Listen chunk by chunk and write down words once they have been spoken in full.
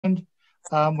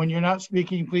When you're not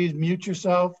speaking, please mute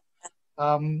yourself.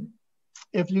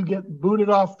 If you get booted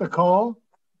off the call,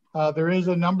 there is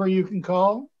a number you can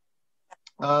call.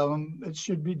 It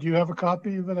should be, do you have a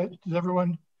copy of it? Does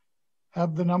everyone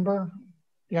have the number?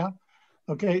 Yeah.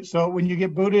 Okay, so when you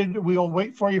get booted, we'll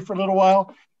wait for you for a little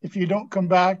while. If you don't come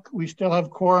back, we still have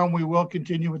quorum. We will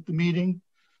continue with the meeting.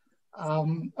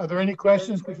 Are there any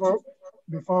questions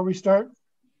before we start?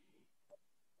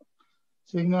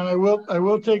 Seeing none, I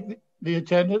will take the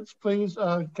attendance, please.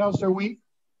 Councillor Wheat.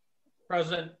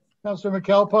 Present. Councillor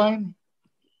McAlpine.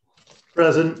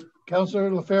 Present.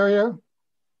 Councillor LaFerriere.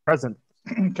 Present.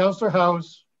 Councillor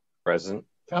House. Present.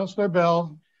 Councillor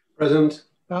Bell. Present.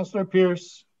 Councillor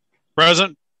Pierce.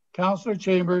 Present. Councillor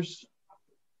Chambers.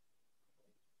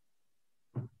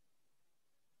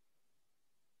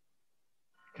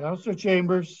 Councillor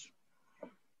Chambers.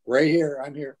 Right here,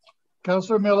 I'm here.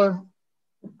 Councillor Miller.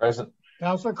 Present.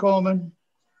 Councillor Coleman.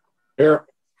 Here.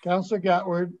 Councillor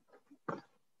Gatward.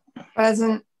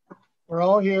 Present. We're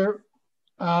all here.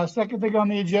 Second thing on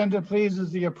the agenda, please,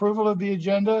 is the approval of the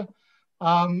agenda.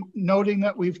 Noting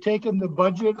that we've taken the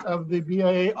budget of the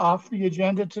BIA off the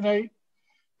agenda tonight.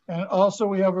 And also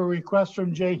we have a request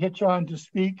from Jay Hitchon to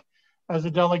speak as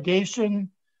a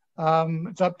delegation.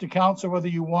 It's up to council whether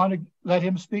you want to let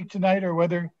him speak tonight or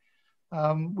whether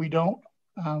we don't.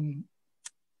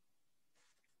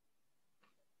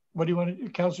 What do you want to do,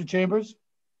 Councillor Chambers?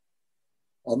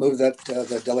 I'll move that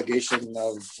the delegation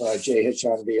of Jay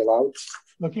Hitchon be allowed.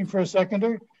 Looking for a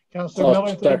seconder? Councillor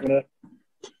Miller? Second it.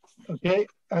 Okay,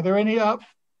 are there any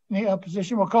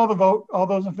opposition? We'll call the vote. All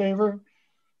those in favor?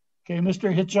 Okay,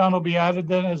 Mr. Hitchon will be added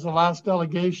then as the last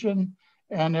delegation,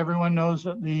 and everyone knows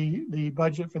that the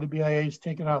budget for the BIA is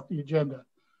taken off the agenda.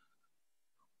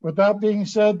 With that being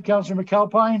said, Councillor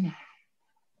McAlpine.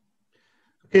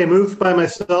 Okay, moved by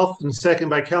myself and second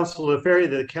by Councillor LaFerriere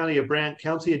that the County of Brant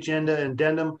County Agenda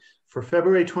Addendum for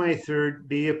February 23rd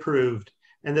be approved,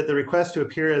 and that the request to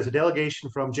appear as a delegation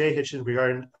from Jay Hitchon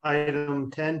regarding item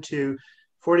 10 to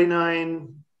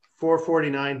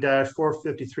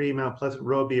 449-453 Mount Pleasant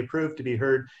Road be approved to be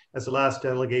heard as the last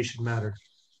delegation matter.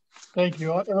 Thank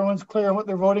you. Everyone's clear on what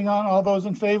they're voting on? All those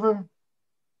in favor?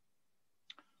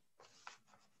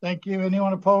 Thank you.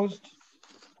 Anyone opposed?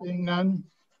 Seeing none.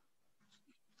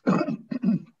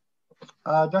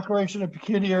 Declaration of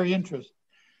pecuniary interest.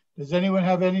 Does anyone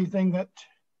have anything that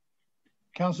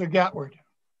Councillor Gatward?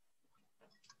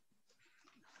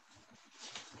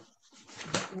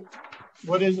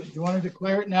 What is it? Do you want to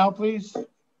declare it now, please?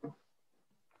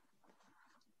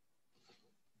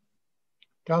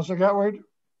 Councillor Gatward?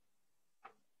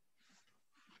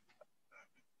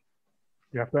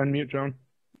 You have to unmute, John.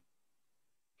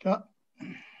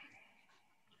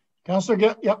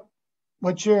 Councillor yep.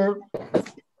 What's your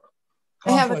conflict?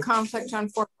 I have a conflict on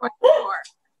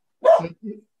 4.4.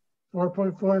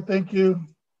 4.4, thank you.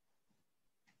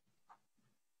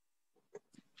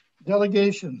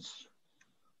 Delegations.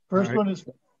 First one is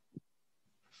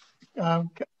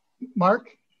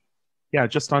Mark. Yeah,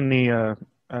 just on the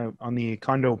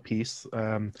condo piece,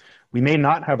 we may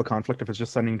not have a conflict if it's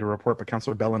just sending to report, but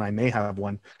Councillor Bell and I may have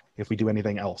one if we do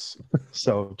anything else.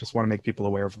 So just want to make people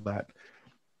aware of that.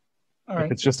 All right.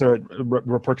 If it's just a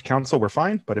report to council, we're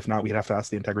fine. But if not, we'd have to ask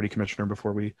the integrity commissioner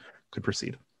before we could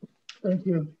proceed. Thank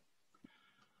you.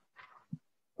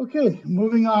 Okay,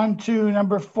 moving on to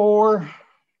number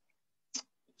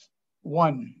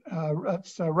 4.1.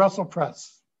 That's Russell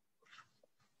Press.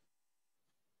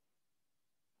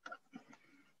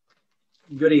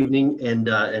 Good evening, and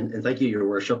thank you, Your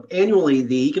Worship. Annually,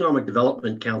 the Economic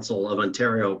Development Council of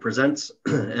Ontario presents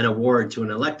an award to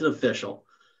an elected official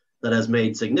that has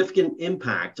made significant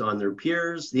impact on their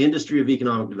peers, the industry of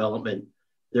economic development,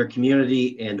 their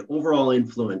community, and overall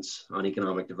influence on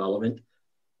economic development.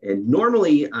 And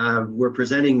normally, we're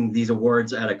presenting these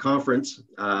awards at a conference,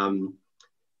 and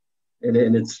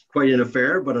it's quite an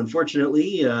affair, but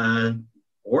unfortunately,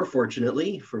 or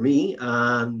fortunately for me,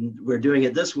 we're doing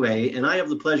it this way. And I have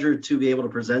the pleasure to be able to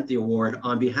present the award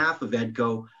on behalf of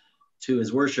EDCO to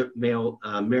His Worship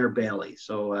Mayor Bailey.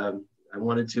 So I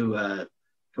wanted to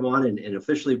come on and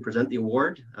officially present the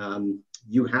award.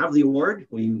 You have the award.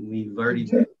 We've already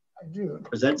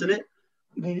presented it.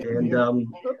 And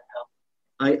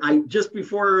I just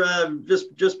before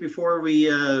we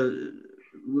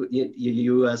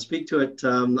you speak to it,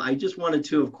 I just wanted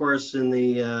to, of course, in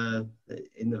the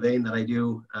vein that I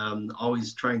do,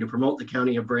 always trying to promote the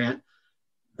County of Brant,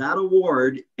 that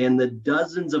award and the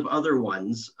dozens of other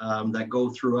ones that go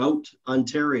throughout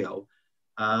Ontario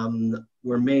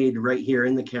were made right here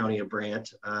in the County of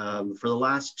Brant for the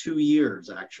last 2 years,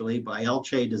 actually, by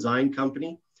Elche Design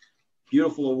Company.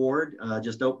 beautiful award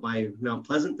just out by Mount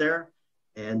Pleasant there.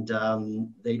 And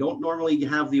they don't normally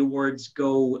have the awards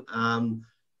go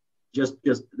just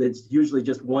it's usually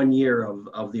just 1 year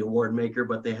of the award maker,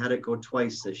 but they had it go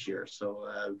twice this year. So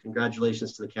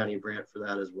congratulations to the County of Brant for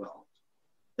that as well.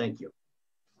 Thank you.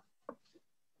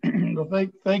 Well,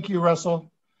 thank you,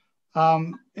 Russell.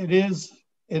 It is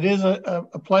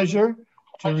a pleasure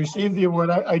to receive the award.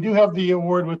 I do have the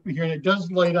award with me here, and it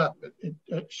does light up.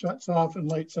 It shuts off and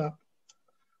lights up,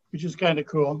 which is kind of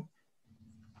cool.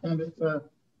 And it's a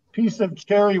piece of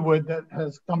cherry wood that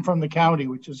has come from the county,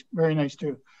 which is very nice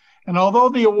too. And although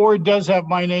the award does have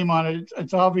my name on it,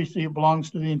 it's obviously it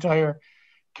belongs to the entire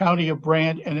County of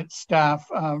Brant and its staff.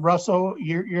 Russell,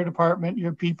 your department,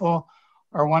 your people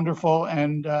are wonderful,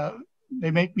 and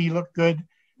they make me look good.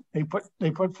 They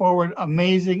put forward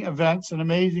amazing events and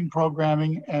amazing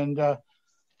programming, and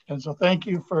so thank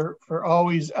you for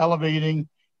always elevating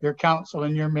your council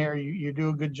and your mayor. You do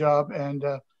a good job, and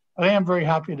I am very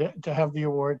happy to have the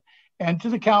award. And to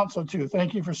the council too,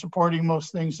 thank you for supporting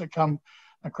most things that come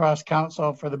across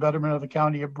council for the betterment of the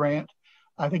County of Brant.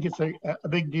 I think it's a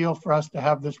big deal for us to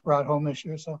have this brought home this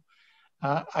year. So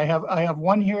I have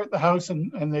one here at the house,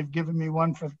 and they've given me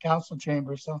one for the council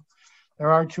chamber. So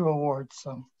there are 2 awards.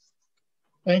 So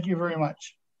thank you very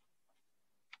much.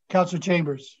 Councilor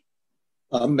Chambers.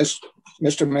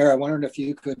 Mr. Mayor, I wondered if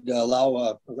you could allow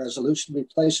a resolution to be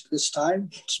placed at this time.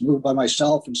 It's moved by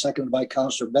myself and seconded by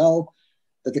Councilor Bell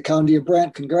that the County of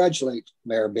Brant congratulate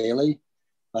Mayor Bailey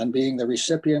on being the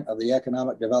recipient of the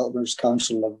Economic Developers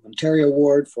Council of Ontario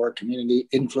Award for Community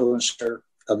Influencer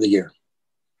of the Year.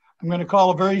 I'm going to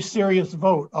call a very serious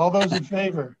vote. All those in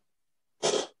favor?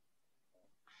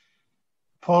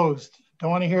 Opposed? Don't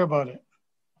want to hear about it.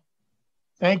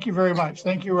 Thank you very much.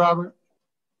 Thank you, Robert.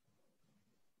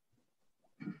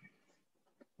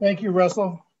 Thank you,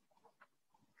 Russell.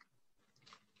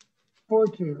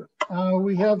 4-2.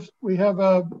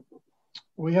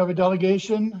 We have a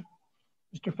delegation.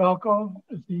 Mr. Falco,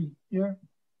 is he here?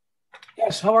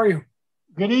 Yes, how are you?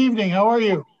 Good evening. How are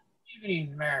you? Good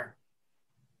evening, Mayor.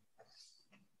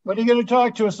 What are you going to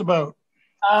talk to us about?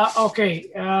 Okay.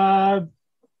 To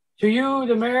you,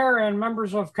 the mayor, and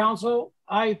members of council,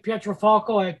 I, Pietro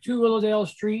Falco, at 2 Willowdale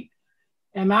Street,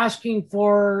 am asking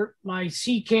for my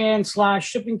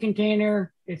C-can/shipping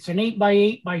container. It's an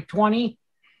 8x8 by 20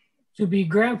 to be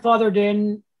grandfathered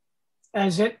in,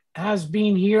 as it has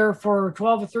been here for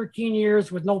 12 or 13 years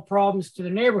with no problems to the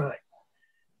neighborhood.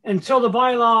 Until the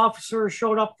bylaw officer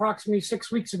showed up approximately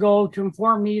 6 weeks ago to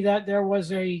inform me that there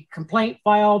was a complaint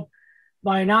filed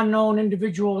by an unknown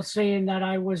individual saying that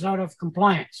I was out of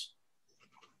compliance.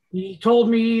 He told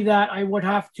me that I would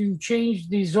have to change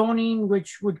the zoning,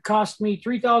 which would cost me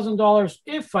 $3,000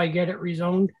 if I get it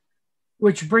rezoned,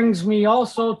 which brings me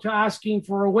also to asking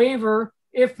for a waiver,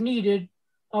 if needed,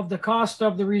 of the cost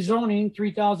of the rezoning,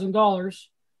 $3,000,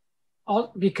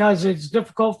 because it's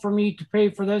difficult for me to pay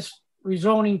for this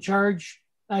rezoning charge,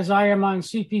 as I am on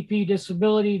CPP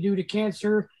disability due to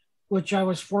cancer, which I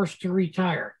was forced to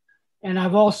retire. And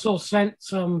I've also sent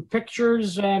some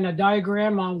pictures and a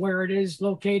diagram on where it is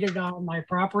located on my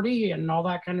property and all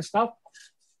that kind of stuff.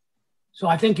 So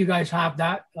I think you guys have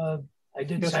that. I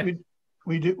did. Yes,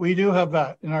 we do have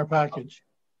that in our package.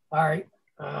 All right.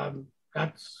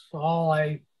 That's all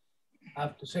I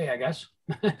have to say, I guess.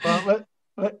 Well,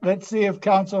 let's see if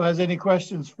council has any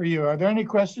questions for you. Are there any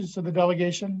questions to the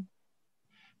delegation?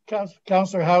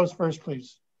 Councillor House first,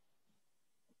 please.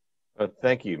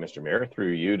 Thank you, Mr. Mayor.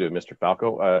 Through you to Mr.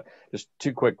 Falco. Just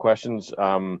 2 quick questions.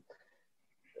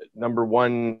 Number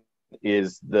 1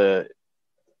 is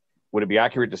would it be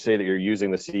accurate to say that you're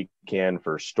using the C-can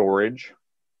for storage?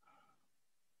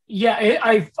 Yeah,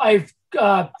 I've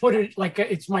put it like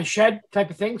it's my shed type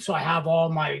of thing. So I have all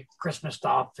my Christmas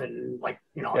stuff and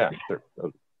Yeah.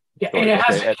 Yeah, and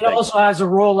it also has a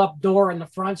roll-up door in the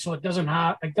front, so it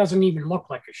doesn't even look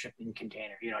like a shipping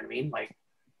container. You know what I mean?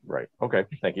 Right. Okay.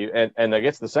 Thank you. And I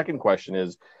guess the second question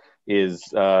is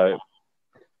when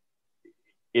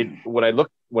I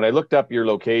looked up your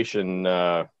location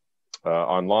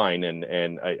online,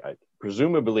 and I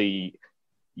presumably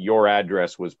your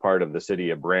address was part of the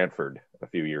city of Brantford a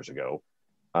few years ago.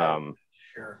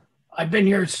 Sure. I've been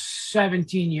here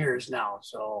 17 years now,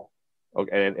 so.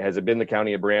 Okay. And has it been the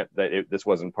county of Brant that this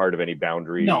wasn't part of any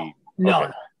boundary? No.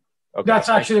 Okay. That's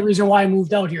actually the reason why I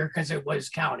moved out here, because it was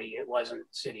county, it wasn't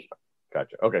city.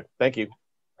 Gotcha. Okay. Thank you.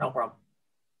 No problem.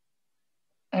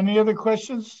 Any other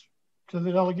questions to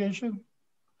the delegation?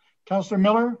 Councillor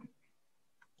Miller?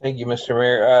 Thank you, Mr.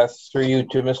 Mayor. Through you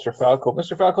to Mr. Falco.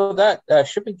 Mr. Falco, that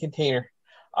shipping container,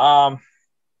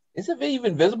 Is it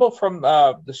even visible from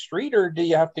the street, or do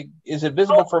you have to? Is it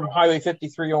visible from Highway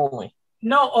 53 only?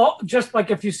 No, just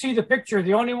like if you see the picture,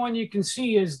 the only one you can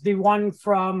see is the one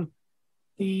from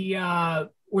the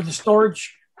where the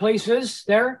storage place is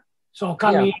there. So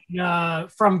coming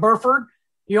from Burford,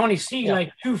 you only see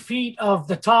like 2 feet of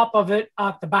the top of it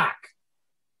at the back.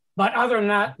 But other than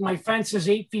that, my fence is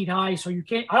 8 feet high, so you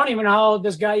can't. I don't even know how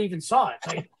this guy even saw it.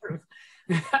 Tell you the truth.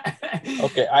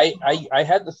 Okay, I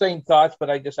had the same thoughts, but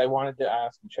I wanted to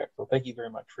ask and check. So thank you very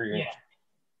much for your answer.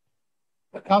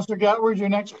 Councillor Gatward, you're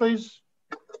next, please.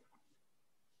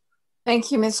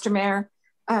 Thank you, Mr. Mayor.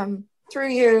 Through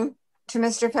you to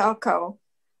Mr. Falco.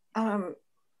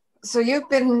 So you've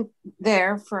been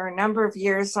there for a number of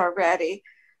years already.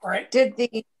 Right. Did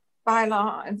the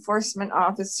bylaw enforcement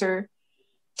officer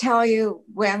tell you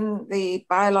when the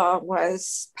bylaw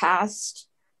was passed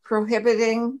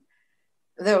prohibiting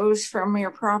those from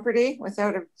your property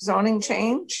without a zoning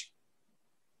change?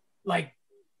 Like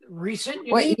recent?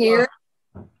 What year?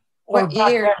 What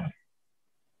year? Then?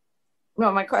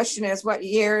 No, my question is, what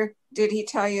year did he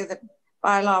tell you the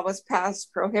bylaw was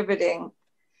passed prohibiting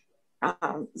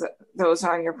those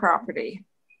on your property?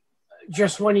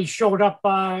 Just when he showed up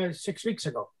 6 weeks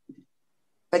ago.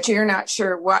 But you're not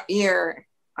sure what year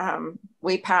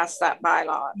we passed that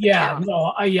bylaw? Yeah,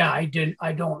 no, I didn't.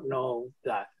 I don't know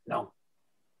that. No.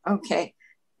 Okay.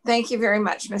 Thank you very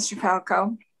much, Mr.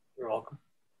 Falco. You're welcome.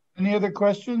 Any other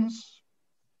questions?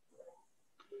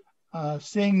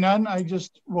 Seeing none, I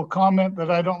just will comment that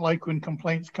I don't like when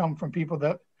complaints come from people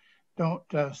that don't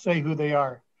say who they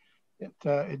are.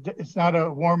 It's not a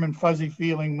warm and fuzzy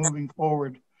feeling moving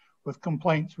forward with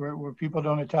complaints where people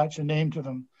don't attach a name to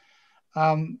them.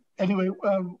 Anyway,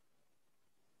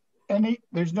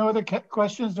 there's no other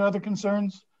questions, no other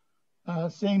concerns?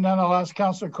 Seeing none, I'll ask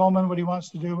Councillor Coleman what he wants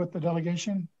to do with the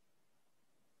delegation.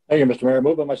 Thank you, Mr. Mayor.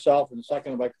 Moved by myself and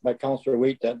seconded by Councillor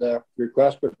Wheat that the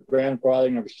request for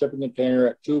grandfathering of a shipping container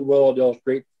at 2 Willowdale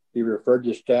Street be referred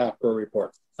to staff for a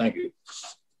report. Thank you.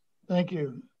 Thank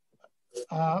you.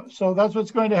 So that's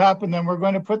what's going to happen then. We're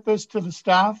going to put this to the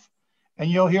staff and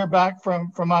you'll hear back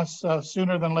from us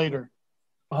sooner than later.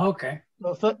 Okay.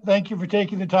 Well, thank you for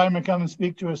taking the time to come and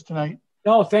speak to us tonight.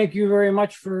 No, thank you very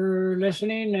much for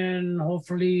listening, and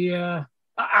hopefully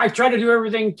I try to do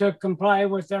everything to comply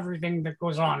with everything that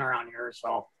goes on around here.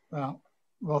 So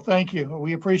well, thank you.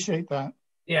 We appreciate that.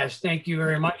 Yes, thank you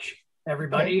very much,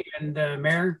 everybody, and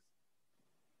Mayor.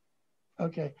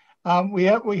 Okay. We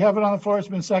have it on the floor. It's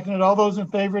been seconded. All those in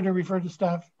favor to refer to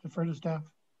staff, defer to staff.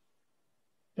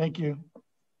 Thank you.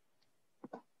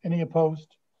 Any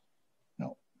opposed?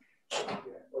 No.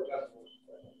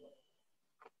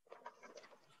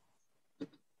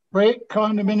 Brant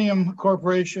Condominium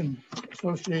Corporation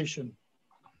Association.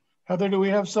 Heather, do we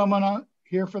have someone on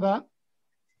here for that?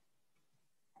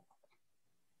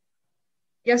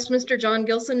 Yes, Mr. John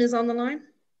Gilson is on the line.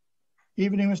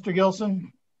 Evening, Mr.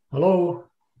 Gilson. Hello,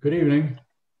 good evening.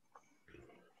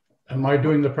 Am I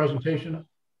doing the presentation?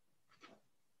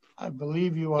 I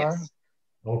believe you are. Yes.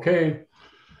 Okay,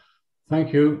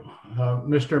 thank you.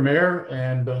 Mr. Mayor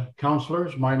and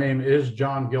councilors, my name is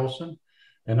John Gilson,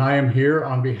 and I am here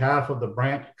on behalf of the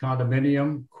Brant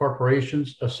Condominium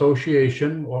Corporations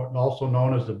Association, or also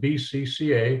known as the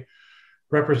BCCA,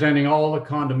 representing all the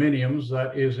condominiums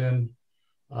that is in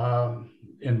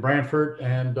Brantford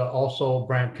and also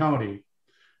Brant County.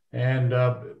 And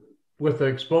with the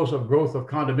explosive growth of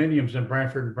condominiums in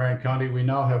Brantford and Brant County, we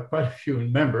now have quite a few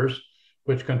members,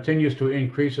 which continues to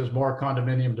increase as more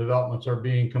condominium developments are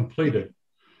being completed.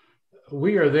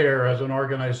 We are there as an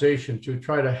organization to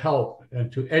try to help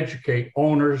and to educate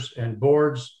owners and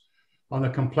boards on the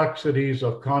complexities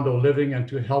of condo living and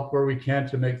to help where we can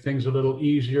to make things a little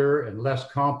easier and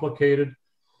less complicated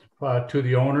to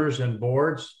the owners and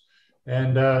boards.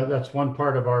 And that's one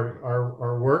part of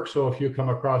our work. So if you come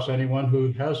across anyone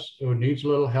who needs a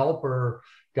little help or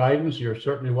guidance, you're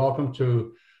certainly welcome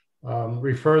to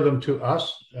refer them to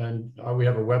us. And we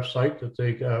have a website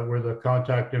that where the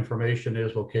contact information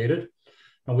is located.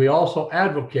 And we also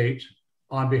advocate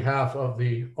on behalf of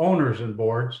the owners and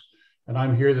boards. And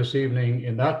I'm here this evening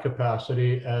in that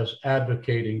capacity as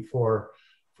advocating for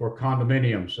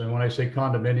condominiums. And when I say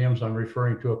condominiums, I'm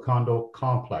referring to a condo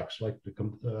complex, like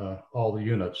all the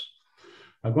units.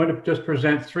 I'm going to just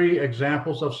present 3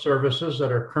 examples of services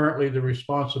that are currently the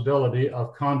responsibility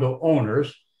of condo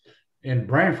owners. In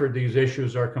Brantford, these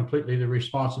issues are completely the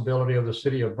responsibility of the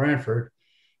city of Brantford.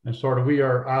 And sort of we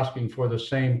are asking for the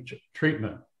same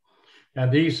treatment.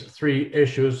 And these 3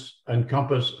 issues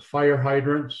encompass fire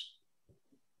hydrants,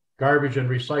 garbage and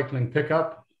recycling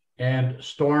pickup, and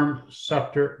storm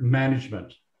scepter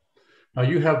management. Now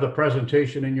you have the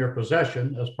presentation in your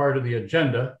possession as part of the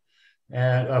agenda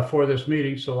and for this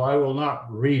meeting, so I will not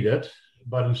read it,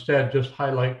 but instead just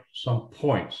highlight some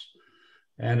points.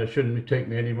 And it shouldn't take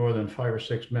me any more than 5 or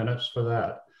 6 minutes for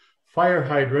that. Fire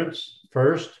hydrants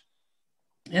first.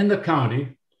 In the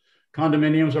county,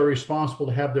 condominiums are responsible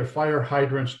to have their fire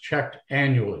hydrants checked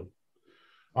annually.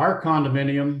 Our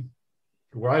condominium,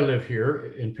 where I live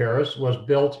here in Paris, was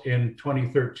built in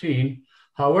 2013.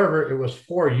 However, it was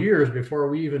 4 years before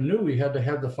we even knew we had to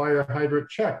have the fire hydrant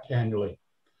checked annually.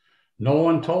 No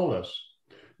one told us.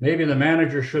 Maybe the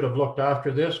manager should have looked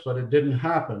after this, but it didn't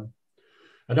happen.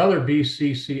 Another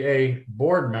BCCA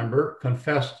board member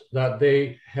confessed that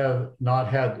they have not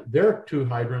had their 2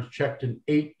 hydrants checked in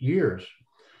 8 years.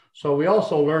 So we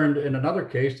also learned in another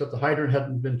case that the hydrant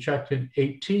hadn't been checked in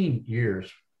 18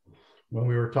 years when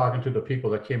we were talking to the people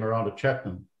that came around to check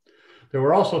them. There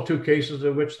were also 2 cases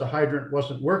in which the hydrant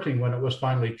wasn't working when it was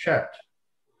finally checked.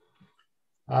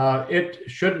 It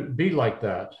shouldn't be like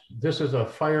that. This is a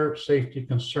fire safety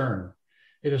concern.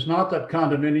 It is not that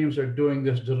condominiums are doing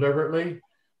this deliberately.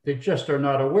 They just are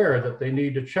not aware that they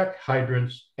need to check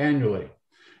hydrants annually.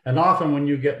 And often when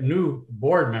you get new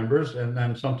board members, and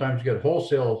then sometimes you get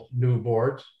wholesale new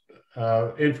boards,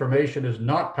 information is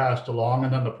not passed along,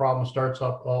 and then the problem starts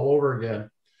up all over again.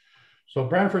 So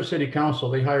Brantford City Council,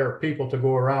 they hire people to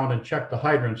go around and check the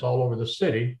hydrants all over the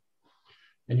city.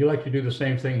 And you like to do the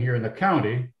same thing here in the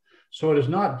county. So it is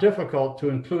not difficult to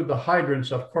include the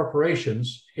hydrants of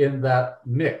corporations in that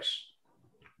mix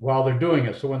while they're doing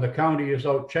it. So when the county is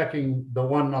out checking the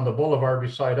one on the boulevard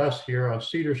beside us here on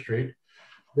Cedar Street,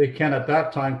 they can at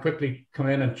that time quickly come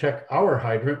in and check our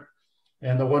hydrant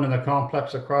and the one in the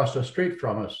complex across the street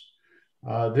from us.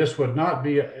 This would not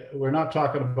be, we're not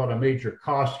talking about a major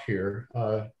cost here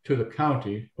to the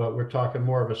county, but we're talking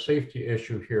more of a safety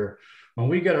issue here. When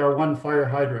we get our one fire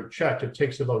hydrant checked, it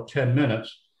takes about 10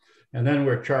 minutes, and then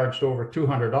we're charged over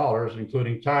 $200,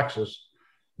 including taxes.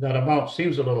 That amount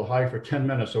seems a little high for 10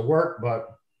 minutes of work,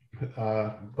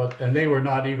 and they were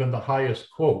not even the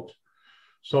highest quote.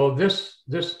 So this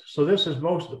is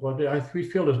what we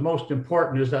feel is most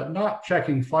important, is that not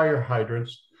checking fire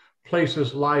hydrants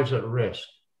places lives at risk.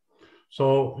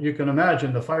 So you can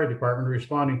imagine the fire department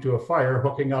responding to a fire,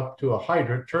 hooking up to a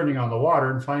hydrant, turning on the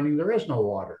water and finding there is no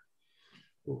water.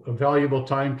 A valuable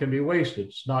time can be wasted.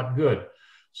 It's not good.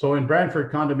 So in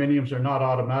Brantford, condominiums are not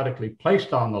automatically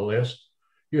placed on the list.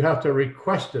 You have to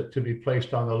request it to be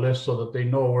placed on the list so that they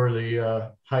know where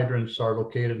the hydrants are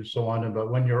located and so on. But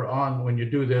when you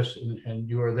do this and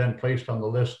you are then placed on the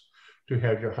list to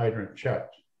have your hydrant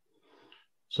checked.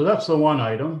 So that's the one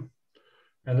item.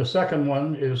 And the second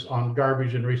one is on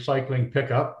garbage and recycling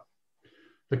pickup.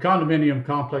 The condominium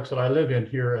complex that I live in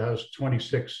here has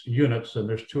 26 units, and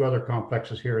there's 2 other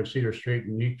complexes here in Cedar Street,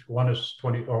 and each one is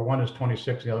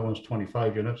 26, the other one's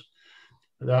 25 units.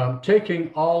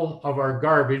 Taking all of our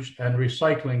garbage and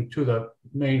recycling to the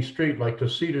main street, like to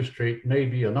Cedar Street, may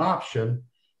be an option,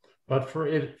 but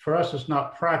for us, it's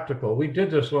not practical. We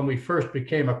did this when we first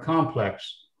became a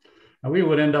complex, and we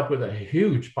would end up with a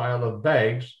huge pile of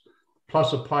bags,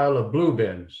 plus a pile of blue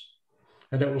bins.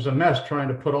 And it was a mess trying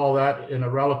to put all that in a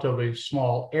relatively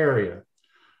small area.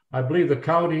 I believe the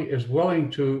county is willing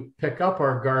to pick up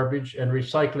our garbage and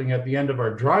recycling at the end of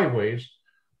our driveways,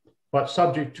 but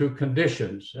subject to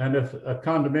conditions. And if a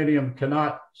condominium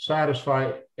cannot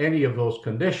satisfy any of those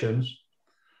conditions,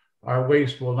 our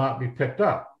waste will not be picked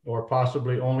up, or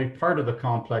possibly only part of the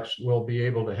complex will be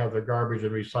able to have the garbage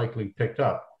and recycling picked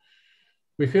up.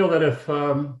 We feel that if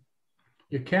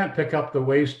you can't pick up the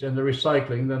waste and the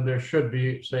recycling, then there should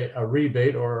be, say, a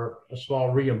rebate or a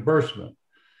small reimbursement.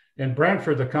 In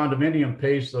Brantford, the condominium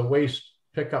pays the waste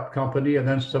pickup company and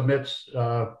then submits,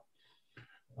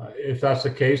 if that's the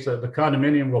case, that the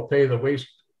condominium will pay the waste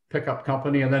pickup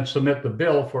company and then submit the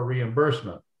bill for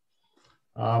reimbursement.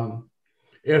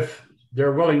 If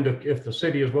the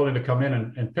city is willing to come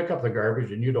in and pick up the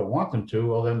garbage and you don't want them to,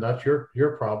 well, then that's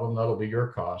your problem. That'll be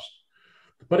your cost.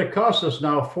 But it costs us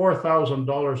now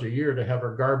 $4,000 a year to have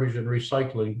our garbage and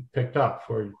recycling picked up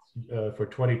for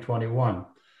 2021,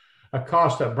 a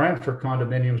cost that Brantford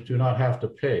condominiums do not have to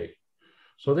pay.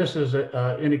 So this is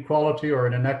an inequality or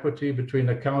an inequity between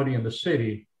the county and the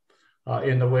city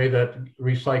in the way that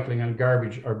recycling and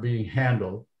garbage are being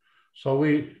handled. So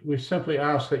we simply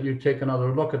ask that you take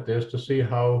another look at this to see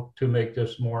how to make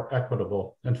this more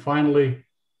equitable. And finally,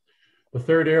 the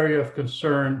third area of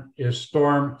concern is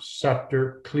storm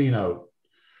scepter cleanout.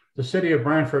 The city of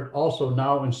Brantford also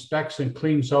now inspects and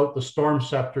cleans out the storm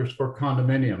scepters for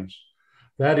condominiums.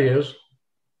 That is,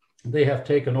 they have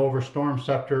taken over storm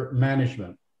scepter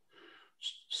management.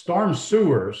 Storm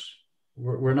sewers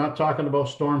We're not talking about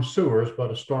storm sewers, but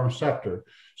a storm scepter.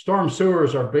 Storm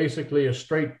sewers are basically a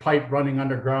straight pipe running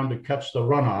underground to catch the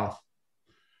runoff.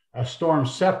 A storm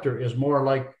scepter is more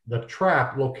like the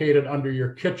trap located under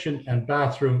your kitchen and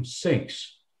bathroom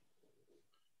sinks.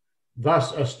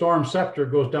 Thus, a storm scepter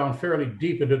goes down fairly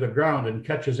deep into the ground and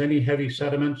catches any heavy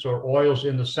sediments or oils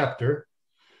in the scepter,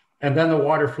 and then the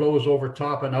water flows over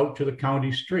top and out to the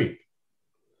county street.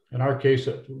 In our case,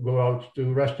 it will go out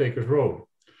to Rest Acres Road.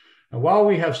 And while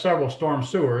we have several storm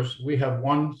sewers, we have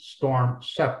one storm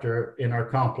scepter in our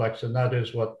complex, and that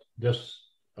is what this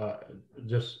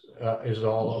is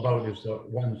all about, is the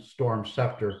one storm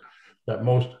scepter that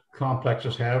most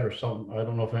complexes have, or some, I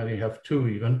don't know if any have two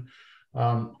even.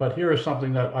 But here is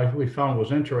something that we found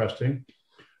was interesting.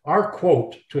 Our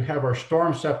quote to have our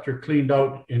storm scepter cleaned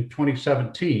out in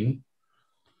 2017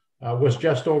 was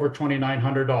just over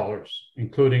 $2,900,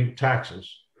 including taxes,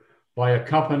 by a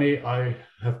company I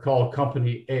have called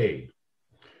Company A,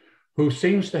 who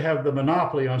seems to have the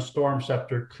monopoly on storm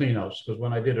scepter cleanouts. Because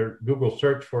when I did a Google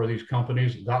search for these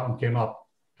companies, that one came up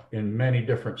in many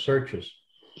different searches.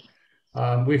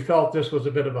 We felt this was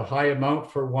a bit of a high amount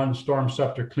for one storm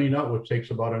scepter cleanout, which takes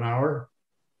about an hour.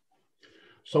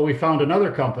 So we found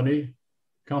another company,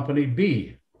 Company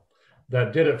B,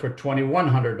 that did it for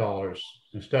 $2,100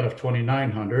 instead of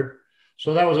 $2,900.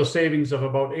 So that was a savings of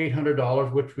about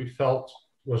 $800, which we felt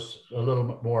was a little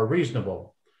bit more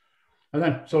reasonable. And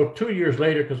then, so 2 years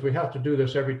later, because we have to do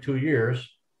this every 2 years,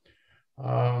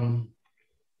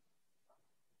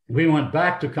 we went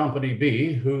back to Company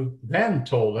B, who then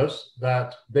told us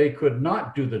that they could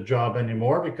not do the job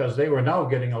anymore because they were now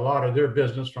getting a lot of their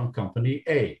business from Company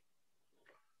A.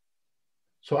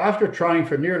 So after trying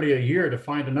for nearly a year to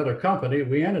find another company,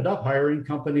 we ended up hiring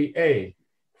Company A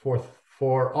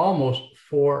for almost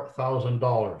 $4,000,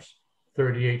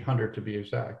 $3,800 to be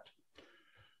exact.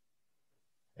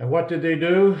 And what did they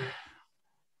do?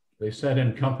 They sent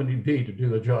in Company B to do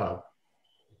the job.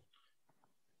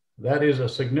 That is a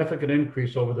significant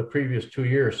increase over the previous 2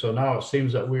 years. So now it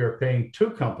seems that we are paying two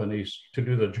companies to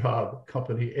do the job,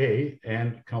 Company A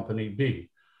and Company B.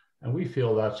 And we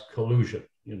feel that's collusion,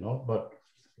 you know, but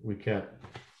we can't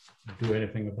do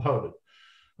anything about it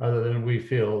other than we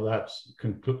feel that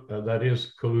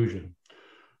is collusion.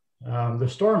 The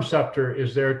storm scepter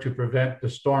is there to prevent the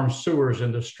storm sewers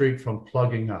in the street from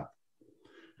plugging up.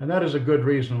 And that is a good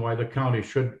reason why the county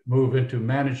should move into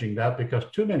managing that, because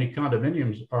too many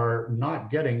condominiums are not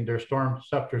getting their storm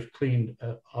scepters cleaned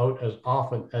out as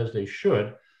often as they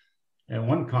should. And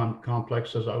one complex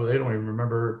says, oh, they don't even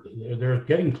remember they're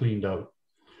getting cleaned out.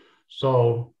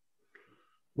 So,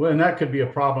 well, and that could be a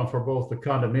problem for both the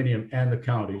condominium and the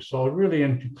county. So really,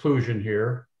 in conclusion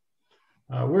here,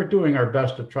 we're doing our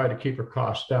best to try to keep our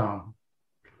costs down.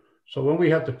 So when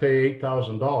we have to pay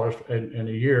 $8,000 in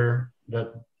a year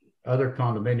that other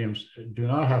condominiums do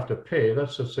not have to pay,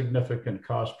 that's a significant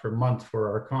cost per month for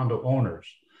our condo owners.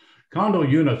 Condo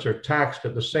units are taxed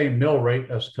at the same mill rate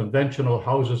as conventional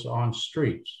houses on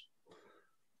streets.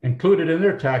 Included in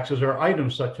their taxes are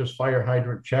items such as fire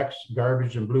hydrant checks,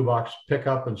 garbage and blue box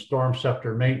pickup, and storm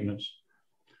scepter maintenance.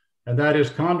 And that is,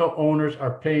 condo owners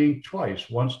are paying twice,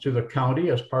 once to the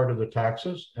county as part of the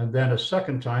taxes, and then a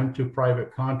second time to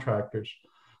private contractors.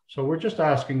 So we're just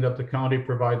asking that the county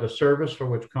provide the service for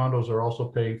which condos are also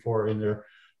paying for in their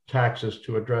taxes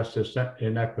to address this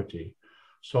inequity.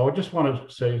 So I just want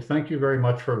to say thank you very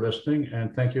much for listening,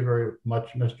 and thank you very much,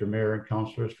 Mr. Mayor and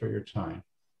councilors, for your time.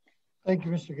 Thank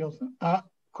you, Mr. Gilson.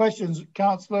 Questions?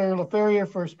 Councillor LaFerrier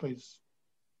first, please.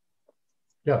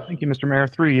 Yes. Thank you, Mr. Mayor.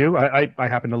 Through you, I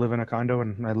happen to live in a condo,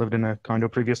 and I lived in a condo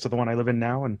previous to the one I live in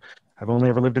now, and I've only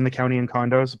ever lived in the county in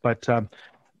condos. But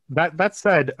that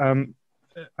said,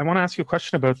 I want to ask you a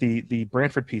question about the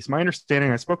Brantford piece. My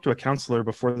understanding, I spoke to a councillor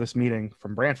before this meeting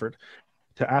from Brantford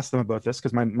to ask them about this,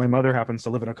 because my mother happens to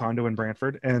live in a condo in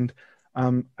Brantford, and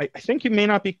I think you may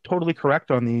not be totally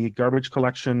correct on the garbage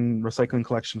collection, recycling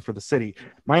collection for the city.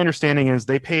 My understanding is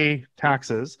they pay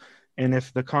taxes, and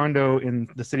if the condo in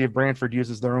the city of Brantford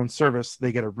uses their own service,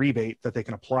 they get a rebate that they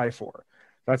can apply for.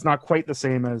 That's not quite the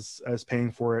same as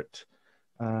paying for it,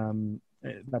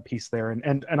 that piece there.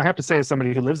 And I have to say, as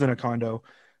somebody who lives in a condo,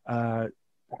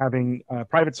 having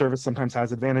private service sometimes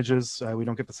has advantages. We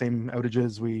don't get the same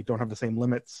outages. We don't have the same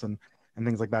limits and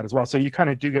things like that as well. So you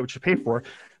kind of do get what you pay for.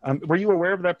 Were you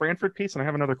aware of that Brantford piece? And I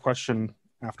have another question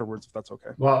afterwards, if that's okay.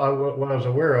 Well, what I was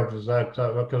aware of is that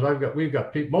because we've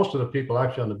got most of the people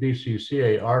actually on the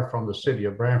BCCA are from the city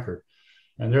of Brantford,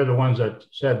 and they're the ones that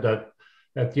said that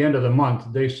at the end of the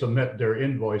month they submit their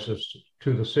invoices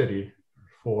to the city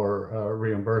for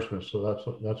reimbursement. So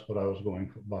that's what I was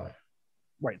going by.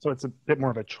 Right. So it's a bit more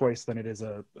of a choice than it is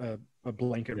a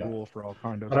blanket rule for all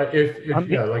condos. But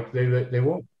like they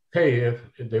won't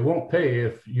pay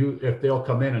if they'll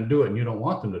come in and do it and you don't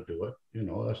want them to do it. You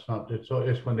know, that's not,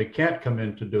 it's when they can't come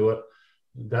in to do it,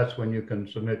 that's when you can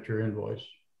submit your invoice.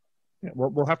 Yeah,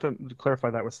 we'll have to clarify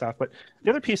that with staff. But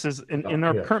the other piece is in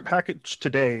our current package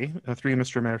today, through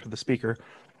Mr. Mayor to the Speaker,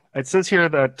 it says here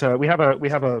that we have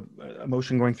a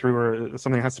motion going through, or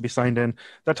something that has to be signed in,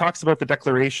 that talks about the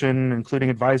declaration,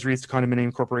 including advisories to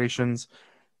condominium corporations,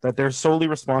 that they're solely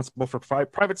responsible for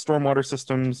private stormwater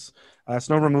systems,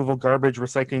 snow removal, garbage,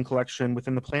 recycling, collection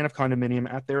within the plan of condominium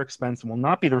at their expense, and will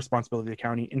not be the responsibility of the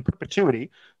county in perpetuity,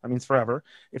 that means forever.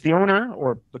 If the owner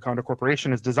or the condo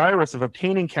corporation is desirous of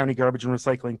obtaining county garbage and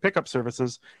recycling pickup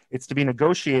services, it's to be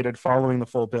negotiated following the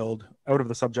full build out of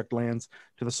the subject lands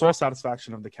to the sole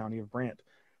satisfaction of the county of Brant.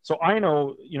 So I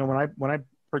know, you know, when I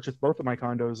purchased both of my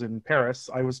condos in Paris,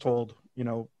 I was told, you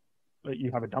know,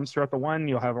 you have a dumpster at the one,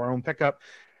 you'll have our own pickup.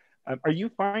 Are you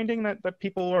finding that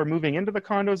people are moving into the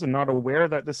condos and not aware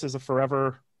that this is a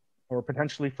forever or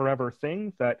potentially forever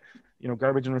thing, that, you know,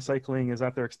 garbage and recycling is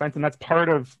at their expense? And that's part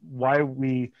of why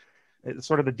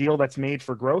sort of the deal that's made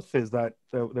for growth is that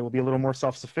they will be a little more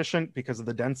self-sufficient because of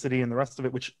the density and the rest of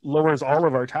it, which lowers all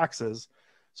of our taxes.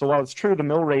 So while it's true the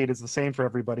mill rate is the same for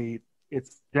everybody,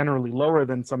 it's generally lower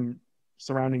than some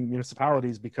surrounding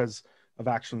municipalities because of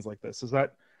actions like this.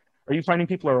 Are you finding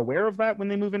people are aware of that when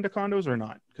they move into condos or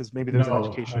not? Because maybe there's an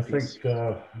education piece. I think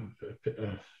a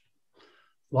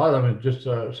lot of them is just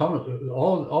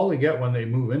all they get when they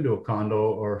move into a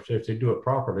condo, or if they do it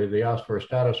properly, they ask for a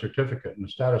status certificate, and the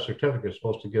status certificate is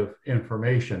supposed to give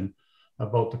information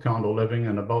about the condo living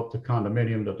and about the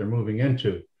condominium that they're moving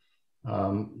into.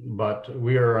 But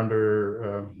we are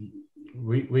under,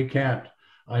 we can't.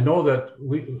 I know that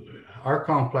our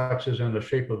complex is in the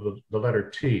shape of the letter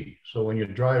T. So when you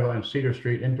drive on Cedar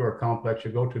Street into our complex,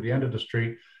 you go to the end of the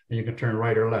street and you can turn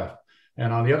right or left.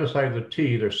 And on the other side of the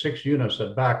T, there's 6 units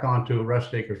that back onto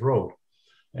Rest Acres Road.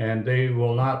 And they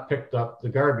will not pick up the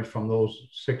garbage from those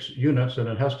 6 units, and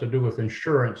it has to do with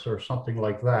insurance or something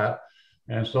like that.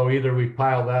 And so either we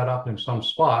pile that up in some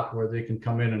spot where they can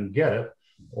come in and get it,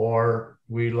 or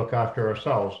we look after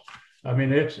ourselves. I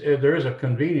mean, there is a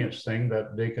convenience thing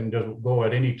that they can just go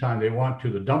at any time they want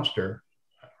to the dumpster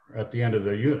at the end of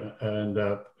the unit and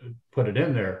put it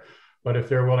in there. But if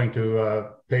they're willing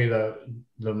to pay the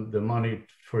money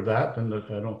for that, then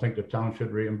I don't think the town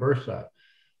should reimburse that.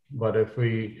 But if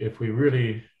we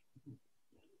really,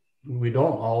 we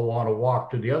don't all want to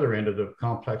walk to the other end of the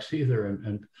complex either,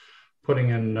 and putting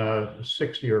in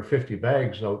 60 or 50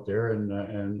 bags out there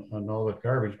and all that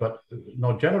garbage. But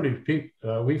no, generally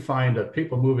we find that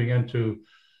people moving into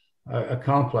a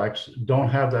complex don't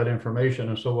have that information.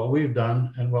 And so what we've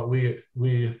done, and what we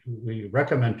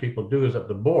recommend people do, is that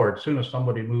the board, as soon as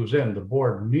somebody moves in, the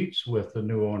board meets with the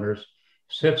new owners,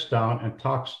 sits down and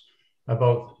talks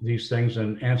about these things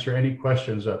and answer any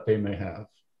questions that they may have.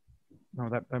 No,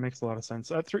 that makes a lot of sense.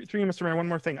 Through you, Mr. Mayor, one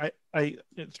more thing. I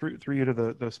through you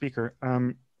to the speaker.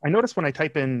 I noticed when I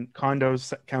type in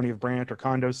condos County of Brant, or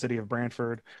condos City of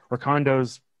Brantford, or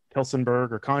condos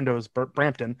Tillsonburg, or condos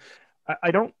Brampton,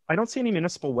 I don't see any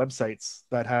municipal websites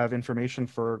that have information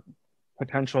for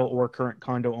potential or current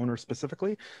condo owners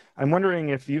specifically. I'm wondering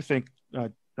if you think,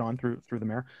 John, through the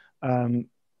mayor,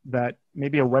 that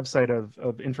maybe a website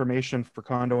of information for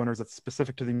condo owners that's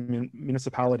specific to the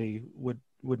municipality would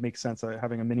make sense,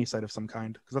 having a mini site of some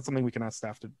kind, because that's something we can ask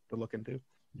staff to look into.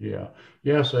 Yeah.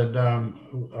 Yes. And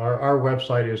our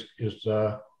website is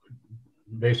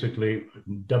basically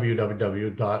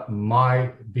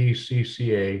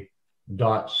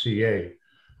www.mybcca.ca.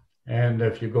 And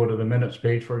if you go to the minutes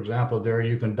page, for example, there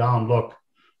you can download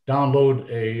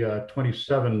a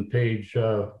 27-page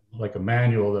like a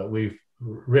manual that we've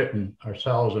written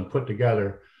ourselves and put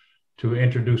together to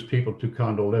introduce people to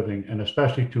condo living, and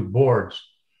especially to boards,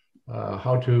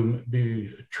 how to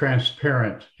be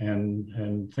transparent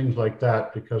and things like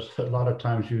that, because a lot of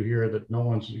times you hear that no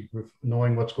one's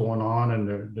knowing what's going on,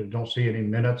 and they don't see any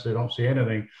minutes, they don't see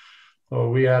anything. So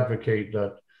we advocate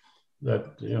that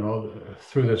you know,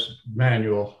 through this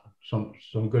manual, some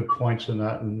good points in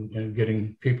that, and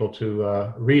getting people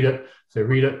to read it. If they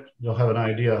read it, they'll have an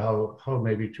idea how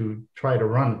maybe to try to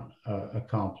run a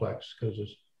complex, because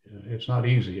it's not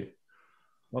easy.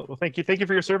 Well, thank you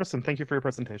for your service, and thank you for your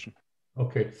presentation.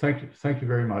 Okay, thank you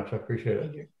very much. I appreciate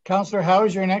it. Councillor Howe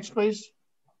is your next, please.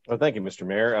 Well, thank you, Mr.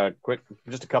 Mayor.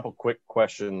 Just a couple quick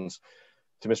questions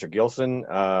to Mr. Gilson.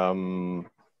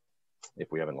 If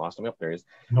we haven't lost him, up there he is.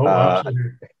 No,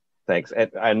 absolutely. Thanks.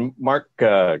 And Mark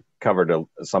covered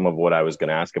some of what I was going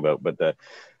to ask about, but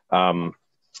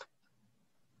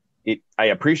I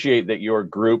appreciate that your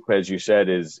group, as you said,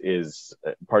 is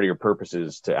part of your purpose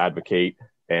is to advocate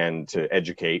and to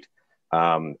educate,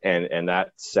 and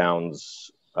that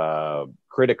sounds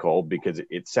critical, because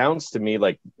it sounds to me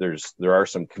like there are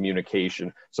some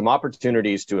communication, some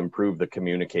opportunities to improve the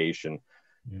communication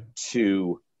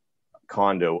to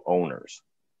condo owners,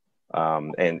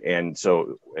 and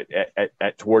so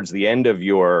at towards the end of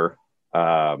your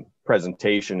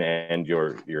presentation and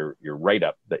your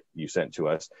write-up that you sent to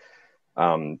us,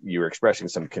 you were expressing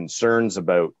some concerns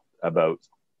about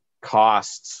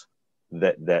costs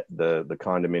that the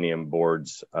condominium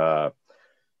boards have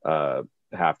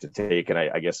to take. And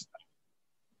I guess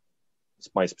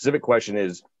my specific question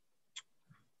is,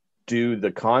 do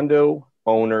the condo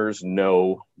owners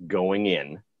know going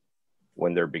in,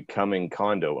 when they're becoming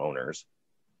condo owners,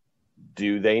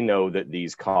 do they know that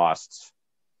these costs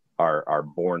are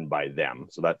borne by them?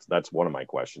 So that's one of my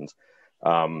questions.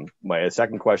 My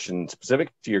second question,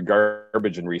 specific to your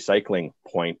garbage and recycling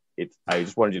point, I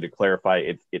just wanted you to clarify.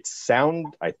 I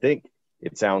think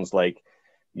it sounds like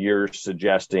you're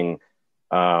suggesting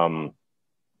that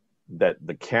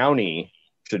the county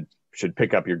should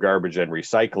pick up your garbage and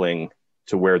recycling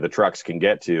to where the trucks can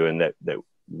get to, and that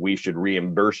we should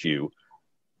reimburse you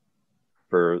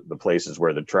for the places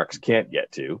where the trucks can't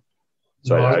get to.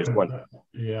 So no, I just want.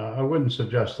 Yeah, I wouldn't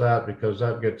suggest that, because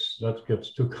that gets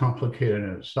too complicated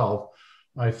in itself.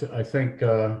 I think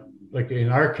like in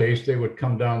our case, they would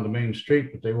come down the main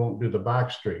street, but they won't do the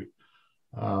back street.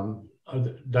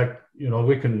 That,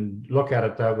 we can look at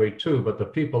it that way too. But the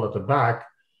people at the back,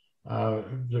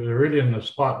 they're really in the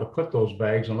spot to put those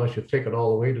bags, unless you take it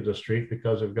all the way to the street,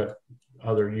 because they've got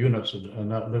other units and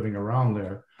not living around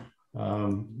there.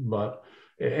 But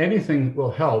anything will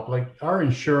help. Like our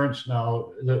insurance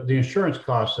now, the insurance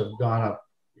costs have gone up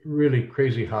really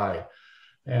crazy high.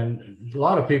 And a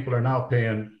lot of people are now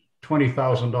paying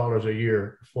 $20,000 a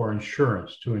year for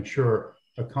insurance to insure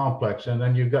a complex. And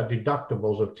then you've got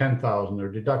deductibles of $10,000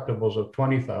 or deductibles of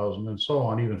 $20,000 and so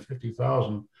on, even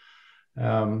 $50,000.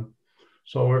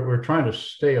 So we're trying to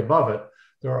stay above it.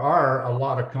 There are a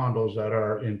lot of condos that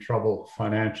are in trouble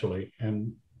financially,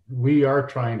 and we are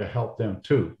trying to help them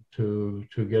too, to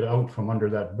get out from under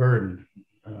that burden.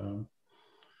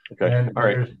 Okay. All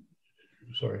right.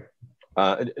 Sorry.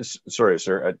 Sorry,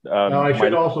 sir. Now, I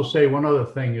should also say one other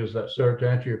thing is that, sir, to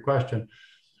answer your question,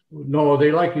 no,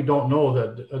 they likely don't know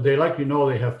that. They likely know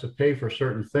they have to pay for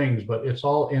certain things, but it's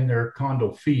all in their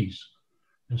condo fees.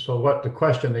 And so what the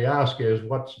question they ask is,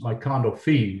 what's my condo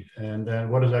fee? And then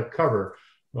what does that cover?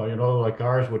 Well, like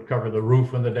ours would cover the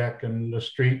roof and the deck and the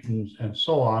street and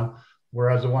so on.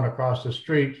 Whereas the one across the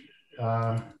street,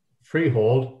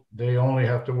 freehold, they only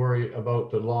have to worry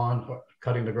about the lawn,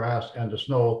 cutting the grass and the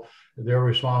snow. They're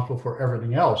responsible for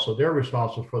everything else. So they're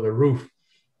responsible for their roof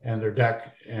and their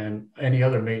deck and any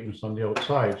other maintenance on the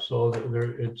outside. So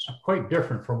it's quite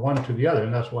different from one to the other.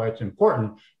 And that's why it's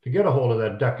important to get a hold of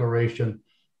that declaration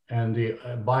and the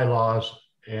bylaws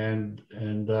and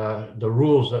the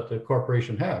rules that the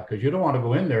corporation have, because you don't want to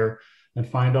go in there and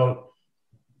find out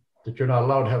that you're not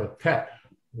allowed to have a pet,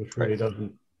 which really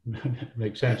doesn't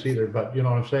make sense either. But you know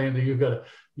what I'm saying? That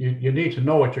you need to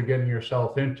know what you're getting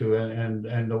yourself into,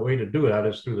 and the way to do that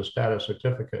is through the status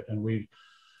certificate, and we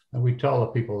tell the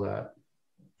people that.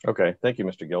 Okay, thank you,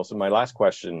 Mr. Gilson. My last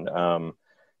question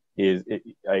is,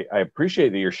 I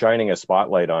appreciate that you're shining a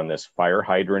spotlight on this fire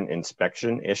hydrant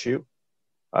inspection issue.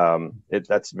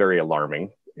 That's very alarming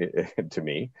to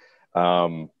me.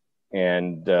 And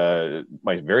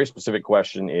my very specific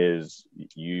question is,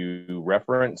 you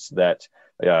referenced that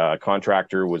a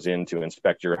contractor was in to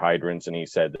inspect your hydrants, and he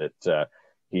said that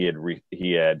he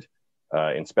had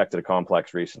inspected a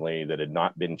complex recently that had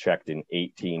not been checked in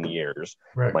 18 years.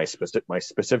 Right. My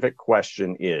specific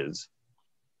question is,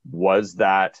 was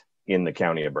that in the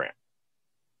county of Brant?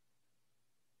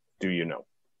 Do you know?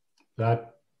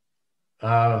 That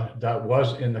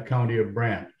was in the county of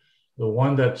Brant. The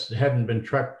one that hadn't been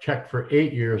checked for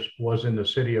 8 years was in the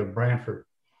city of Brantford.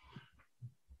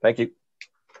 Thank you.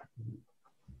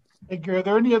 Thank you. Are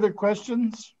there any other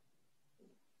questions?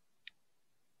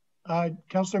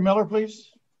 Councillor Miller, please.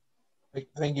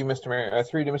 Thank you, Mr. Mayor.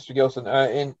 Through to Mr. Gilson.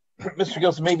 And Mr.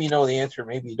 Gilson, maybe you know the answer,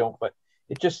 maybe you don't, but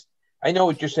I know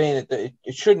what you're saying, that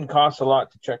it shouldn't cost a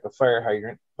lot to check a fire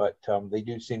hydrant, but they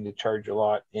do seem to charge a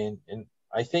lot. And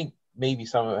I think maybe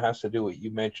some of it has to do with what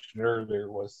you mentioned earlier,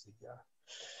 was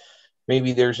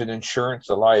maybe there's an insurance,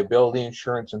 a liability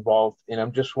insurance involved. And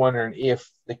I'm just wondering if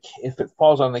it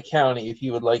falls on the county, if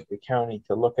you would like the county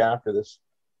to look after this.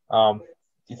 Do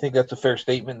you think that's a fair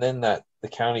statement then, that the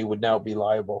county would now be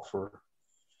liable for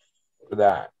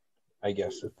that, I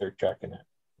guess, if they're checking it?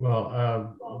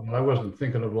 Well, I wasn't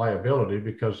thinking of liability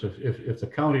because if the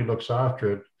county looks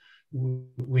after it,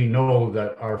 we know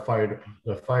that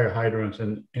the fire hydrants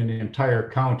in the entire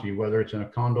county, whether it's in a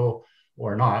condo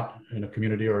or not, in a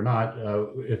community or not,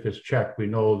 if it's checked, we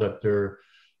know that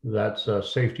that's a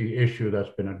safety issue that's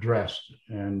been addressed.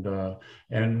 And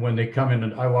when they come in,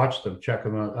 and I watch them check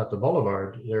them at the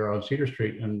boulevard there on Cedar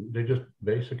Street, and they just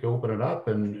basically open it up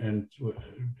and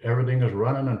everything is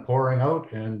running and pouring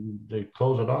out, and they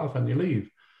close it off and they leave.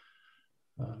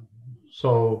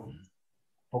 So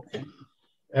okay.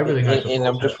 Everything, I suppose, and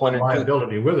I'm just wondering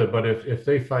liability with it. But if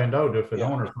they find out, if an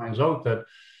owner finds out that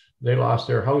they lost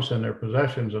their house and their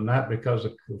possessions and that because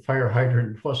the fire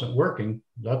hydrant wasn't working,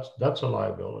 that's a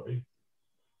liability.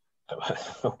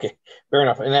 Okay, fair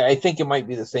enough. And I think it might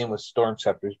be the same with storm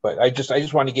scepters, but I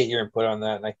just want to get your input on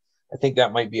that. And I think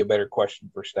that might be a better question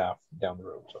for staff down the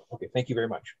road. So, okay, thank you very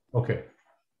much. Okay.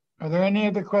 Are there any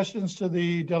other questions to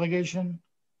the delegation?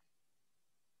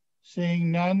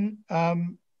 Seeing none,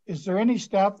 is there any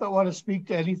staff that want to speak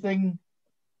to anything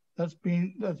that's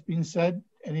been said?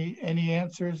 Any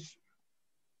answers?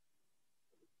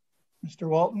 Mr.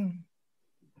 Walton?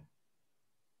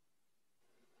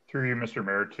 Through you, Mr.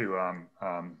 Mayor,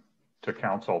 to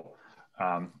council.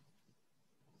 I'd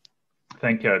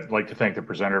like to thank the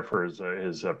presenter for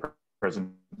his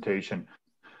presentation.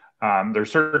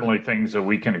 There's certainly things that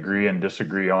we can agree and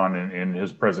disagree on in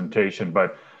his presentation,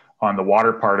 but on the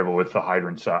water part of it with the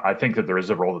hydrants, I think that there is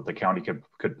a role that the county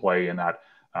could play in that.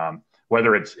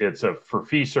 Whether it's a for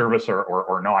fee service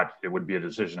or not, it would be a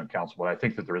decision of council. But I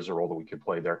think that there is a role that we could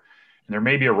play there, and there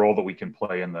may be a role that we can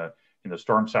play in the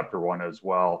storm scepter one as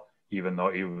well. Even though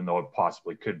it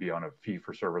possibly could be on a fee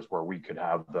for service where we could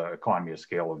have the economy of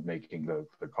scale of making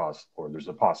the cost, or there's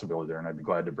a possibility there, and I'd be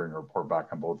glad to bring a report back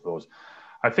on both of those.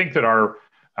 I think that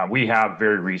we have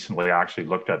very recently actually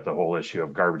looked at the whole issue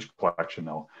of garbage collection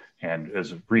though, and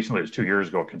as recently as 2 years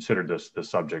ago considered this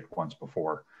subject once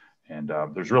before. And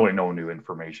there's really no new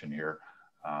information here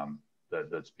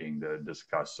that's being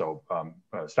discussed. So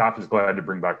staff is glad to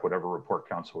bring back whatever report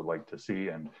council would like to see.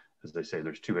 And as they say,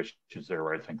 there's two issues there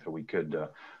where I think that we could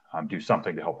do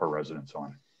something to help our residents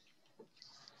on.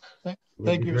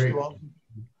 Thank you, Mr. Walton.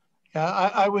 Yeah,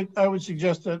 I would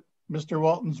suggest that Mr.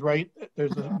 Walton's right.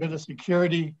 There's a bit of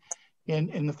security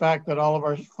in the fact that all of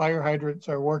our fire hydrants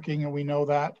are working, and we know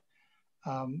that.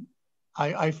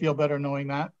 I feel better knowing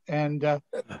that. And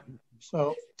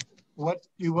so what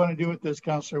do you want to do with this,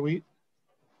 Councillor Wheat?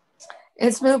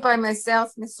 It's moved by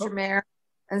myself, Mr. Mayor,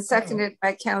 and seconded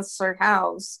by Councillor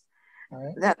Howes,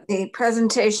 that the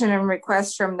presentation and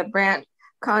request from the Brant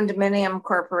Condominium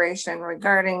Corporation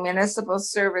regarding municipal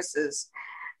services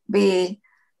be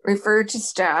referred to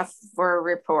staff for a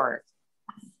report.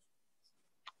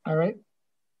 All right.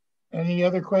 Any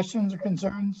other questions or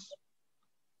concerns?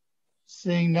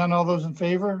 Seeing none, all those in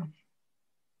favor?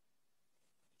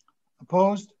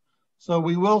 Opposed? So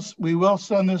we will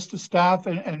send this to staff,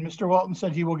 and Mr. Walton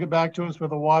said he will get back to us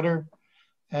with a water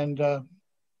and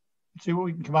see what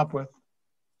we can come up with.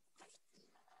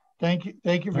 Thank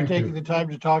you for taking the time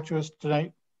to talk to us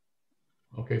tonight.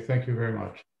 Okay, thank you very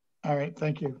much. All right,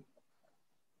 thank you.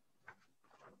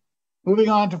 Moving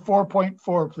on to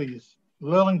 4.4, please.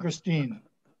 Lil and Christine.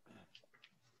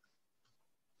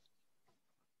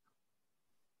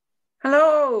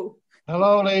 Hello.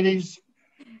 Hello, ladies.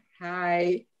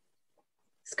 Hi.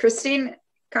 Is Christine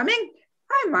coming?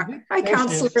 Hi,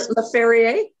 Councillor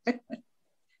LaFerrier.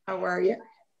 How are you?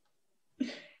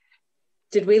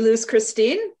 Did we lose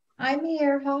Christine? I'm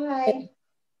here. Hi.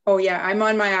 Oh, yeah. I'm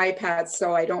on my iPad,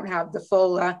 so I don't have the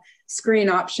full screen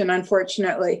option,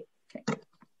 unfortunately.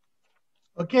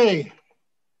 Okay.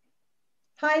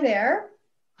 Hi there.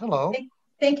 Hello.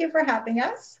 Thank you for having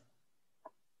us.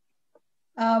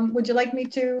 Would you like me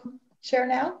to share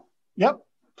now? Yep,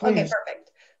 please. Okay,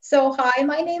 perfect. So hi,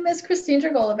 my name is Christine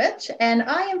Dragolovich, and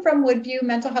I am from Woodview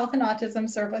Mental Health and Autism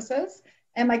Services.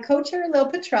 And my co-chair,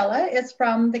 Lil Petrella, is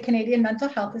from the Canadian Mental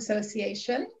Health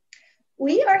Association.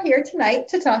 We are here tonight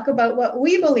to talk about what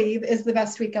we believe is the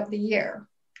best week of the year.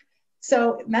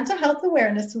 So Mental Health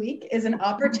Awareness Week is an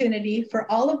opportunity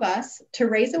for all of us to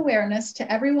raise awareness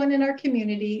to everyone in our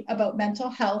community about mental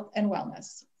health and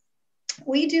wellness.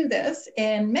 We do this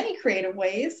in many creative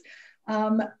ways.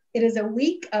 It is a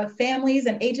week of families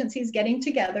and agencies getting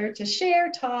together to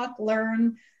share, talk,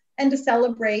 learn, and to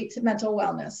celebrate mental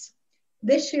wellness.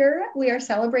 This year, we are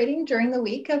celebrating during the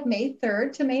week of May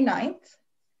 3rd to May 9th.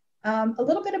 A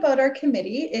little bit about our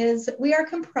committee is we are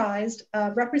comprised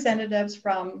of representatives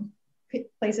from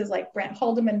places like Brant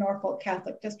Haldeman Norfolk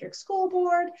Catholic District School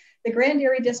Board, the Grand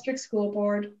Erie District School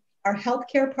Board, our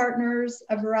healthcare partners,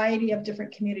 a variety of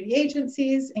different community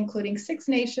agencies, including Six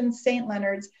Nations, St.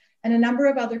 Leonard's, and a number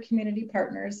of other community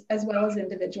partners, as well as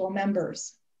individual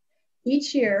members.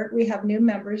 Each year, we have new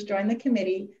members join the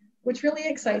committee, which really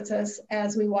excites us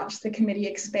as we watch the committee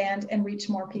expand and reach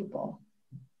more people.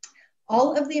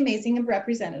 All of the amazing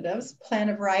representatives plan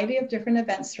a variety of different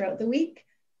events throughout the week,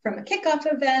 from a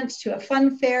kickoff event to a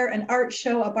fun fair, an art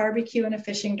show, a barbecue, and a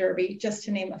fishing derby, just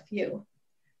to name a few.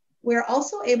 We're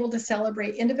also able to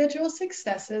celebrate individual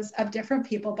successes of different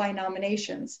people by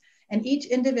nominations, and each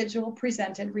individual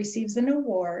presented receives an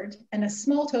award and a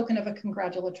small token of a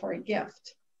congratulatory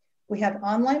gift. We have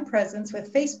online presence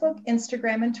with Facebook,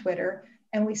 Instagram, and Twitter,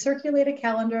 and we circulate a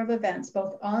calendar of events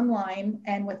both online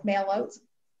and with mailouts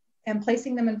and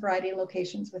placing them in a variety of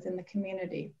locations within the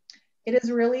community. It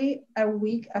is really a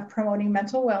week of promoting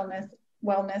mental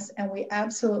wellness, and we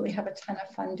absolutely have a ton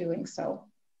of fun doing so.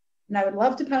 And I would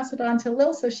love to pass it on to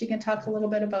Lil so she can talk a little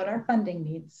bit about our funding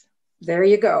needs. There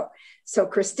you go. So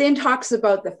Christine talks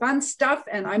about the fun stuff,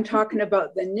 and I'm talking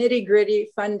about the nitty-gritty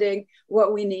funding,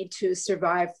 what we need to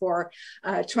survive for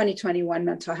 2021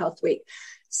 Mental Health Week.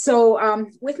 So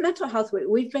with Mental Health Week,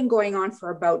 we've been going on for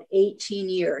about 18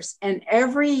 years, and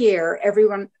every year,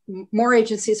 more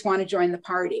agencies want to join the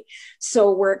party.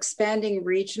 So we're expanding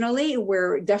regionally.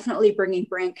 We're definitely bringing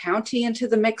Brant County into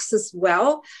the mix as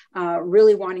well,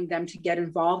 really wanting them to get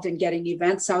involved in getting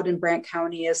events out in Brant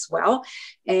County as well.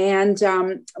 And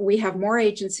we have more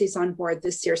agencies on board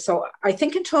this year. So I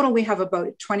think in total, we have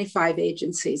about 25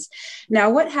 agencies. Now,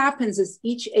 what happens is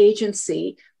each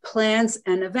agency plans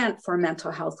an event for Mental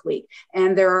Health Week,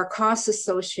 and there are costs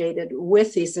associated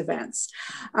with these events.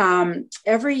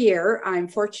 Every year, I'm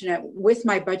fortunate with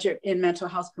my budget in mental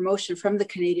health promotion from the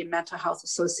Canadian Mental Health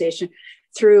Association.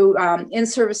 Through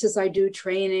in-services, I do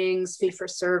trainings,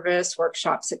 fee-for-service,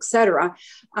 workshops, etc.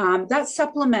 That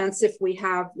supplements if we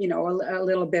have, a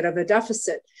little bit of a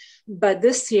deficit. But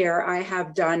this year, I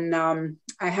have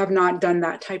not done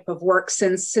that type of work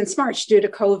since March due to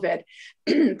COVID.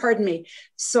 Pardon me.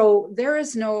 So there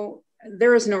is no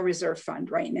reserve fund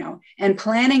right now, and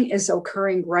planning is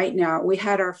occurring right now. We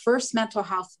had our first Mental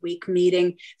Health Week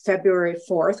meeting February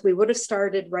 4th. We would have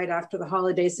started right after the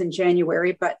holidays in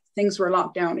January, but things were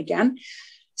locked down again.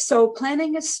 So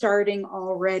planning is starting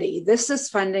already. This is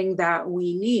funding that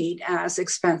we need as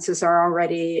expenses are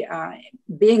already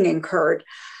being incurred.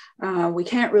 We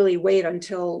can't really wait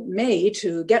until May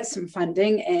to get some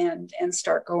funding and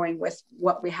start going with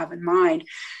what we have in mind.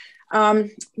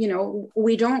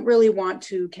 We don't really want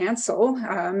to cancel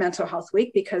Mental Health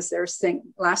Week because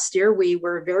last year we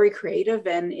were very creative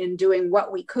and in doing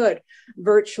what we could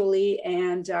virtually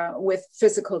and with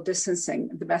physical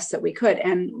distancing the best that we could.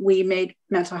 And we made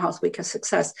Mental Health Week a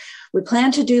success. We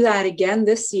plan to do that again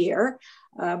this year.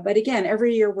 But again,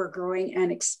 every year we're growing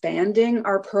and expanding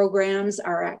our programs,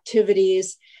 our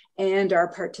activities, and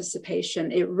our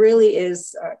participation. It really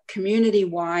is a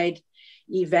community-wide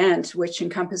event, which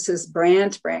encompasses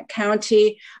Brant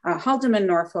County, Haldimand,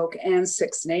 Norfolk, and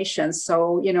Six Nations.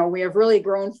 So, we have really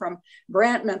grown from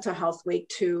Brant Mental Health Week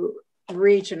to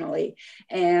regionally.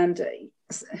 And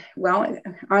well,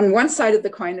 on one side of the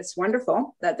coin, it's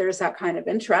wonderful that there's that kind of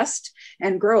interest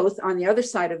and growth. On the other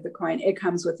side of the coin, it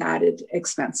comes with added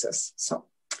expenses. So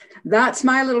that's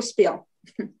my little spiel.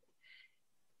 Do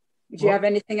you have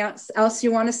anything else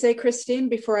you want to say, Christine,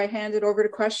 before I hand it over to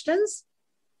questions?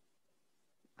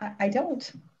 I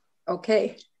don't.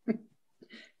 Okay.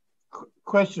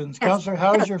 Questions. Yes. Councillor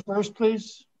Howes, you're first,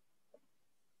 please.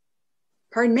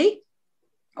 Pardon me?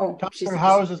 Oh, Councillor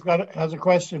Howes has a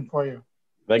question for you.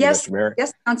 Thank you, Mr. Mayor.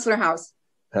 Yes, Councillor Howes.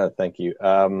 Thank you.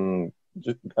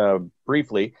 Just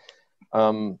briefly,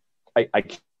 I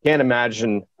can't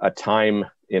imagine a time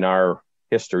in our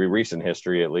history, recent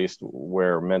history at least,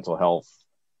 where mental health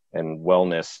and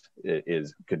wellness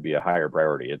could be a higher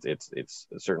priority. It's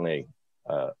certainly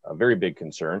a very big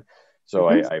concern. So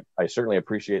I certainly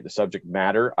appreciate the subject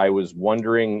matter. I was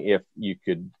wondering if you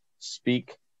could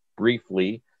speak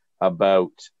briefly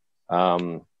about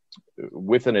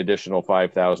with an additional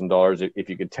 $5,000, if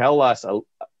you could tell us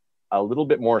a little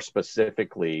bit more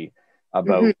specifically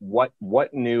about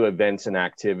what new events and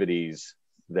activities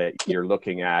that you're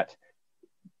looking at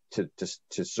to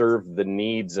serve the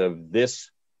needs of this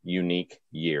unique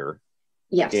year.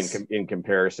 Yes. In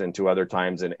comparison to other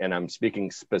times, and I'm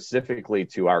speaking specifically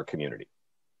to our community.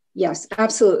 Yes,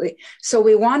 absolutely. So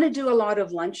we want to do a lot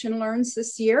of lunch and learns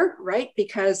this year, right?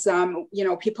 Because,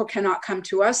 people cannot come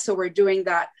to us. So we're doing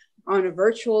that on a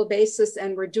virtual basis,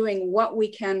 and we're doing what we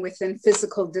can within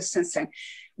physical distancing.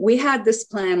 We had this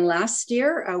plan last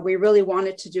year. We really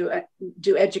wanted to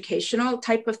do educational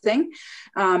type of thing.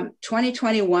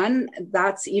 2021,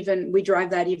 we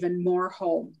drive that even more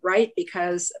home, right?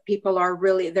 Because people are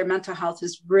really, their mental health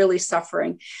is really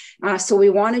suffering. So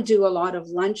we want to do a lot of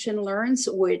lunch and learns,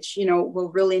 which, you know, will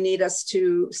really need us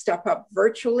to step up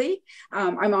virtually.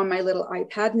 I'm on my little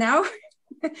iPad now.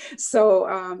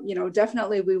 So, you know,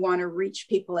 definitely we want to reach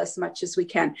people as much as we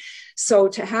can. So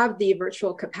to have the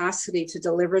virtual capacity to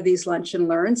deliver these lunch and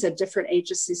learns, a different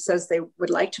agency says they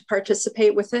would like to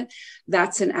participate with it,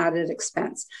 that's an added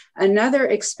expense. Another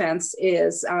expense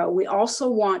is we also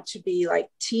want to be like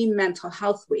Team Mental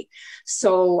Health Week.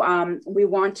 So we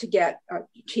want to get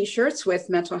t-shirts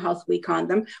with Mental Health Week on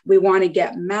them. We want to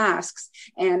get masks.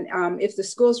 And if the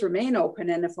schools remain open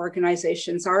and if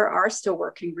organizations are still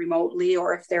working remotely,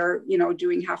 or if they're, you know,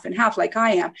 doing half and half like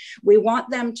I am, we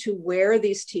want them to wear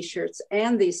these t-shirts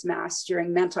and these masks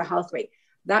during Mental Health Week.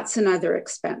 That's another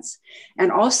expense.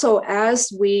 And also,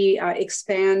 as we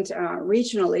expand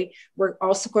regionally, we're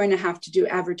also going to have to do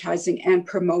advertising and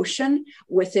promotion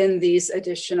within these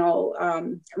additional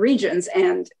regions.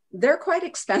 And they're quite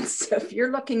expensive.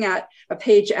 You're looking at a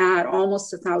page ad,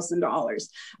 almost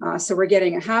 $1,000. So we're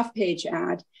getting a half page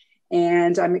ad.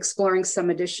 And I'm exploring some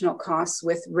additional costs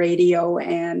with radio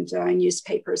and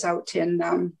newspapers out in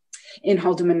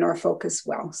Haldimand, Norfolk as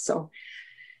well. So,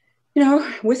 you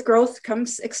know, with growth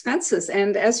comes expenses.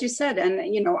 And as you said,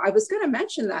 and, you know, I was going to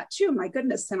mention that too, my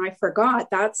goodness, and I forgot.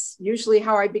 That's usually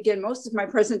how I begin most of my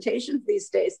presentations these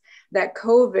days, that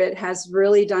COVID has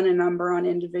really done a number on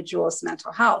individuals'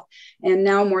 mental health. And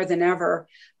now more than ever,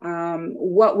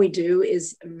 what we do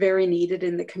is very needed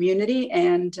in the community.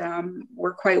 And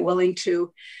we're quite willing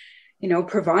to, you know,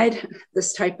 provide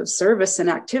this type of service and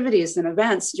activities and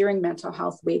events during Mental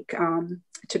Health Week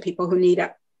to people who need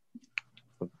it.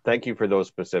 Thank you for those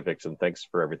specifics, and thanks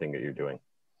for everything that you're doing.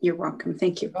 You're welcome.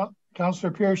 Thank you.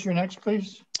 Councillor Pierce, you're next,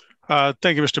 please.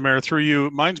 Thank you, Mr. Mayor. Through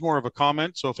you, mine's more of a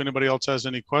comment. So if anybody else has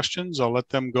any questions, I'll let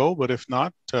them go. But if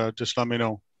not, just let me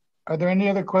know. Are there any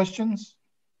other questions?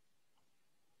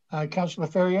 Councillor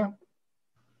Ferrier.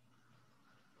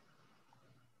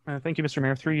 Thank you, Mr.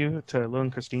 Mayor. Through you to Lil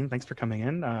and Christine. Thanks for coming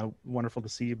in. Wonderful to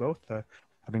see you both,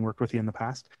 having worked with you in the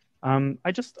past. I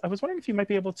was wondering if you might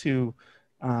be able to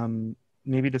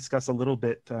maybe discuss a little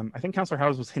bit. I think Councillor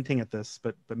Howes was hinting at this,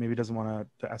 but maybe doesn't want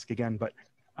to ask again. But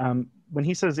when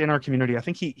he says in our community, I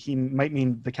think he might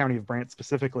mean the County of Brant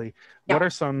specifically. Yeah. What are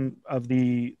some of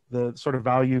the sort of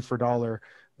value for dollar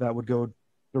that would go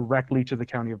directly to the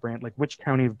County of Brant? Like which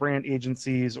County of Brant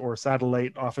agencies or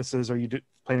satellite offices are you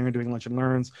planning on doing lunch and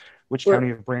learns? Which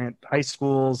County of Brant high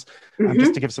schools?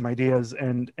 Just to give some ideas,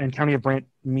 and County of Brant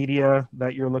media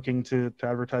that you're looking to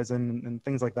advertise in and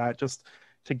things like that. Just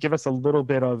to give us a little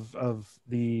bit of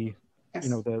the, yes, you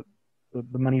know, the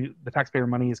money, the taxpayer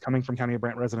money is coming from County of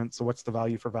Brant residents. So what's the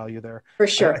value for value there? For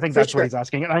sure. I think that's what he's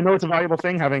asking. And I know it's a valuable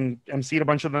thing, having emceed a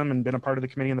bunch of them and been a part of the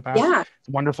committee in the past. Yeah. It's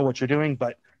wonderful what you're doing,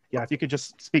 but yeah, if you could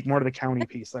just speak more to the county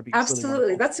piece, that'd be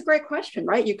absolutely. That's a great question,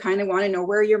 right? You kind of want to know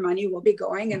where your money will be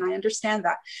going, and I understand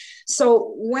that.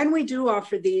 So when we do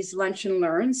offer these lunch and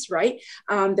learns, right,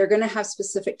 they're going to have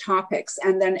specific topics,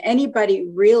 and then anybody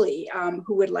really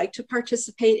who would like to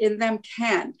participate in them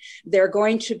can. They're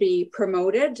going to be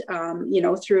promoted, you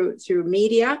know, through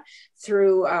media,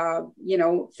 through you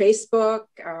know, Facebook,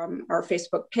 our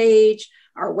Facebook page,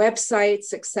 our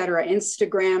websites, etc.,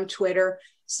 Instagram, Twitter.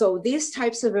 So these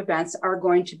types of events are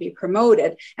going to be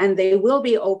promoted, and they will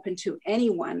be open to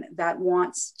anyone that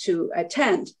wants to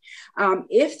attend.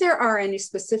 If there are any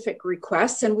specific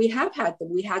requests, and we have had them,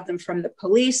 we had them from the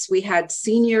police, we had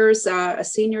seniors, a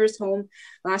seniors home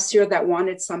last year that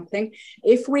wanted something.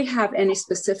 If we have any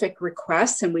specific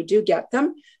requests, and we do get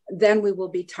them, then we will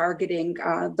be targeting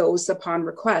those upon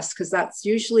request, because that's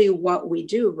usually what we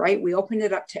do, right? We open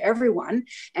it up to everyone.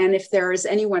 And if there is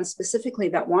anyone specifically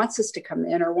that wants us to come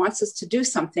in or wants us to do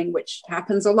something, which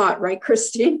happens a lot, right,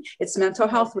 Christine? It's Mental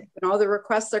Health Week and all the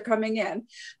requests are coming in.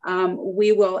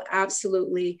 We will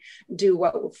absolutely do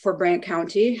what for Brant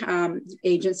County,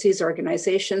 agencies,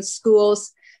 organizations,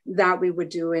 schools, that we would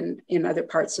do in other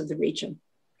parts of the region.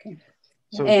 Okay.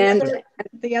 So and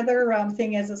the other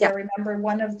thing is yeah, I remember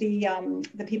one of the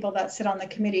people that sit on the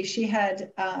committee, she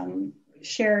had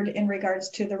shared in regards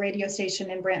to the radio station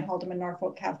in Brant, Haldimand,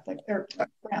 Norfolk Catholic, or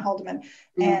Brant, Haldimand,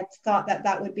 and thought that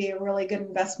that would be a really good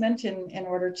investment in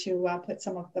order to put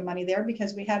some of the money there,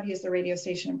 because we have used the radio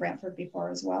station in Brantford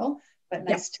before as well, but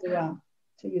nice to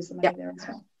use the money there as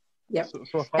well. Yep.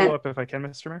 So a follow-up if I can,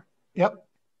 Mr. Mayor? Yep.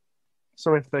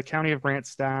 So if the County of Brant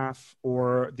staff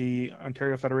or the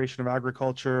Ontario Federation of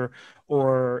Agriculture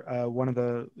or one of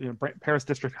the Paris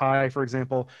District High, for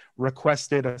example,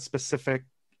 requested a specific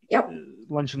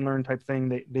lunch and learn type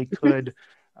thing, they could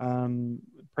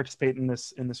participate in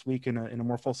this week in a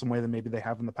more fulsome way than maybe they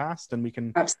have in the past, and we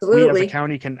as a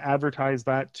county can advertise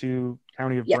that to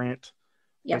County of Brant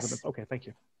residents. Okay, thank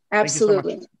you. Absolutely. Thank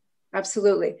you so much.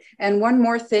 Absolutely. And one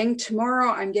more thing,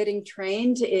 tomorrow I'm getting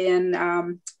trained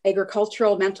in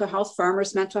agricultural mental health,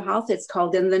 farmers' mental health. It's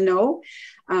called In the Know,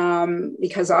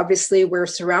 because obviously we're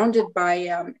surrounded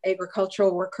by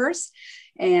agricultural workers.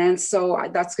 And so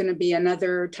that's going to be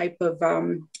another type of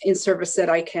in-service that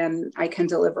I can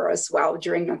deliver as well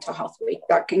during Mental Health Week.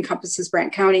 That encompasses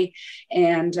Brant County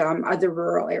and other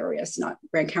rural areas. Not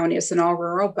Brant County isn't all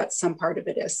rural, but some part of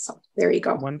it is. So there you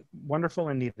go. Wonderful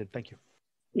and needed. Thank you.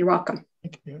 You're welcome.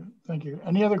 Thank you. Thank you.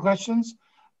 Any other questions?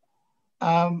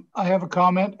 I have a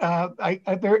comment.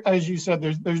 As you said,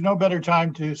 there's no better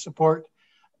time to support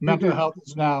mental health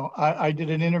as now. I did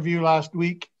an interview last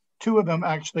week, 2 of them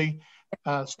actually,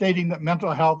 stating that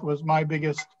mental health was my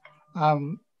biggest,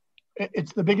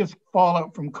 it's the biggest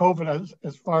fallout from COVID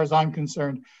as far as I'm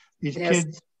concerned. These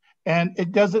kids, and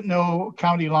it doesn't know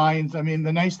county lines. I mean,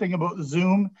 the nice thing about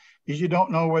Zoom is you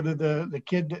don't know whether the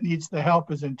kid that needs the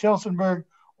help is in Tillsonburg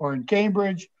or in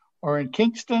Cambridge or in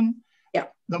Kingston. Yeah.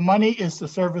 The money is to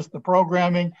service the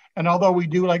programming. And although we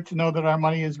do like to know that our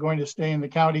money is going to stay in the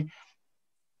county,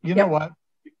 you know what?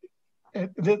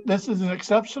 This is an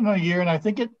exceptional year. And I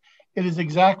think it is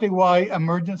exactly why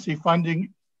emergency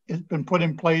funding has been put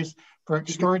in place for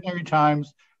extraordinary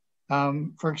times,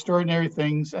 for extraordinary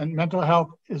things. And mental health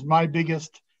is my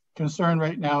biggest concern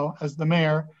right now as the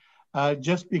mayor,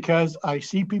 just because I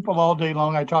see people all day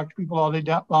long. I talk to people all day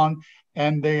long,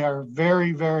 and they are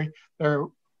very, very,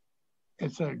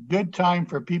 it's a good time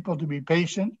for people to be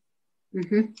patient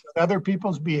with other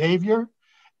people's behavior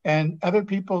and other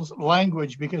people's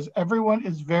language, because everyone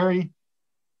is very,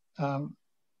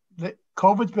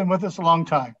 COVID's been with us a long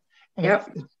time, and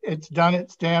it's done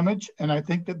its damage. And I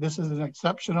think that this is an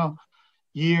exceptional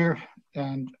year.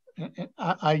 And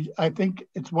I think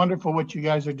it's wonderful what you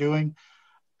guys are doing.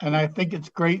 And I think it's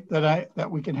great that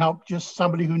we can help just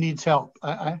somebody who needs help.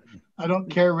 I don't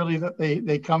care really that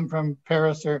they come from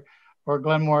Paris or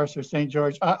Glen Morris or St.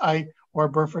 George or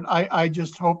Burford. I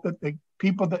just hope that the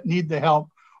people that need the help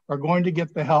are going to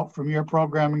get the help from your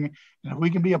programming. And if we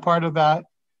can be a part of that,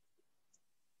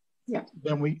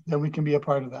 then we can be a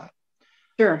part of that.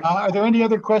 Sure. Are there any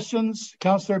other questions?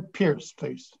 Councillor Pierce,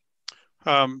 please.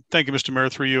 Thank you, Mr. Mayor.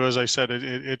 Through you, as I said,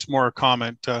 it's more a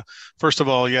comment. First of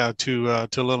all, to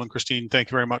Lil and Christine,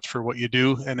 thank you very much for what you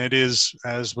do. And it is,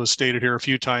 as was stated here a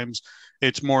few times,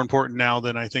 it's more important now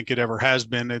than I think it ever has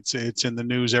been. It's in the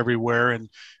news everywhere,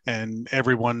 and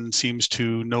everyone seems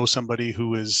to know somebody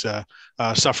who is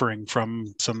suffering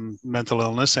from some mental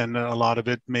illness, and a lot of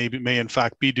it may in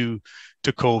fact be due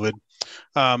to COVID.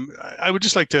 I would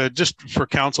just like to, just for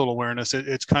council awareness,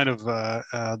 it's kind of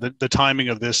the timing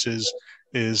of this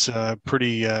is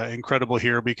pretty incredible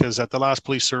here, because at the last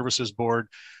Police Services Board,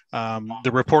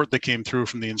 the report that came through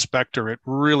from the inspector, it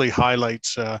really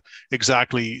highlights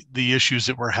exactly the issues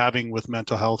that we're having with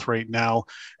mental health right now,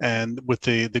 and with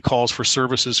the calls for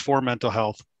services for mental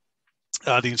health.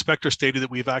 The inspector stated that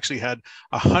we've actually had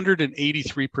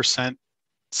 183%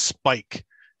 spike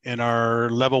in our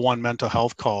level 1 mental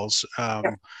health calls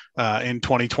in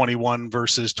 2021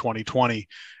 versus 2020,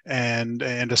 and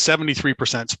a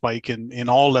 73% spike in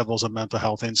all levels of mental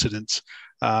health incidents.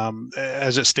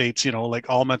 As it states, like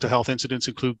all mental health incidents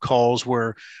include calls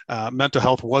where mental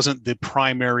health wasn't the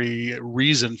primary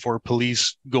reason for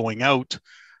police going out.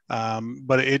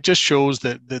 But it just shows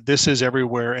that this is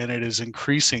everywhere, and it is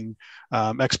increasing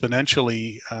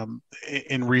exponentially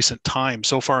in recent times.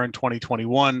 So far in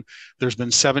 2021, there's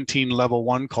been 17 level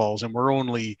 1 calls, and we're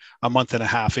only a month and a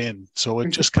half in. So it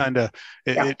just kind of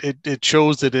it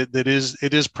shows that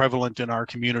it is prevalent in our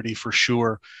community for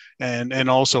sure, and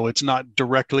also it's not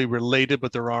directly related,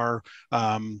 but there are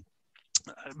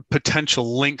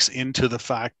potential links into the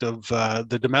fact of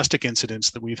the domestic incidents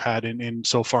that we've had in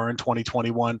so far in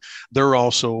 2021. They're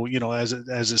also, as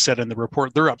it said in the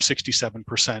report, they're up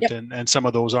 67%, and some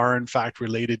of those are in fact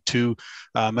related to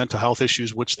mental health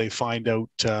issues, which they find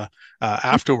out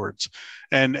afterwards.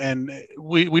 And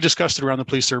we discussed it around the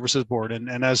Police Services Board,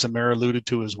 and as the mayor alluded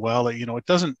to as well, it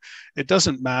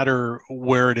doesn't matter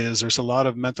where it is. There's a lot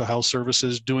of mental health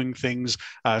services doing things,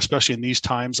 especially in these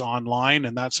times, online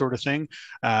and that sort of thing.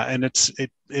 and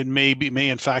it may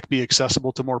in fact be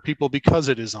accessible to more people because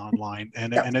it is online,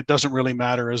 and it doesn't really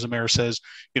matter, as the mayor says,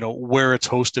 where it's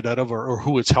hosted out of or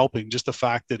who it's helping. Just the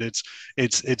fact that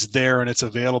it's there and it's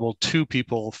available to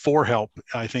people for help,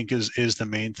 I think is the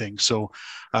main thing. So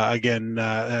again,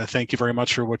 thank you very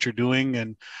much for what you're doing,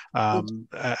 and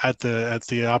at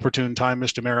the opportune time,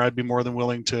 Mr. Mayor, I'd be more than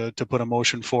willing to put a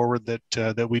motion forward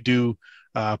that we do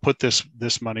put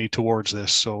this money towards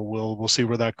this. So we'll see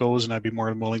where that goes, and I'd be more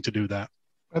than willing to do that.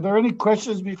 Are there any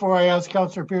questions before I ask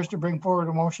Councillor Pierce to bring forward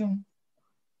a motion?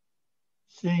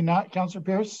 Seeing not, Councillor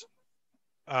Pierce.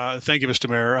 Thank you, Mr.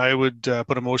 Mayor. I would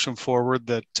put a motion forward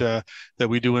that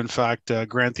we do in fact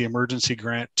grant the emergency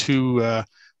grant to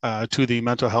the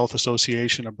Mental Health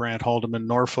Association of Brant, Haldeman,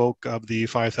 Norfolk of the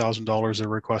 $5,000 they're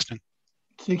requesting.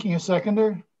 Seeking a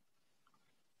seconder,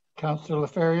 Councillor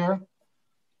Laferriere.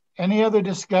 Any other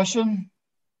discussion?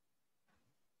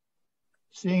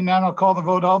 Seeing none, I'll call the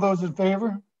vote. All those in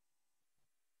favor?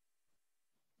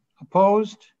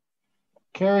 Opposed?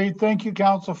 Carried. Thank you,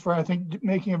 Council, for, I think,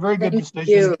 making a very good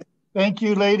decision. Thank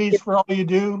you, ladies, for all you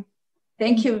do.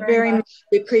 Thank you very much.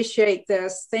 We appreciate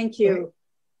this. Thank you.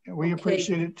 We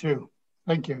appreciate it too.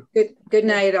 Thank you. Good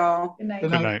night, all. Good night.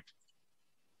 Good night.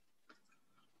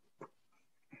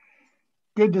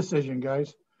 Good decision,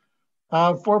 guys.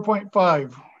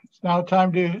 4.5. It's now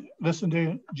time to listen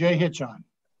to Jay Hitchon.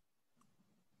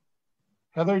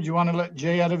 Heather, do you want to let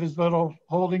Jay out of his little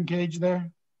holding cage there?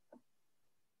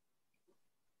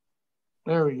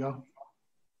 There we go.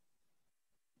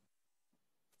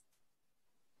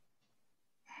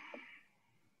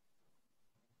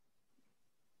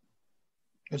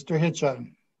 Mr.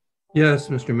 Hitchon. Yes,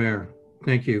 Mr. Mayor.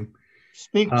 Thank you.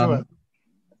 Speak to it.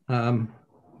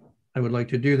 I would like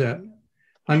to do that.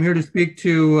 I'm here to speak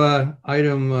to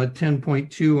item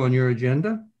 10.2 on your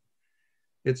agenda.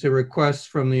 It's a request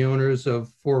from the owners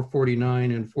of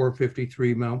 449 and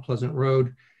 453 Mount Pleasant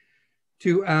Road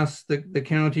to ask the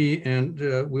county, and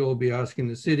we will be asking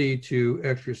the city to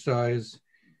exercise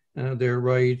their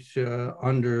right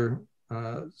under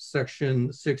section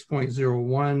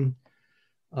 6.01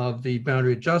 of the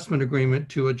boundary adjustment agreement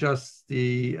to adjust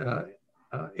the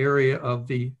area of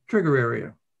the trigger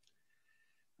area.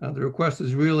 The request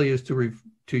is really to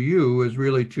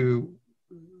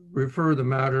refer the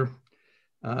matter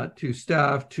to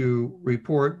staff to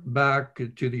report back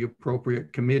to the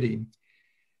appropriate committee.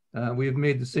 We have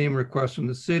made the same request from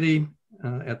the city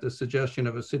at the suggestion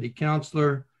of a city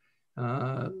councilor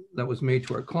that was made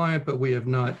to our client, but we have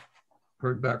not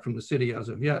heard back from the city as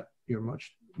of yet. You're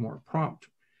much more prompt.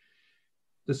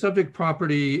 The subject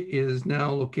property is now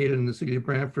located in the city of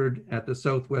Brantford at the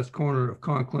southwest corner of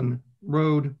Conklin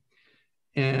Road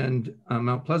and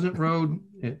Mount Pleasant Road.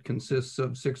 It consists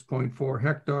of 6.4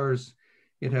 hectares.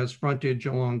 It has frontage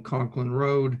along Conklin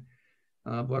Road,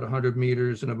 about 100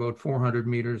 meters and about 400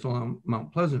 meters along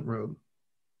Mount Pleasant Road.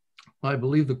 I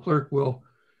believe the clerk will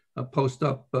post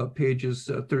up pages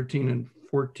 13 and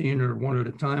 14 or one at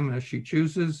a time as she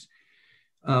chooses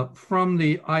from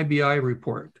the IBI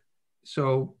report.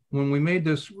 So when we made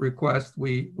this request,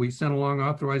 we sent along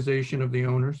authorization of the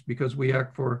owners because we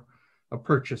act for a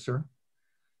purchaser.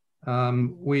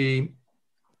 We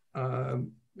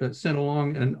sent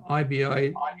along an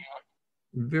IBI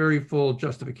very full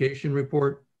justification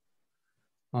report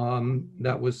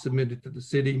that was submitted to the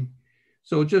city.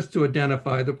 So just to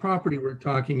identify, the property we're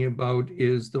talking about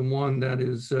is the one that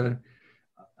is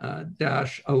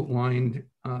dash outlined,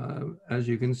 as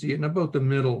you can see, in about the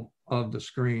middle of the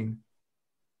screen.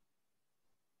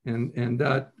 And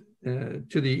that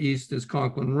to the east is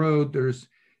Conklin Road. There's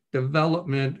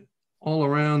development all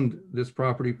around this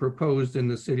property proposed in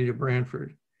the city of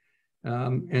Brantford.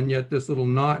 And yet this little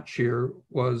notch here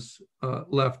was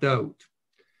left out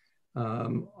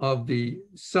of the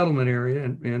settlement area,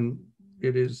 and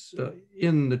it is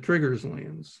in the triggers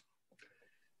lands.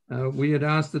 We had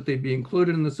asked that they be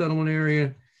included in the settlement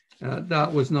area.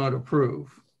 That was not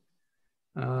approved.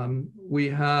 We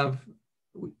have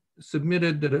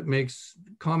submitted that it makes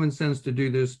common sense to do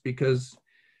this because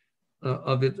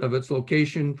of its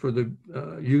location for the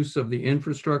use of the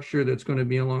infrastructure that's going to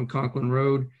be along Conklin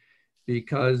Road,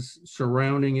 because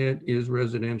surrounding it is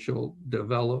residential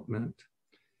development.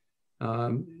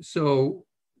 So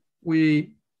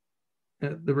the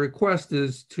request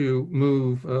is to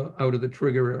move out of the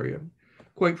trigger area.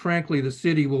 Quite frankly, the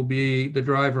city will be the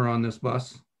driver on this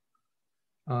bus.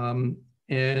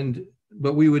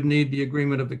 But we would need the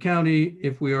agreement of the county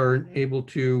if we are able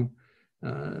to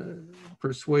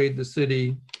persuade the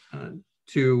city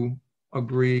to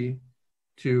agree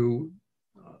to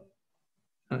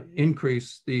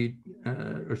decrease the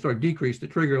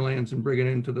trigger lands and bring it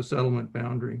into the settlement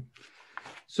boundary.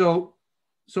 So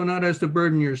not as to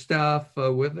burden your staff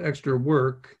with extra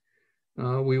work,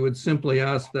 we would simply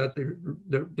ask that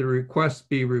the request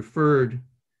be referred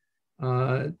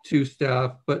to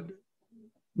staff, but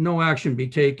no action be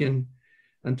taken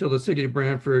until the city of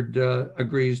Brantford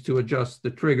agrees to adjust the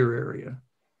trigger area.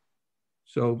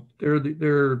 So they're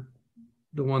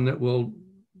the one that will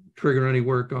trigger any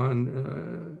work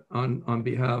on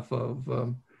behalf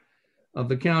of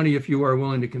the county if you are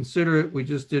willing to consider it. We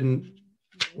just didn't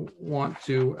want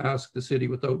to ask the city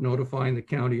without notifying the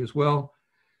county as well.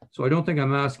 So I don't think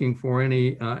I'm asking for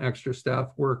any extra staff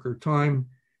work or time,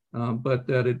 but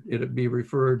that it be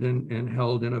referred and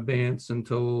held in abeyance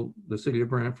until the city of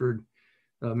Brantford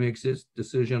makes its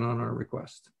decision on our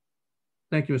request.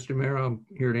 Thank you, Mr. Mayor. I'm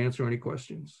here to answer any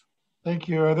questions. Thank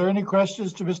you. Are there any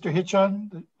questions to Mr. Hitchon,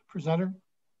 the presenter?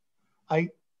 I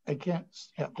can't,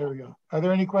 yeah, there we go. Are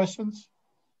there any questions?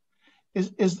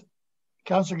 Is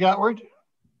Councillor Gatward?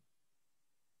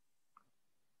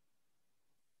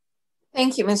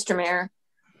 Thank you, Mr. Mayor.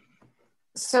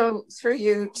 So through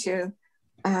you to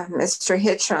Mr.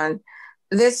 Hitchon,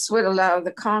 this would allow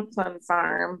the Conklin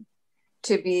farm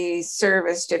to be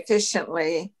serviced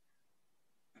efficiently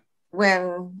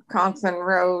when Conklin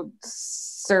Road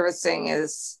servicing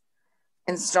is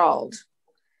installed.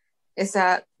 Is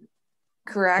that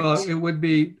correct? It would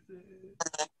be,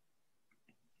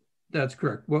 that's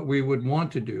correct. What we would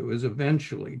want to do is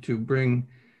eventually to bring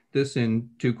this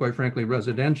into, quite frankly,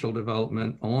 residential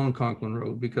development along Conklin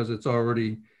Road, because it's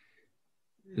already,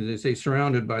 as they say,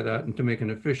 surrounded by that, and to make an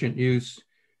efficient use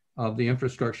of the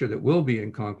infrastructure that will be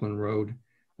in Conklin Road.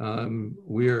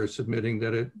 We are submitting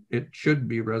that it should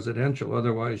be residential.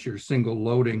 Otherwise, you're single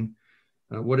loading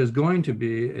what is going to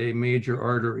be a major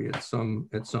artery at some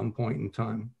point in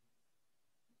time.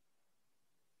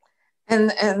 And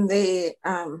the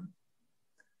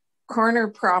corner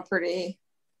property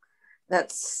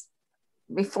that's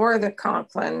before the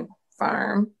Conklin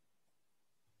farm,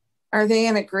 are they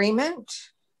in agreement?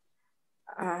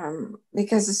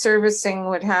 Because the servicing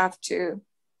would have to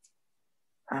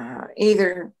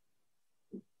either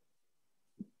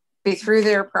be through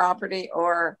their property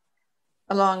or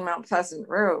along Mount Pleasant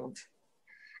Road.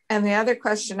 And the other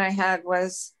question I had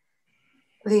was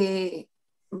the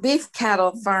beef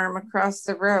cattle farm across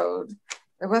the road.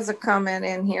 There was a comment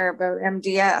in here about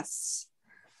MDS.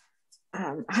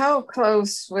 How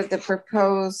close would the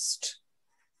proposed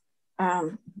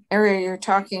area you're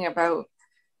talking about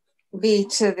be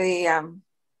to the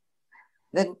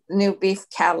new beef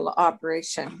cattle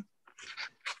operation?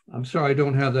 I'm sorry, I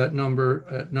don't have that number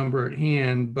at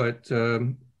hand, but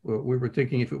we were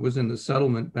thinking if it was in the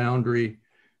settlement boundary,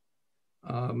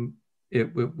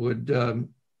 it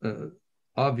would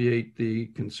obviate the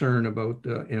concern about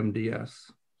MDS.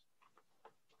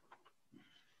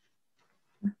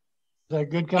 Is that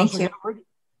good, Councilor Gilbert?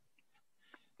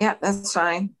 Yeah, that's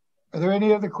fine. Are there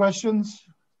any other questions?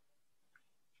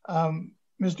 Mr.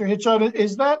 Hitchon,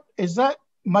 is that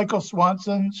Michael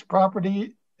Swanson's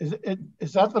property?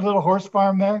 Is that the little horse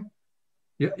farm there?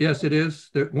 Yeah, yes, it is.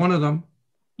 One of them.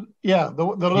 Yeah, the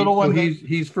little one. So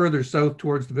he's further south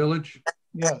towards the village.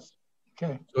 Yes.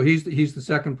 Okay. So he's the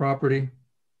second property.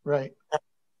 Right.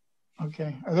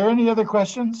 Okay. Are there any other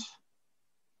questions?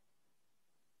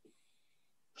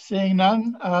 Seeing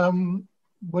none,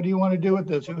 what do you want to do with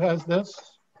this? Who has this?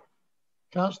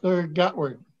 Councillor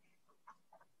Gatward.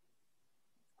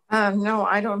 No,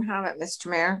 I don't have it, Mr.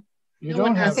 Mayor. You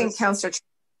don't have it? I think Councillor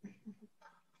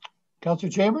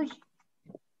Chambers?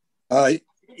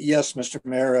 Yes, Mr.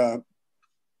 Mayor.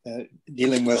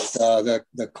 Dealing with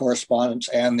the correspondence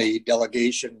and the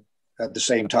delegation at the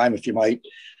same time, if you might.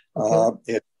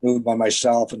 Okay. It's moved by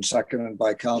myself and seconded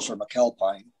by Councillor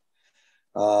McAlpine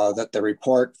that the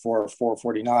report for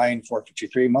 449,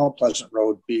 453 Mount Pleasant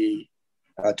Road be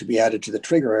to be added to the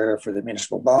trigger area for the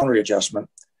municipal boundary adjustment.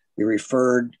 We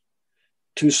referred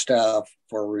to staff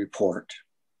for a report.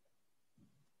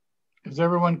 Is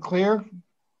everyone clear?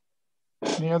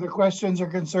 Any other questions or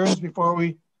concerns before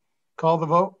we call the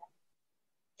vote?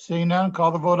 Seeing none,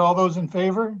 call the vote. All those in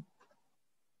favor?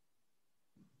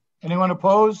 Anyone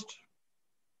opposed?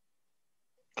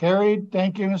 Carried.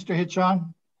 Thank you, Mr.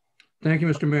 Hitchon. Thank you,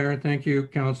 Mr. Mayor. Thank you,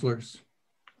 councillors.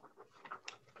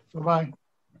 Bye-bye.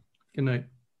 Good night.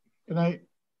 Good night.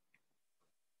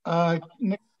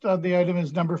 Next on the item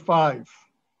is number 5.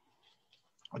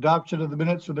 Adoption of the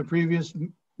minutes for the previous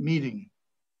meeting.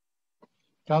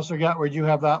 Councillor Gatward, you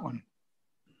have that one.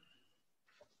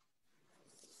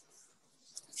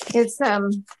 It's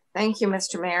thank you,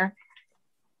 Mr. Mayor.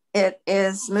 It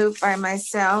is moved by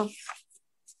myself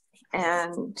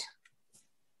and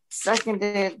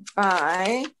seconded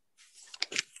by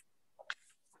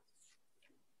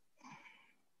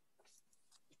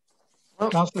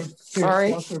Councillor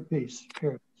Pierce.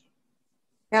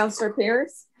 Councillor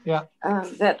Pierce. Yeah.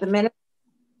 That the minutes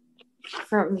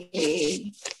from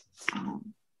the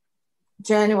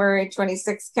January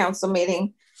 26th council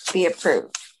meeting be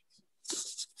approved.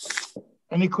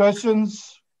 Any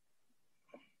questions?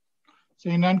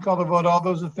 Seeing none, call the vote. All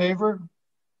those in favor?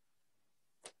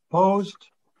 Opposed?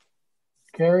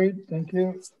 Carried. Thank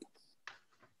you.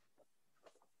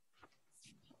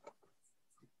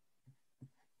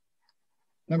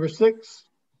 Number 6,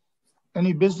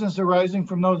 any business arising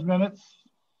from those minutes?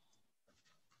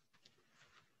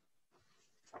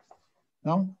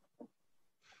 No?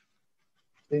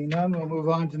 Seeing none, we'll move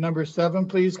on to number 7,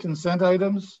 please. Consent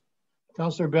items.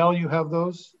 Councillor Bell, you have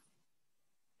those.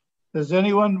 Does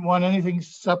anyone want anything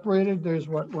separated? There's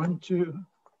what, 1, 2.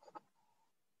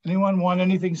 Anyone want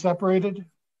anything separated?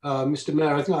 Mr.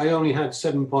 Mayor, I think I only had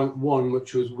 7.1,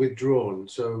 which was withdrawn.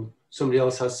 So somebody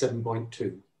else has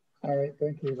 7.2. All right,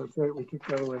 thank you. That's right. We took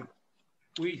that away.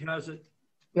 Wheat has it.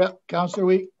 Yeah, Councillor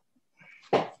Wheat.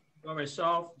 By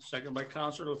myself, second by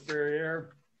Councillor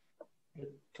Ferrier.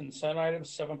 Consent items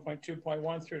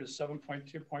 7.2.1 through to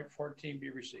 7.2.14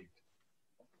 be received.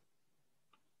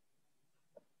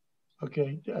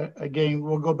 Okay, again,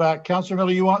 we'll go back. Councillor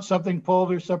Miller, you want something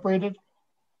pulled or separated?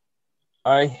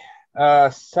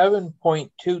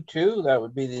 7.22, that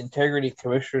would be the Integrity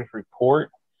Commissioner's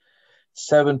report.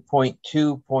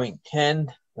 7.2.10,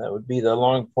 that would be the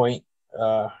Long Point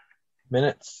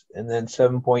minutes, and then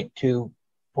 7.2.11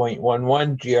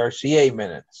 GRCA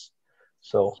minutes.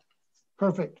 So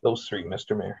perfect. Those 3,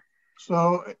 Mr. Mayor.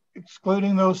 So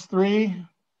excluding those 3,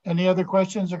 any other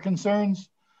questions or concerns?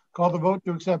 Call the vote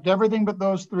to accept everything but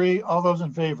those 3. All those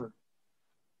in favor?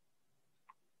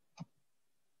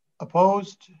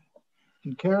 Opposed?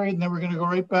 And carried. And then we're going to go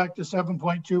right back to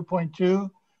 7.2.2.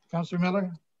 Councillor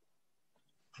Miller.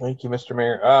 Thank you, Mr.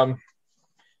 Mayor.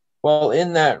 Well,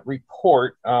 in that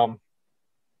report,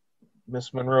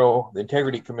 Ms. Monroe, the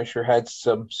Integrity Commissioner, had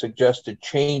some suggested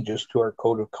changes to our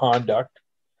code of conduct.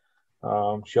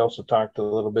 She also talked a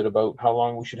little bit about how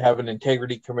long we should have an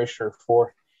Integrity Commissioner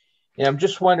for. And I'm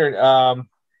just wondering, I'd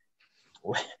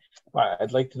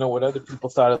like to know what other people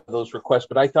thought of those requests,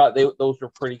 but I thought those were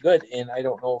pretty good. And I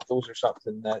don't know if those are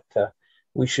something that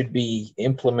we should be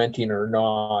implementing or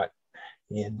not.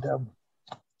 And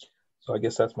so I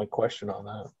guess that's my question on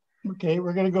that. Okay,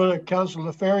 we're going to go to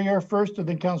Councillor Ferrier first and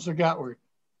then Councillor Gatward.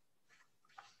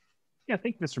 Yeah,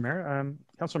 thank you, Mr. Mayor.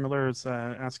 Councillor Miller is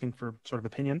asking for sort of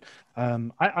opinion.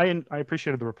 I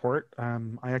appreciated the report.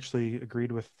 I actually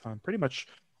agreed with pretty much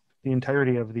the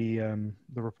entirety of the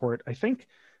report. I think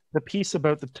the piece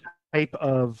about the type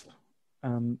of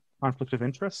conflict of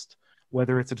interest,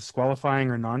 whether it's a disqualifying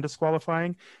or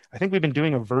non-disqualifying, I think we've been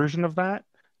doing a version of that,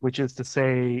 which is to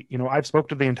say, you know, I've spoke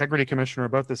to the Integrity Commissioner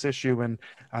about this issue and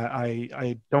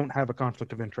I don't have a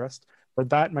conflict of interest, but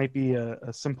that might be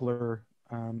a simpler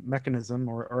mechanism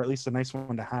or at least a nice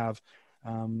one to have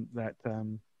that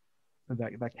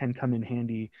can come in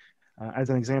handy.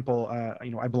 As an example, you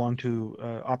know, I belong to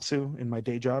OPSU in my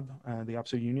day job, the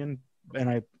OPSU union, and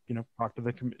I, you know, talked to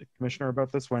the commissioner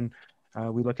about this when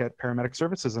we look at paramedic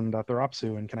services and that they're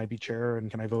OPSU, and can I be chair and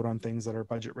can I vote on things that are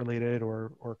budget related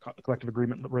or collective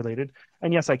agreement related?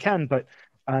 And yes, I can, but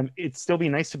it'd still be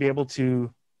nice to be able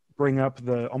to bring up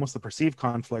almost the perceived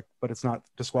conflict, but it's not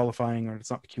disqualifying or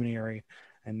it's not pecuniary.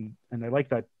 And I like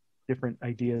that different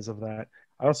ideas of that.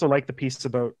 I also like the piece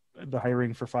about the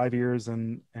hiring for 5 years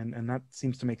and that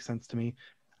seems to make sense to me.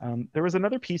 There was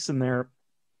another piece in there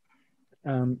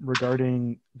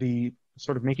regarding the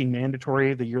sort of making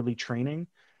mandatory the yearly training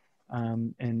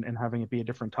and having it be a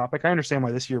different topic. I understand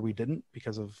why this year we didn't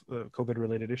because of COVID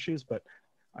related issues, but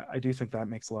I do think that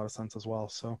makes a lot of sense as well.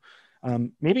 So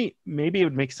maybe it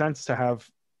would make sense to have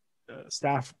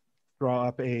staff draw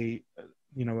up a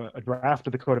draft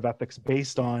of the code of ethics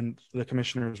based on the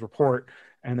commissioner's report,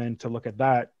 and then to look at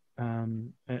that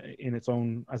in its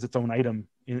own item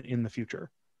in the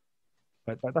future.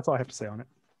 But that's all I have to say on it.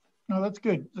 No, that's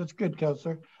good. That's good,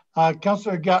 Councillor.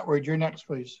 Councillor Gatward, you're next,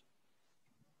 please.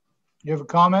 You have a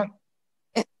comment?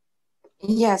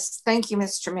 Yes, thank you,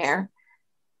 Mr. Mayor.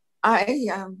 I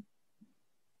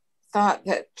thought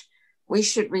that we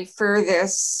should refer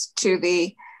this to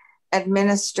the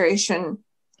administration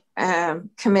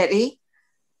committee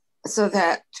so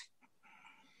that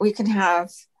we can have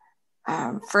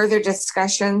further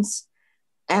discussions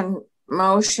and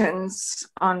motions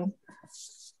on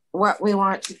what we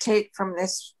want to take from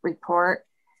this report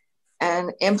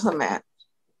and implement.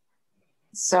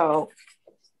 So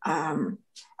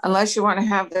unless you want to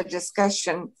have the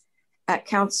discussion at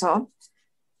council,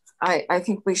 I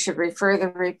think we should refer the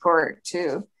report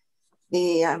to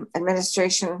the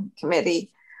administration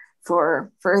committee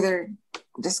for further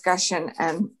discussion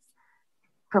and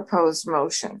proposed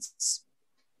motions.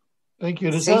 Thank you.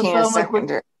 Does that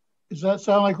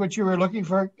sound like what you were looking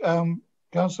for,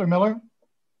 Councillor Miller?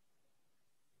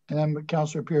 And then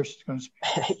Councillor Pierce is going to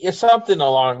speak. It's something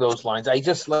along those lines. I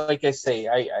just, like I say,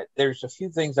 I there's a few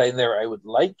things in there I would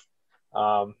like.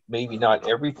 Maybe not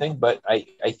everything, but I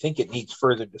think it needs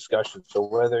further discussion. So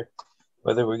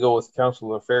whether we go with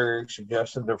Councillor Ferrier's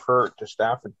suggestion, defer it to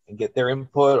staff and get their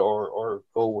input, or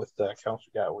go with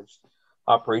Councillor Gatwood's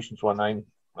operations one,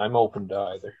 I'm open to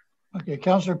either. Okay,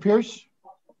 Councillor Pierce.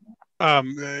 Thank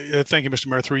you, Mr.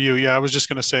 Mayor. Through you, yeah, I was just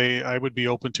going to say I would be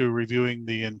open to reviewing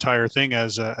the entire thing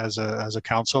as a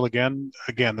council. Again,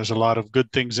 there's a lot of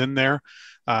good things in there,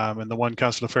 and the one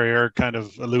Councillor Ferrier kind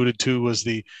of alluded to was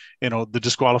the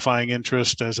disqualifying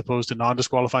interest as opposed to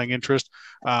non-disqualifying interest.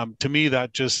 To me,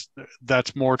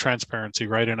 that's more transparency,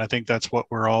 right? And I think that's what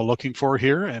we're all looking for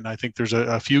here. And I think there's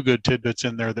a few good tidbits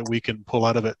in there that we can pull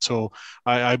out of it. So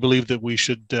I believe that we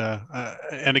should.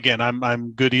 And again,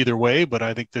 I'm good either way, but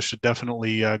I think this should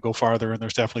definitely go farther. And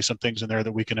there's definitely some things in there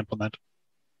that we can implement.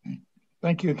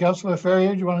 Thank you, Councillor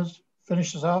Ferrier. Do you want to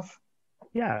finish this off?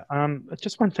 Yeah,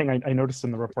 just one thing I noticed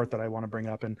in the report that I want to bring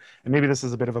up, and maybe this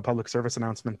is a bit of a public service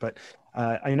announcement, but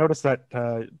I noticed that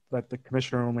that the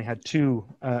commissioner only had 2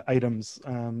 items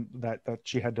that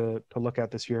she had to look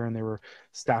at this year, and they were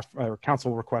staff or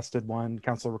council requested one.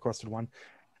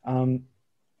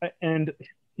 And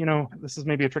this is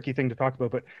maybe a tricky thing to talk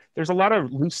about, but there's a lot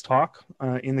of loose talk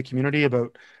in the community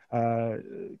about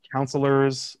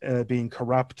councillors being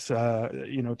corrupt,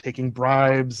 taking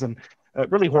bribes and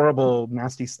really horrible,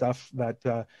 nasty stuff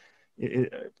that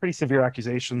pretty severe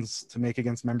accusations to make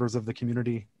against members of the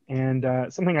community. And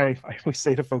something I always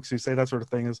say to folks who say that sort of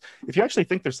thing is, if you actually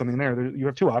think there's something there, you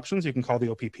have 2 options. You can call the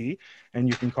OPP and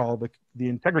you can call the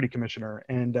Integrity Commissioner.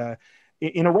 And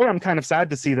in a way, I'm kind of sad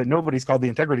to see that nobody's called the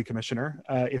Integrity Commissioner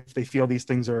if they feel these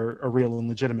things are real and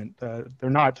legitimate. They're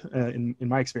not, in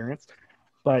my experience.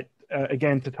 But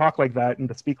again, to talk like that and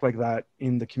to speak like that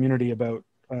in the community about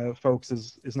folks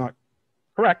is not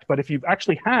correct. But if you've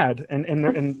actually had,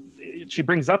 and she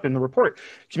brings up in the report,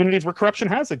 communities where corruption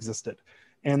has existed,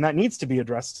 and that needs to be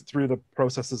addressed through the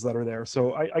processes that are there.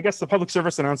 So I guess the public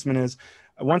service announcement is,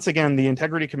 once again, the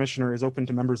Integrity Commissioner is open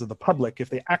to members of the public if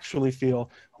they actually feel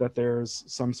that there's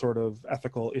some sort of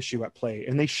ethical issue at play,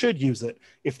 and they should use it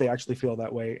if they actually feel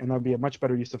that way. And that would be a much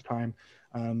better use of time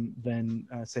than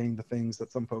saying the things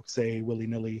that some folks say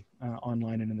willy-nilly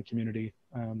online and in the community.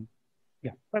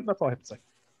 Yeah, that's all I have to say.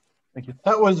 Thank you.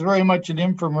 That was very much an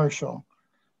infomercial.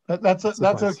 That's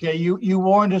okay. You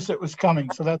warned us it was coming,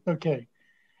 so that's okay.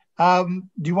 Do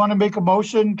you want to make a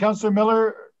motion, Councillor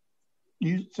Miller?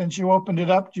 Since you opened it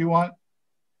up, do you want?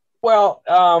 Well,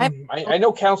 I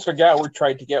know Councillor Gatwood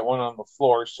tried to get one on the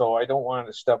floor, so I don't want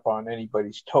to step on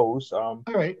anybody's toes. All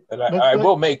right. But I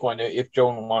will make one if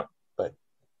Joan wants. But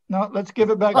no, let's give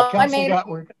it back to Councillor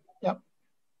Gatwood. Yep.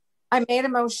 I made a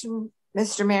motion,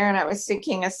 Mr. Mayor, and I was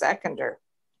seeking a seconder.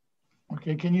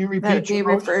 Okay, can you repeat your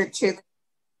motion? Referred to?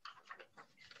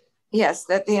 Yes,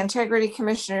 that the Integrity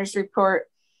Commissioner's report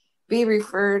be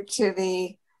referred to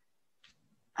the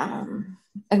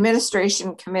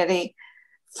Administration Committee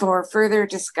for further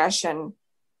discussion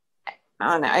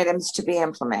on items to be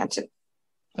implemented.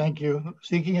 Thank you.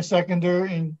 Seeking a seconder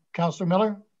in Councillor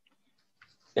Miller?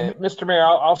 Yeah, Mr. Mayor,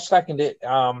 I'll second it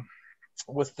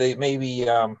with the maybe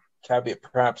caveat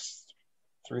perhaps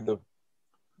through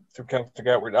Councillor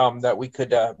Gatwood, that we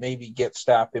could maybe get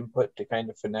staff input to kind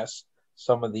of finesse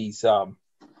some of these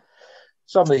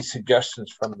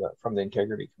suggestions from the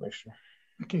Integrity Commissioner.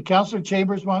 Okay, Councillor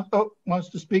Chambers wants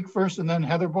to speak first, and then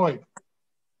Heather Boyd.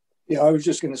 Yeah, I was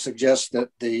just going to suggest that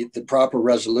the proper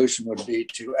resolution would be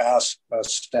to ask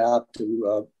staff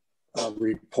to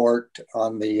report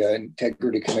on the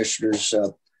Integrity Commissioner's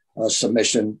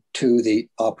submission to the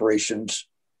Operations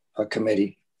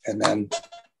Committee, and then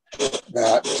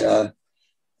that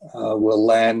will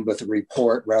land with a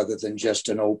report rather than just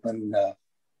an open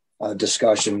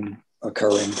discussion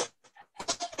occurring.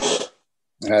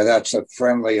 That's a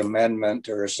friendly amendment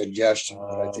or a suggestion,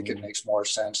 but I think it makes more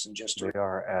sense than just. We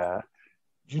are at.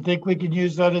 Do you think we could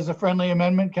use that as a friendly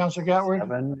amendment, Councillor Gatwood?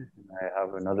 7. I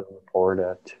have another report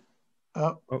at.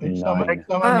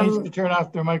 Someone needs to turn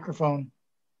off their microphone.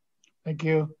 Thank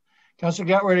you. Councillor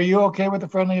Gatwood, are you okay with the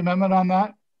friendly amendment on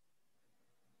that?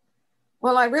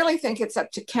 Well, I really think it's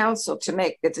up to council to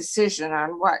make the decision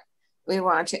on what we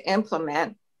want to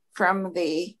implement from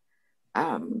the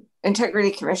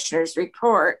Integrity Commissioner's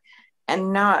report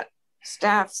and not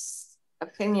staff's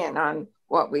opinion on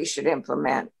what we should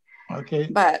implement. Okay.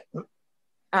 But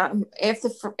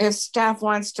if staff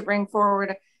wants to bring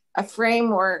forward a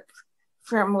framework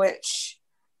from which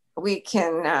we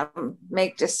can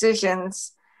make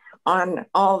decisions on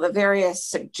all the various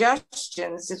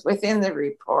suggestions within the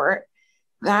report,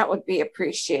 that would be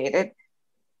appreciated.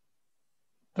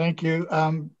 Thank you.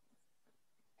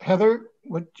 Heather,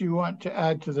 what do you want to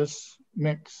add to this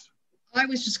mix? I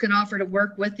was just going to offer to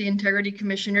work with the Integrity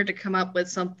Commissioner to come up with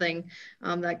something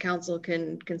that council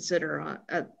can consider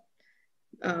at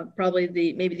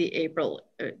probably maybe the April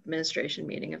administration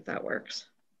meeting, if that works.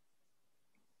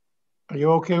 Are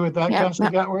you okay with that, yeah,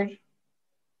 Councillor Gatward?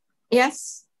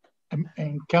 Yes.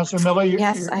 And Councillor Miller,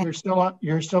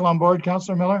 you're still on board,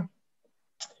 Councillor Miller?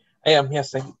 I am,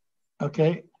 yes, thank you.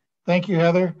 Okay, thank you,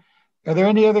 Heather. Are there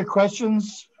any other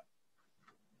questions?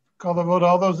 Call the vote.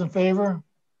 All those in favor?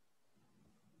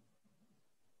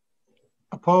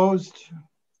 Opposed?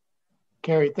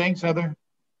 Carried. Thanks, Heather.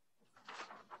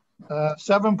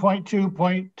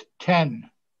 7.2.10,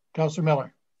 Councillor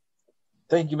Miller.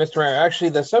 Thank you, Mr. Mayor.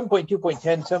 Actually, the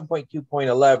 7.2.10,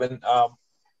 7.2.11,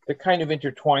 they're kind of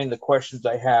intertwined, the questions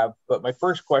I have, but my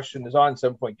first question is on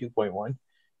 7.2.1,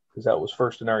 because that was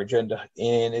first in our agenda.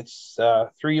 And it's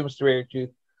through you, Mr. Mayor, to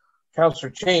Councillor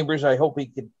Chambers. I hope he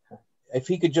could, if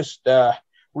he could just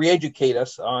re-educate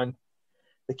us on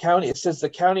the county. It says the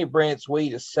County of Brant's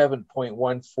weight is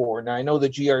 7.14. Now, I know the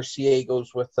GRCA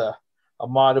goes with a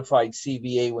modified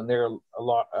CVA when they're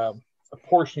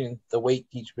apportioning the weight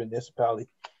to each municipality.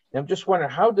 And I'm just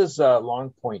wondering, how does Long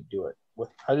Point do it?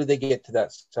 How do they get to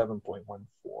that 7.14?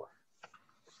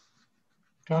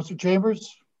 Councillor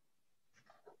Chambers?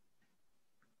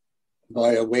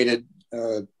 By a weighted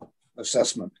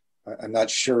assessment. I'm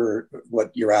not sure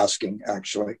what you're asking,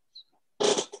 actually.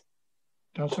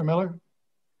 Councillor Miller?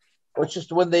 Well, it's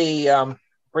just when they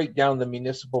break down the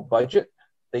municipal budget,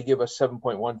 they give us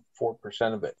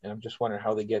 7.14% of it. And I'm just wondering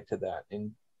how they get to that.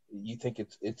 And you think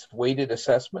it's weighted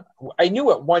assessment? I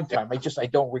knew at one time, I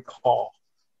don't recall.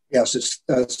 Yes, it's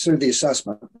through the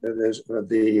assessment. There's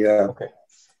okay.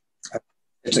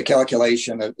 It's a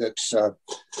calculation that's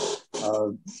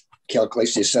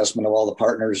calculates the assessment of all the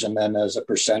partners and then as a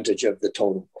percentage of the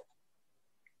total.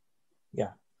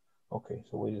 Yeah. Okay.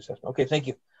 So weighted assessment. Okay. Thank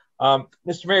you.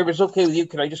 Mr. Mayor, if it's okay with you,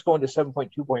 can I just go into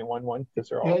 7.2.11 because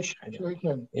they're all kind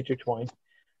of intertwined.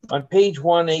 On page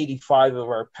 185 of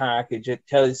our package, it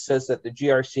says that the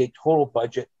GRCA total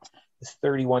budget is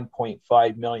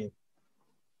 $31.5 million.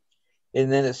 And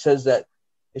then it says that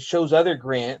it shows other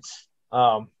grants,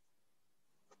 other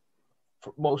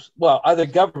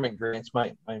government grants,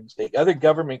 my mistake, other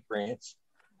government grants.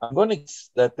 I'm going to guess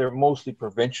that they're mostly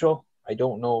provincial. I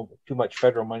don't know too much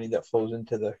federal money that flows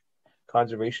into the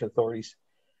conservation authorities.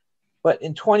 But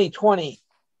in 2020,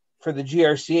 for the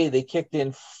GRCA, they kicked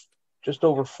in just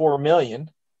over $4 million.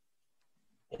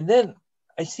 And then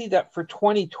I see that for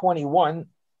 2021,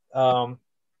 the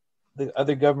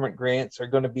other government grants are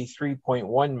going to be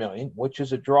 3.1 million, which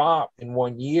is a drop in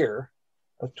 1 year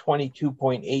of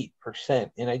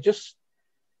 22.8%. And I just,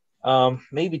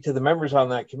 maybe to the members on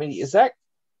that committee, is that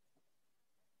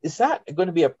going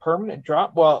to be a permanent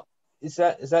drop? Well, is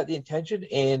that the intention?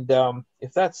 And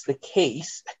if that's the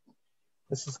case,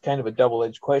 this is kind of a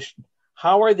double-edged question.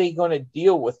 How are they going to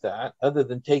deal with that other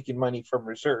than taking money from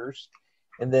reserves?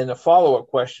 And then a follow-up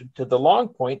question to the Long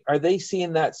Point, are they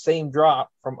seeing that same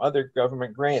drop from other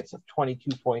government grants of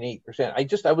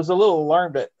 22.8%? I was a little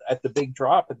alarmed at the big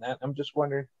drop in that. I'm just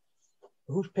wondering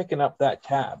who's picking up that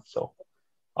tab. So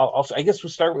I guess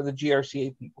we'll start with the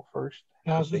GRCA people first.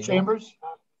 Councillor Chambers?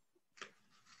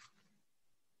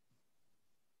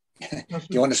 Do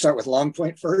you want to start with Long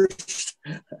Point first?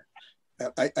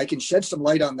 I can shed some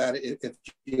light on that if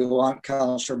you want,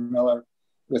 Councillor Miller,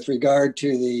 with regard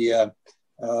to the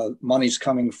monies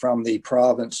coming from the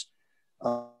province.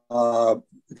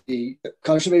 The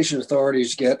conservation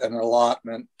authorities get an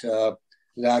allotment that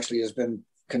actually has been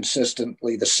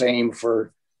consistently the same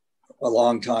for a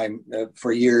long time,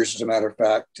 for years, as a matter of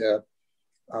fact.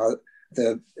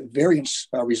 The variance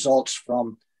results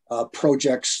from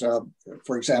projects,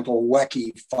 for example,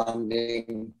 WECI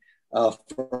funding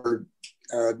for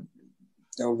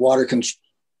water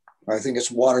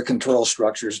control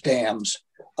structures, dams.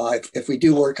 If we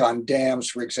do work on dams,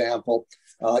 for example,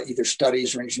 either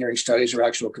studies or engineering studies or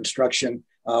actual construction,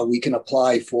 we can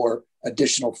apply for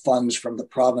additional funds from the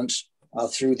province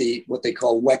through what they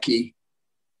call WECI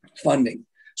funding.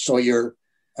 So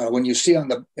when you see on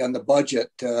the budget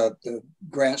the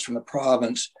grants from the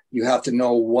province, you have to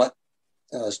know what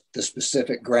the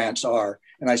specific grants are.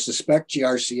 And I suspect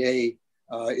GRCA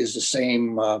is the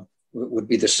same, would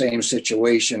be the same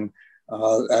situation.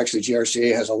 Actually,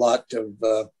 GRCA has a lot of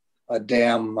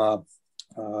dam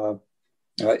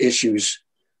issues,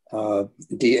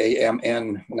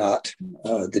 DAMN, not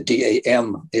the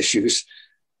DAM issues,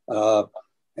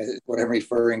 what I'm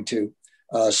referring to.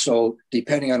 So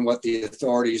depending on what the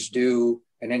authorities do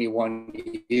in any one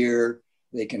year,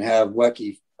 they can have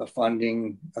WECI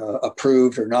funding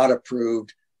approved or not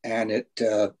approved, and it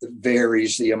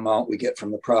varies the amount we get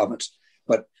from the province.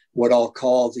 But what I'll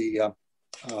call the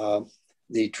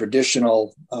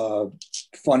traditional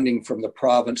funding from the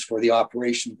province for the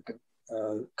operation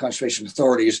conservation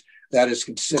authorities, that is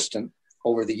consistent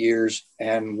over the years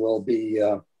and will be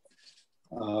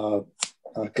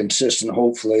consistent,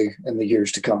 hopefully, in the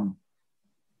years to come.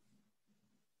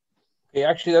 Okay,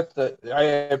 actually, I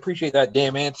appreciate that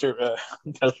damn answer,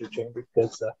 Councillor Chambers,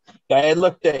 because yeah, it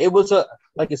looked, it was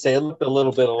like I say, it looked a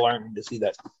little bit alarming to see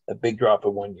that a big drop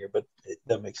in 1 year, but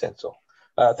that makes sense. So,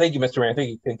 thank you, Mr. Mayor.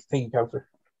 Thank you, Councillor.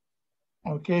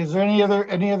 Okay, is there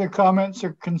any other comments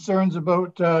or concerns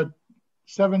about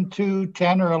 7, 2,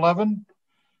 10, or 11?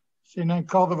 Seeing none,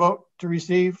 call the vote to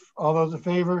receive. All those in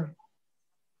favor?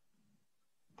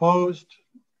 Opposed?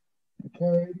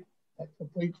 Carried. That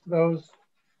completes those.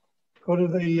 Go to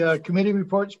the committee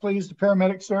reports, please. The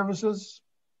paramedic services.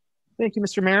 Thank you,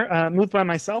 Mr. Mayor. Moved by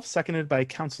myself, seconded by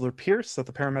Councillor Pierce, that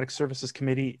the Paramedic Services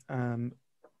Committee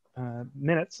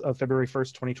minutes of February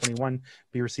 1st, 2021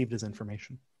 be received as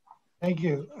information. Thank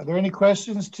you. Are there any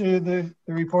questions to the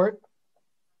report?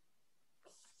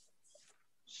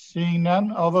 Seeing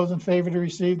none, all those in favor to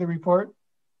receive the report?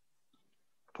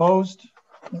 Opposed?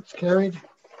 That's carried.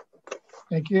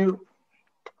 Thank you.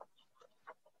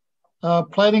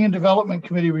 Planning and Development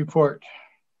Committee report.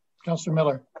 Councillor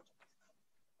Miller.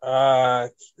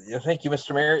 Thank you,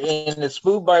 Mr. Mayor. And it's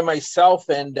moved by myself,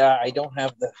 and I don't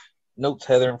have the notes,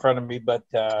 Heather, in front of me, but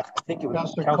I think it was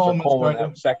Councillor Coleman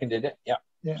that seconded it. Yeah.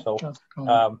 Yeah. So,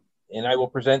 and I will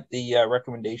present the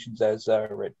recommendations as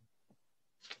written.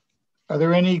 Are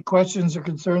there any questions or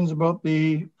concerns about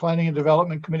the Planning and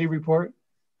Development Committee report?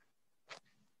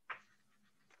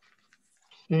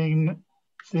 Seeing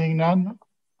none,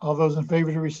 all those in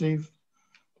favor to receive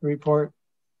the report?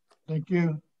 Thank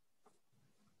you.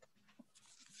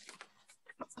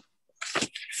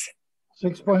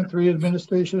 6.3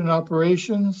 Administration and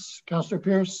Operations. Councillor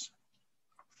Pierce.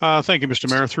 Thank you, Mr.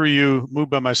 Mayor. Through you, moved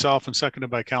by myself and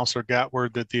seconded by Councillor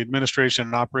Gatward that the Administration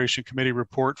and Operation Committee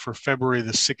report for February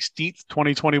the 16th,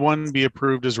 2021 be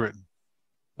approved as written.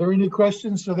 Are there any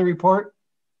questions to the report?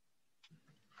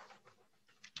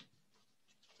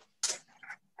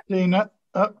 Seeing that,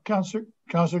 Councillor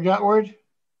Gatward.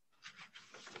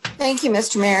 Thank you,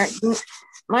 Mr. Mayor.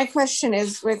 My question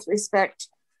is with respect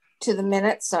to the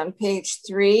minutes on page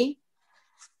 3,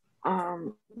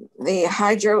 the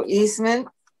hydro easement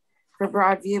for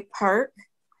Broadview Park.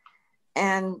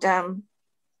 And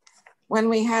when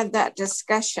we had that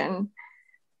discussion,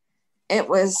 it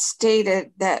was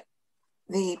stated that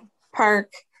the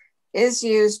park is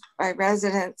used by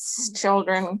residents,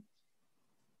 children,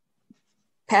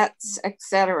 pets,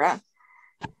 etc.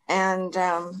 And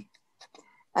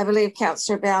I believe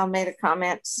Councillor Bell made a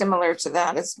comment similar to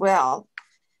that as well.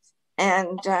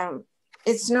 And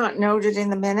it's not noted in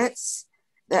the minutes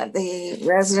that the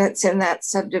residents in that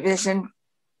subdivision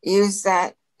use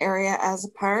that area as a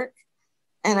park.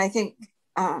 And I think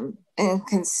in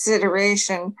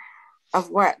consideration of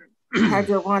what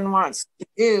Hydro One wants to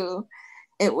do,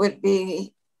 it would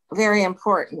be very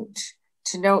important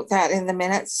to note that in the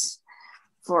minutes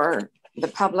for the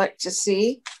public to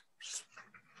see.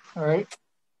 All right.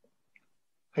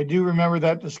 I do remember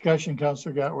that discussion,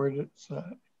 Councillor Gatward. It's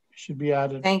should be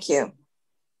added. Thank you.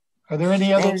 Are there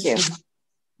any other? Thank you.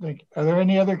 Are there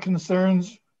any other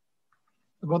concerns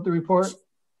about the report?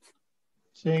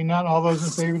 Seeing none, all those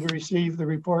in favor to receive the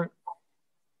report?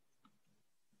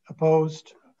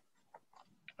 Opposed?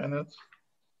 And that's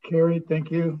carried.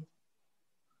 Thank you.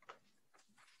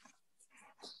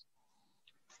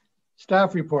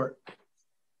 Staff report.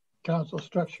 Council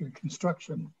structure and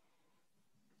construction.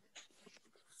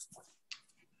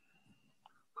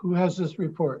 Who has this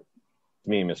report?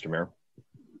 Me, Mr. Mayor.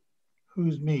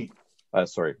 Who's me?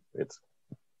 Sorry, it's.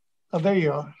 Oh, there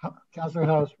you are. Councillor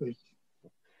House, please.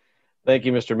 Thank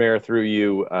you, Mr. Mayor. Through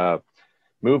you,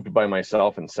 moved by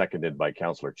myself and seconded by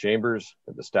Councillor Chambers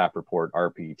that the staff report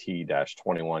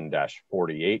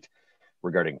RPT-21-48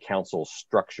 regarding council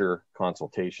structure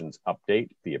consultations update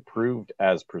be approved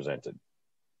as presented.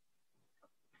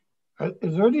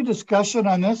 Is there any discussion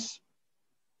on this?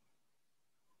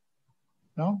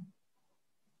 No?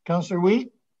 Councillor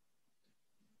Wheat?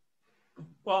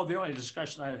 Well, the only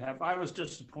discussion I have, I was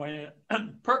disappointed,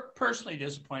 personally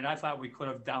disappointed. I thought we could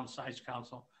have downsized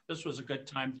council. This was a good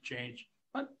time to change,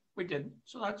 but we didn't,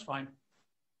 so that's fine.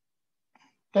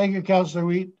 Thank you, Councillor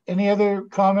Wheat. Any other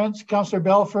comments? Councillor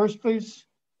Bell first, please.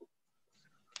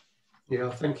 Yeah,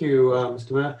 thank you,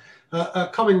 Mr. Mayor. A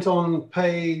comment on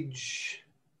page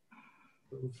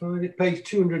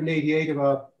 288 of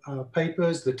our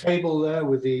papers, the table there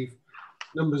with the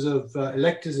numbers of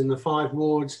electors in the 5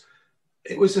 wards.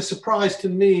 It was a surprise to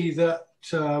me that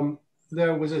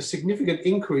there was a significant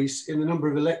increase in the number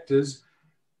of electors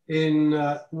in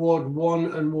Ward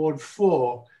 1 and Ward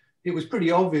 4. It was pretty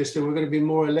obvious there were going to be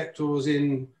more electors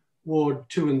in Ward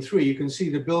 2 and 3. You can see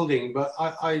the building, but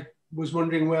I was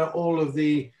wondering where all of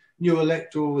the new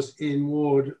electors in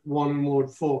Ward 1 and Ward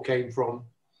 4 came from.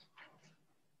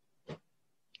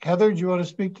 Heather, do you want to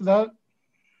speak to that?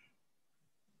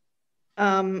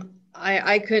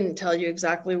 I couldn't tell you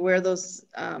exactly where those,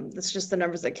 that's just the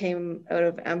numbers that came out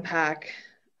of MPAC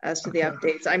as to the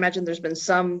updates. I imagine there's been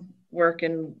some work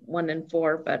in 1 and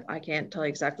 4, but I can't tell you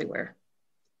exactly where.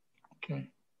 Okay.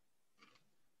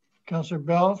 Councillor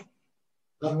Bell,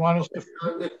 do you want us to...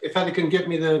 If Heather can get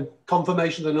me the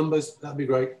confirmation of the numbers, that'd be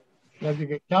great. That'd be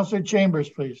good. Councillor Chambers,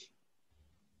 please.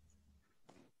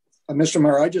 Mr.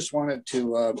 Mayor, I just wanted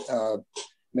to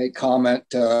make comment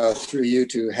through you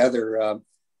to Heather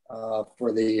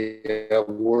for the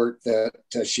work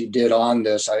that she did on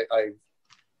this.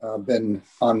 I've been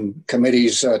on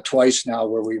committees twice now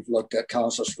where we've looked at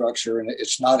council structure, and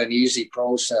it's not an easy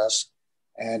process,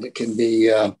 and it can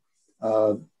be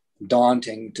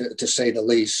daunting to say the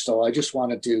least. So I just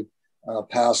wanted to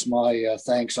pass my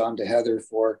thanks on to Heather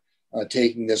for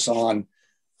taking this on.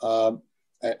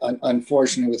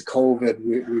 Unfortunately, with COVID,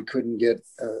 we couldn't get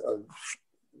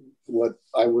what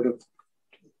I would have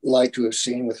liked to have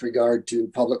seen with regard to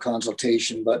public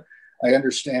consultation, but I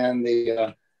understand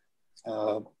the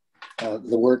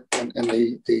work and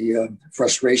the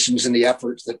frustrations and the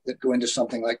efforts that go into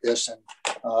something like this, and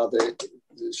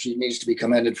she needs to be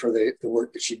commended for the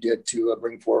work that she did to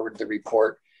bring forward the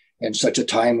report in such a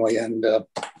timely and a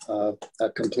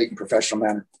complete and professional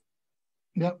manner.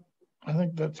 Yep, I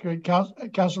think that's great.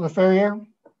 Councillor Ferrier.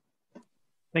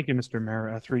 Thank you, Mr.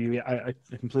 Mayor. Through you, I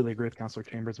completely agree with Councillor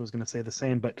Chambers. I was going to say the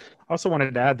same, but I also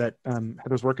wanted to add that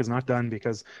Heather's work is not done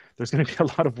because there's going to be a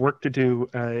lot of work to do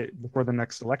before the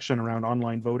next election around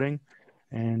online voting,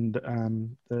 and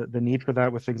the need for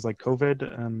that with things like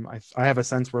COVID. I have a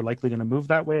sense we're likely going to move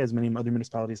that way, as many other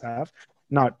municipalities have,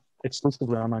 not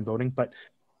exclusively online voting, but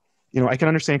I can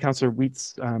understand Councillor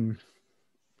Wheat's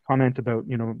comment about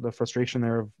the frustration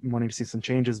there of wanting to see some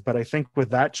changes, but I think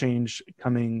with that change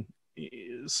coming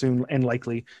soon and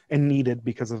likely and needed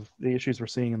because of the issues we're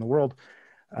seeing in the world,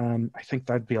 I think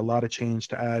that'd be a lot of change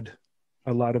to add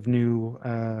a lot of new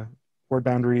ward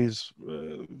boundaries,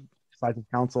 size of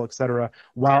council, etc.,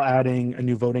 while adding a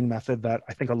new voting method that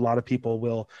I think a lot of people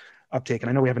will uptake. And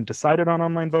I know we haven't decided on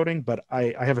online voting, but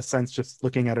I have a sense, just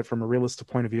looking at it from a realistic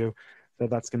point of view, that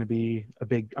that's going to be a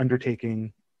big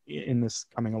undertaking in this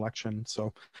coming election.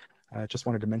 So I just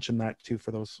wanted to mention that too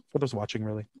for those watching,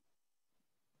 really.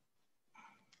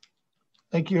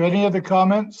 Thank you. Any other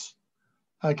comments?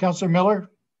 Councillor Miller?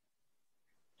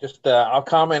 Just I'll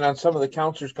comment on some of the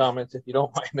councillors' comments, if you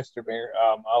don't mind, Mr. Mayor.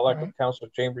 I'll echo Councillor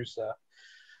Chambers.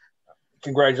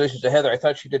 Congratulations to Heather. I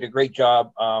thought she did a great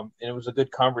job, and it was a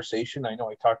good conversation. I know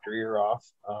I talked her ear off,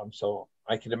 so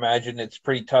I can imagine it's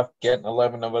pretty tough getting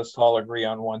 11 of us to all agree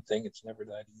on one thing. It's never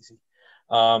that easy.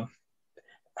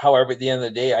 However, at the end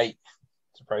of the day,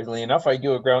 surprisingly enough, I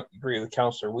do agree with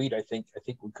Councillor Wheat. I think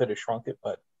we could have shrunk it,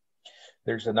 but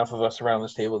there's enough of us around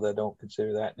this table that don't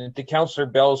consider that. And to Councillor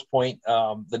Bell's point,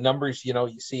 the numbers,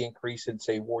 you see increase in,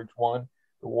 say, Wards 1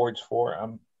 or Wards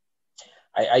 4.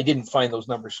 I didn't find those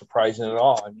numbers surprising at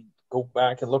all. I mean, go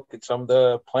back and look at some of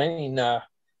the planning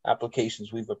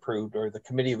applications we've approved, or the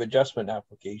Committee of Adjustment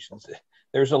applications.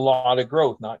 There's a lot of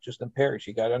growth, not just in parish.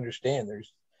 You got to understand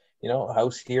there's, a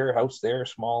house here, a house there, a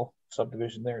small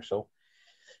subdivision there. So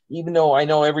even though I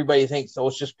know everybody thinks,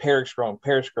 it's just parish growing,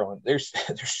 there's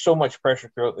so much pressure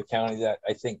throughout the county that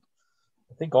I think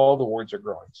all the wards are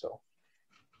growing. So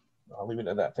I'll leave it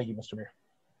at that. Thank you, Mr. Mayor.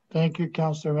 Thank you,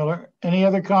 Councillor Miller. Any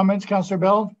other comments, Councillor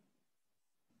Bell?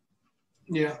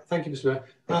 Yeah, thank you, Mr.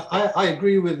 Mayor. I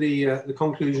agree with the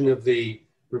conclusion of the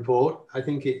report. I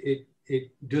think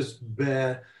it does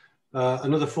bear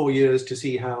another 4 years to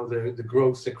see how the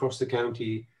growth across the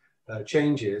county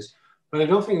changes. But I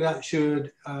don't think that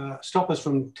should stop us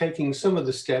from taking some of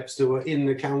the steps that were in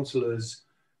the councillors'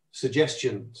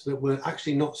 suggestions that were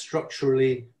actually not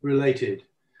structurally related.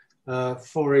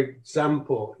 For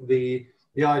example, the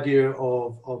idea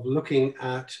of looking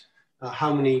at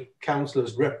how many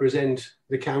councillors represent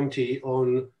the county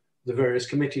on the various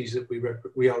committees that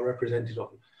we are represented on.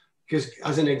 Because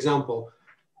as an example,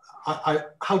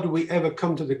 how do we ever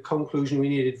come to the conclusion we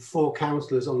needed 4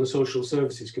 councillors on the Social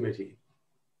Services Committee?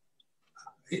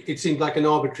 It seemed like an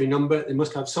arbitrary number. It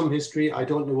must have some history. I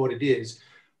don't know what it is.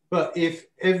 But if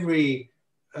every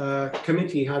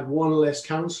committee had 1 less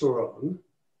councillor on,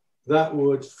 that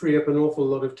would free up an awful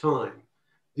lot of time.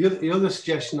 The other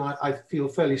suggestion I feel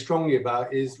fairly strongly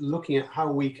about is looking at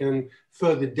how we can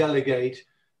further delegate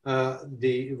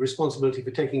the responsibility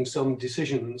for taking some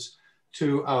decisions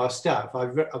to our staff.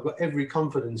 I've got every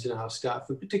confidence in our staff,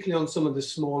 and particularly on some of the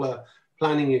smaller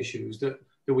planning issues that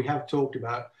we have talked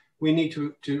about. We need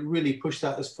to really push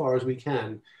that as far as we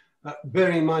can.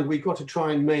 Bearing in mind, we've got to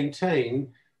try and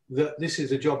maintain that this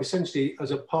is a job essentially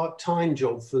as a part-time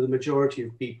job for the majority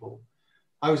of people.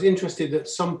 I was interested that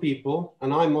some people,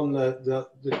 and I'm on the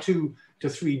 2 to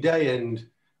 3 day end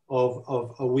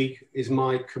of a week is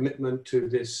my commitment to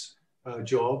this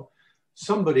job.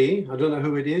 Somebody, I don't know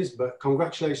who it is, but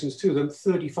congratulations to them,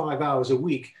 35 hours a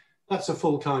week, that's a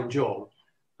full-time job.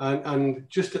 And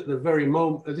just at this very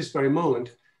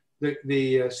moment,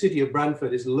 the city of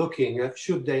Brantford is looking at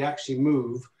should they actually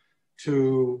move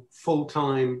to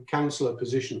full-time councillor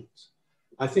positions.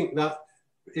 I think that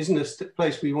isn't a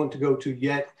place we want to go to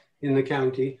yet in the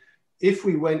county. If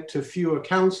we went to fewer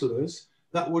councillors,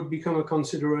 that would become a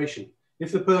consideration.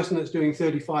 If the person that's doing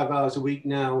 35 hours a week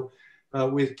now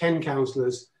with 10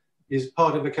 councillors is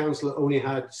part of a councillor only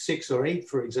had 6 or 8,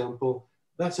 for example,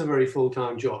 that's a very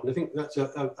full-time job. And I think that's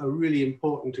a really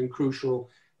important and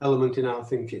crucial element in our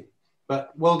thinking.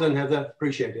 But well done, Heather,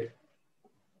 appreciate it.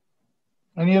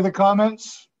 Any other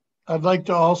comments? I'd like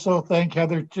to also thank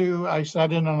Heather too. I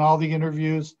sat in on all the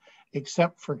interviews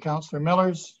except for Councillor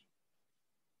Miller's.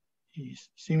 He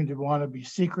seemed to want to be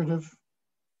secretive.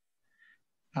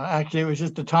 Actually, it was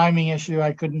just a timing issue.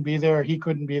 I couldn't be there. He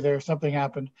couldn't be there. Something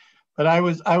happened. But I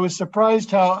was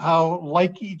surprised how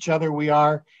like each other we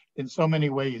are in so many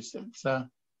ways. It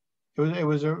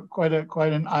was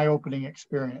quite an eye-opening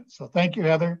experience. So thank you,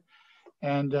 Heather.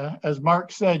 And as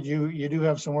Mark said, you do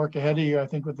have some work ahead of you, I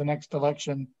think, with the next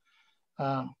election.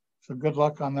 So good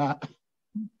luck on that.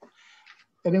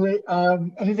 Anyway,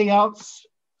 anything else?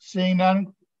 Seeing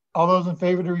none, all those in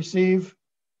favor to receive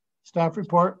staff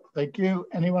report? Thank you.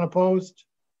 Anyone opposed?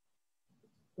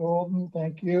 Golden,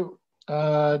 thank you.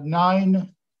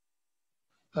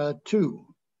 9.2,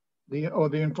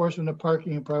 the enforcement of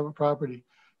parking and private property.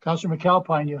 Councillor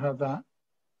McAlpine, you have that.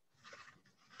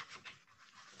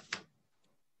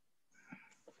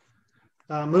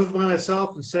 Moved by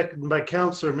myself and seconded by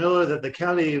Councillor Miller that the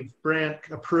County of Brant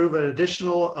approve an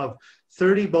additional of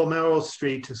 30 Balmoral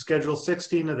Street to Schedule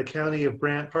 16 of the County of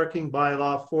Brant Parking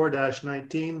Bylaw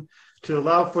 4-19 to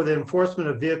allow for the enforcement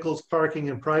of vehicles parking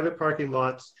in private parking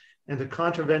lots and the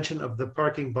contravention of the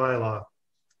parking bylaw.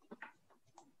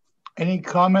 Any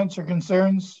comments or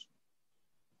concerns?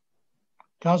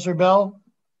 Councillor Bell?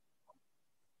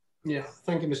 Yeah,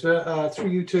 thank you, Mr. Mayor.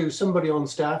 Through you to somebody on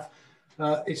staff.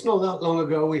 It's not that long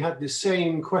ago we had the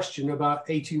same question about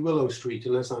 80 Willow Street,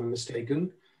 unless I'm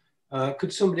mistaken.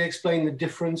 Could somebody explain the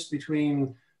difference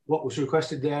between what was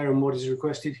requested there and what is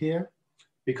requested here?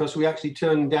 Because we actually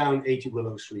turned down 80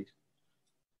 Willow Street.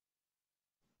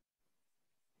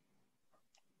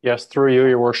 Yes, through you,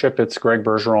 Your Worship. It's Greg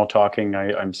Bergeron talking.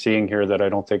 I'm seeing here that I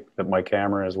don't think that my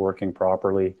camera is working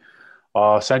properly.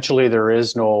 Essentially, there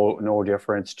is no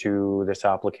difference to this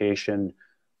application.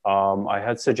 I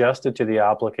had suggested to the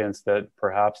applicants that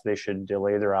perhaps they should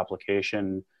delay their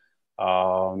application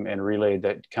and relayed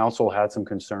that council had some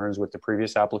concerns with the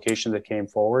previous application that came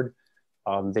forward.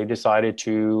 They decided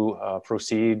to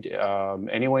proceed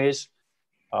anyways.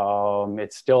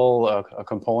 It's still a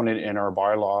component in our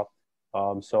bylaw.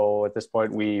 So at this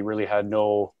point, we really had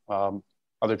no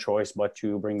other choice but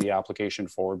to bring the application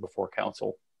forward before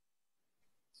council.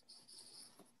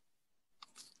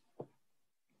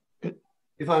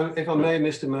 If I may,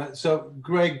 Mr. Mayor, so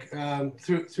Greg,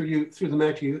 through the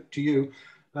mayor to you,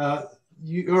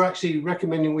 you're actually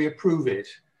recommending we approve it,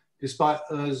 despite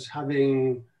us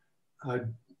having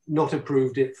not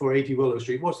approved it for 80 Willow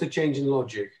Street. What's the change in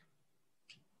logic?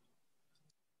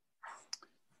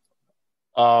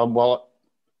 Well,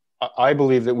 I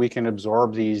believe that we can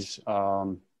absorb these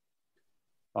calls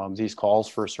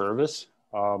for service.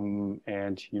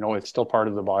 And, you know, it's still part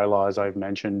of the bylaw, as I've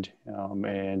mentioned.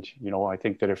 And, you know, I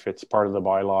think that if it's part of the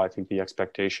bylaw, I think the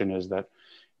expectation is that,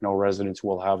 you know, residents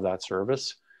will have that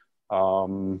service.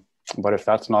 But if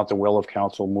that's not the will of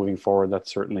council moving forward,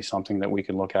 that's certainly something that we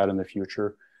can look at in the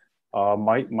future.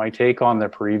 My take on the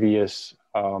previous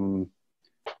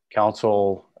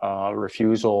council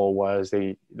refusal was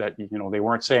they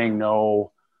weren't saying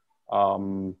no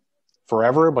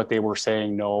forever, but they were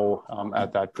saying no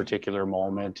at that particular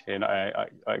moment. And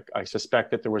I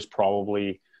suspect that there was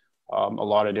probably a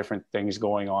lot of different things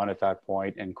going on at that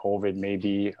point, and COVID may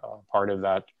be part of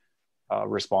that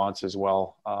response as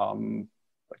well.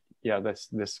 But yeah,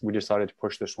 we decided to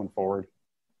push this one forward.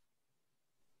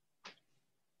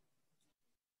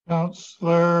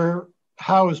 Councillor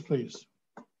Howes, please.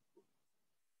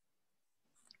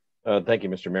 Thank you,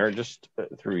 Mr. Mayor. Just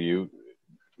through you,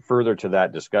 further to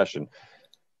that discussion,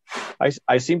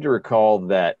 I seem to recall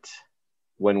that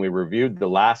when we reviewed the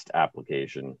last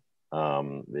application,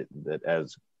 that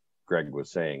as Greg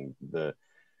was saying, the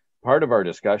part of our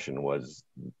discussion was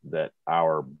that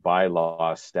our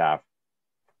bylaw staff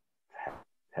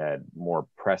had more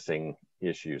pressing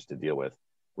issues to deal with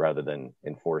rather than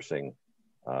enforcing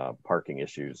parking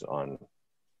issues on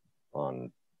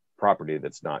property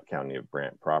that's not County of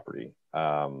Brant property.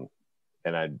 And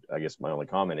I guess my only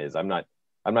comment is I'm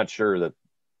not sure that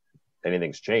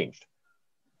anything's changed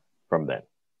from then.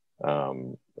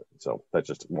 So that's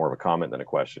just more of a comment than a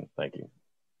question. Thank you.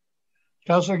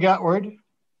 Councillor Gatward.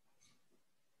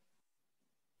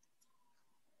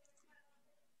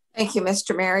 Thank you,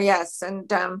 Mr. Mayor. Yes, and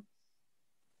the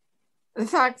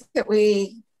fact that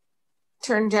we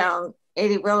turned down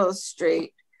 80 Willow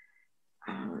Street,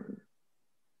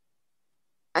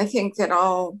 I think that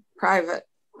all private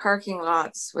parking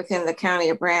lots within the County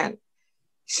of Brant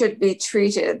should be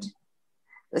treated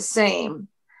the same.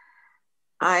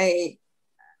 I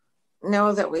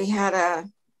know that we had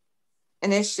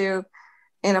an issue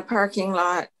in a parking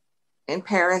lot in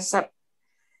Paris up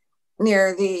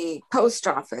near the post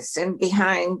office and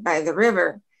behind by the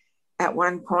river at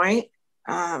one point.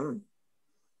 I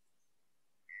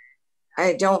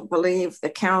don't believe the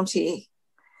county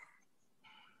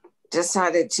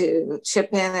decided to chip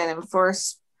in and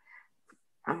enforce,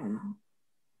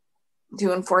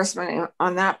 do enforcement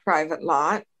on that private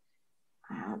lot.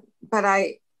 But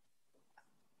I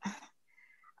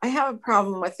have a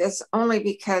problem with this only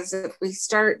because if we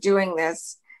start doing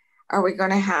this, are we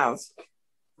going to have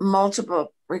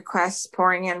multiple requests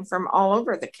pouring in from all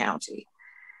over the county?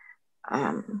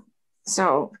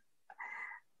 So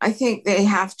I think they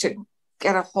have to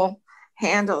get a whole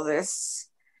handle this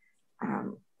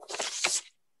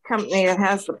company that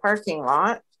has the parking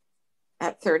lot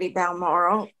at 30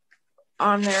 Balmoral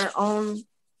on their own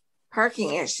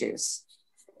parking issues.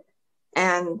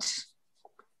 And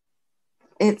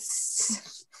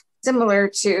it's similar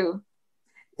to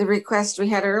the request we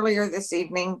had earlier this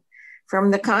evening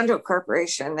from the condo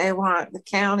corporation. They want the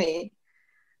county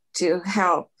to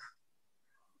help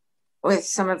with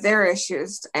some of their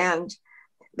issues, and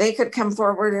they could come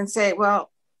forward and say,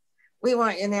 well, we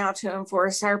want you now to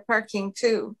enforce our parking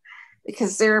too,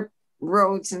 because their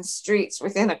roads and streets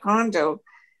within a condo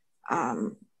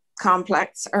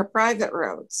complex are private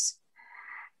roads.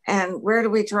 And where do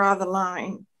we draw the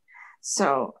line?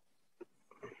 So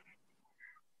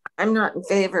I'm not in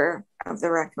favor of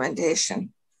the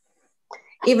recommendation,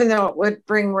 even though it would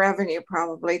bring revenue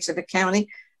probably to the county.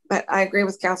 But I agree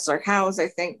with Councillor Howes. I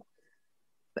think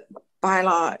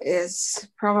bylaw is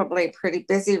probably pretty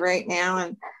busy right now,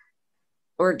 and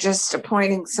we're just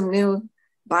appointing some new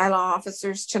bylaw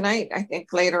officers tonight, I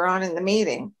think later on in the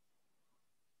meeting.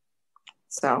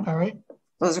 So all right,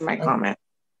 those are my comments.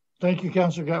 Thank you,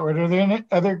 Councillor Gatward. Are there any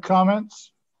other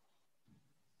comments?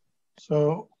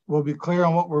 So we'll be clear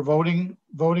on what we're voting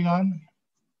on.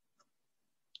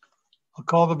 I'll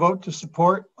call the vote to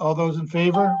support. All those in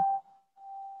favor?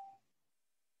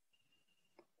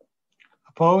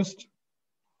 Opposed?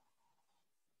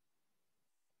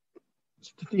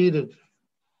 It's defeated.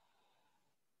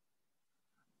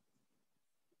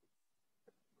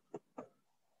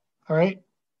 All right.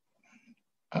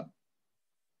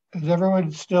 Does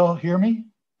everyone still hear me?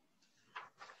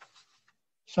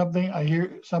 I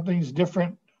hear something's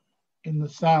different in the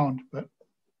sound, but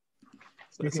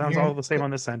it sounds all the same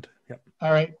on this end. Yep.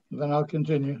 All right, then I'll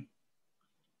continue.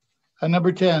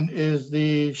 Number 10 is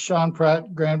the Sean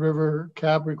Pratt Grand River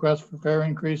cab request for fare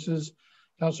increases.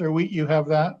 Councillor Wheat, you have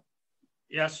that?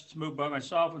 Yes, it's moved by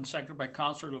myself and seconded by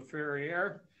Councillor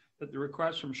LaFerriere that the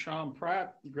request from Sean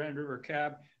Pratt, Grand River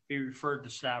cab, be referred to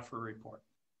staff for a report.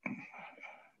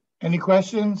 Any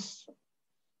questions,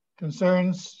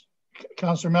 concerns?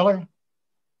 Councillor Miller?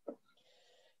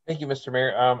 Thank you, Mr.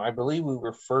 Mayor. I believe we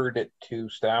referred it to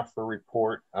staff for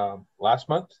report last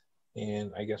month.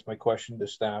 And I guess my question to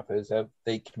staff is, have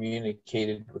they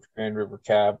communicated with Grand River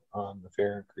Cab on the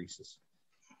fare increases?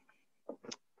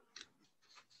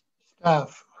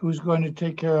 Staff, who's going to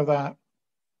take care of that?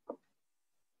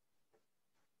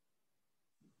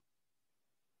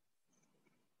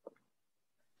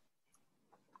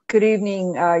 Good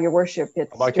evening, Your Worship.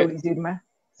 It's Jody Zudema.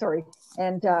 Sorry.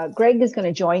 And Greg is going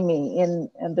to join me in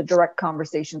the direct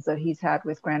conversations that he's had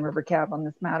with Grand River Cab on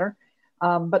this matter.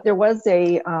 But there was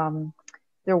a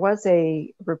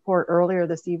report earlier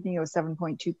this evening. It was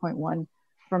 7.2.1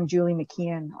 from Julie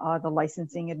McKeon, the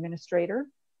licensing administrator.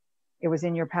 It was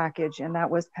in your package, and that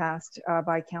was passed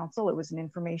by council. It was an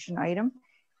information item.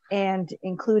 And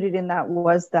included in that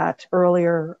was that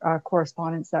earlier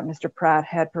correspondence that Mr. Pratt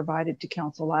had provided to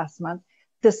council last month.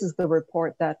 This is the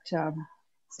report that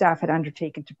staff had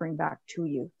undertaken to bring back to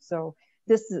you. So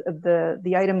this is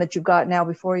the item that you've got now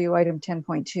before you, item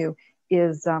 10.2,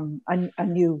 is a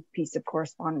new piece of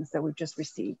correspondence that we've just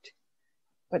received.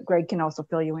 But Greg can also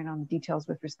fill you in on the details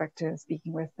with respect to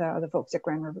speaking with the folks at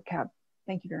Grand River Cab.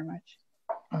 Thank you very much.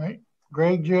 All right.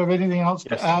 Greg, do you have anything else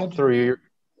to add? Through you.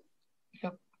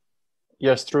 Yep.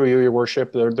 Yes, through you, Your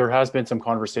Worship. There has been some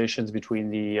conversations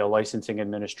between the licensing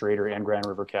administrator and Grand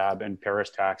River Cab and Paris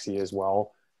Taxi as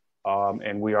well.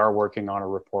 And we are working on a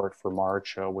report for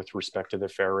March with respect to the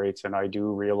fare rates. And I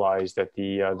do realize that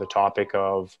the topic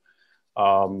of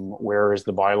where is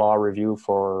the bylaw review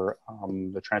for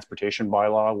the transportation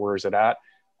bylaw, where is it at?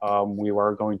 We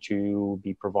are going to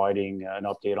be providing an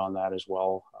update on that as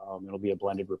well. It'll be a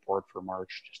blended report for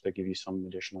March, just to give you some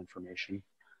additional information.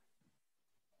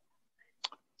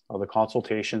 The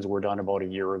consultations were done about a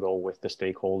year ago with the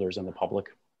stakeholders and the public.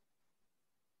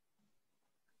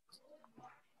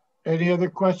 Any other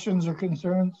questions or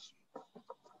concerns?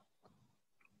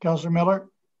 Councillor Miller?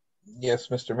 Yes,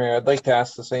 Mr. Mayor, I'd like to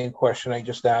ask the same question I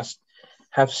just asked.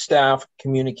 Have staff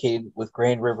communicated with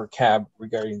Grand River Cab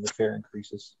regarding the fare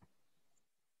increases?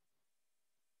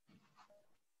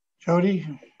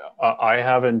 Jody? I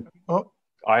haven't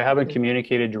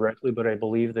communicated directly, but I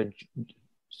believe that,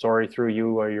 sorry, through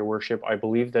you, Your Worship, I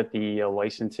believe that the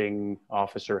licensing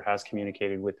officer has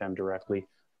communicated with them directly.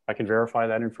 I can verify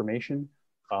that information,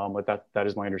 but that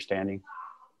is my understanding.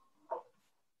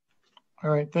 All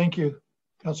right, thank you.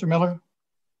 Councillor Miller?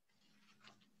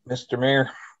 Mr. Mayor,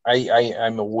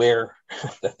 I'm aware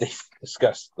that they've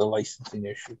discussed the licensing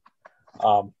issue.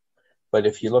 But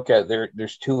if you look at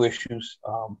there's two issues.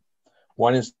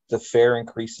 One is the fare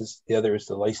increases. The other is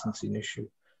the licensing issue.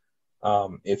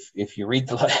 If you read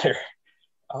the letter,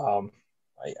 I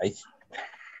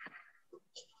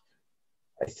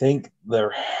think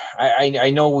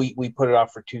I know we put it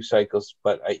off for 2 cycles,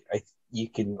 but you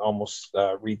can almost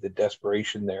read the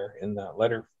desperation there in that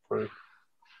letter for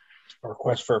a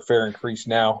request for a fare increase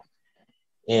now.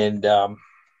 And I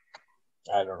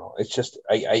don't know. It's just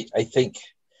I think,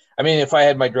 I mean, if I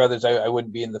had my druthers, I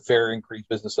wouldn't be in the fare increase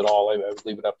business at all. I would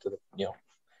leave it up to the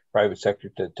private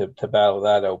sector to battle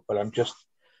that out. But I'm just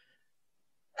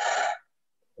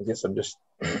a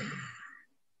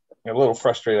little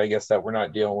frustrated, I guess, that we're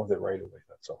not dealing with it right away.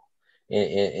 That's all.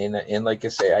 And like I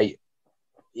say,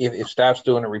 if staff's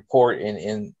doing a report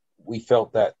and we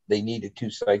felt that they needed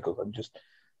 2 cycles,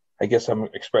 I guess I'm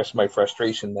expressing my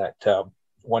frustration that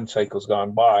 1 cycle's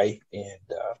gone by, and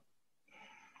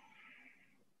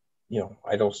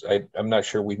I'm not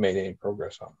sure we've made any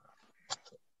progress on that.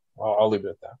 So I'll leave it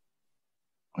at that.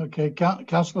 Okay,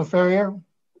 Councillor Ferrier.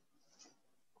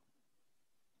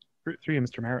 Through you,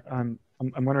 Mr. Mayor. I'm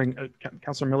wondering,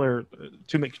 Councillor Miller,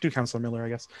 to Councillor Miller, I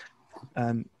guess.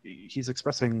 He's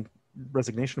expressing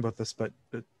resignation about this, but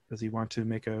does he want to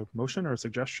make a motion or a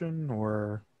suggestion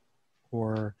or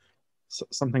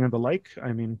something of the like?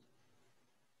 I mean,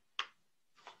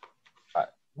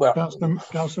 well,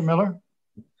 Councillor Miller.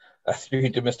 Through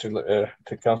to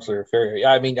Councillor Ferrier.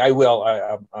 Yeah, I mean, I will,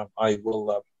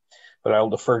 but I'll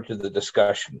defer to the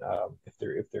discussion if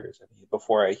there is any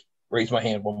before I raise my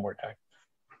hand one more time.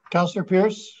 Councillor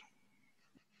Pierce.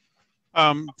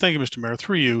 Thank you, Mr. Mayor.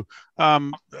 Through you,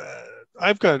 I'm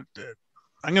going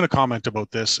to comment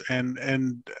about this,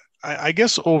 and I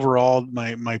guess overall,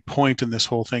 my point in this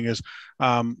whole thing is,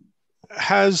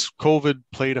 has COVID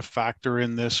played a factor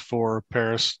in this for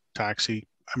Paris Taxi?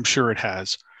 I'm sure it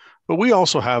has. But we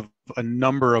also have a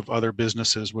number of other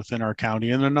businesses within our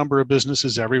county and a number of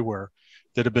businesses everywhere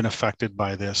that have been affected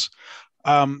by this.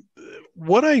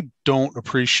 What I don't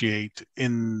appreciate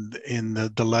in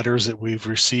the letters that we've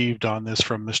received on this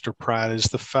from Mr. Pratt is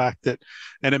the fact that,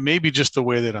 and it may be just the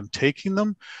way that I'm taking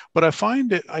them, but I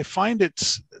find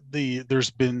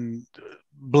there's been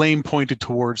blame pointed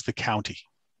towards the county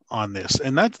on this,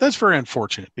 and that's very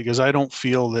unfortunate, because I don't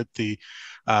feel that the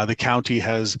county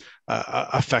has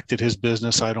affected his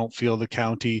business. I don't feel the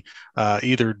county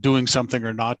either doing something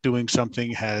or not doing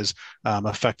something has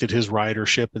affected his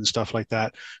ridership and stuff like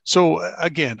that. So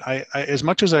again, I as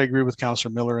much as I agree with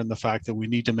Councillor Miller in the fact that we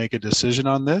need to make a decision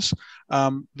on this,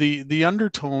 the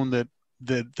undertone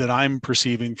that I'm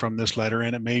perceiving from this letter,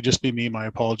 and it may just be me, my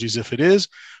apologies if it is,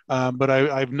 but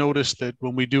I've noticed that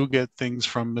when we do get things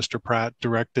from Mr. Pratt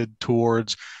directed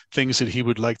towards things that he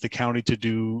would like the county to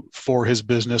do for his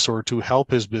business or to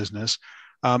help his business,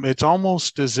 it's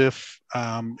almost as if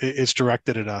it's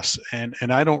directed at us. And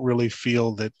I don't really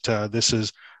feel that this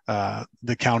is,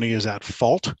 the county is at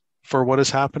fault for what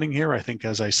is happening here. I think,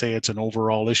 as I say, it's an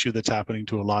overall issue that's happening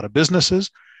to a lot of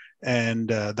businesses. And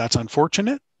that's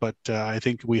unfortunate, but I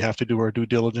think we have to do our due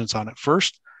diligence on it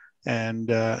first. And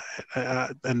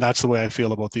that's the way I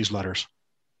feel about these letters.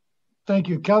 Thank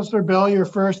you. Councillor Bell, you're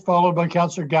first, followed by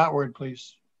Councillor Gatward,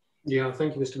 please. Yeah,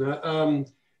 thank you, Mr. Mayor.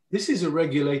 This is a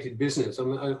regulated business.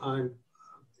 I'm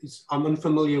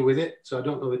unfamiliar with it, so I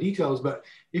don't know the details, but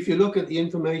if you look at the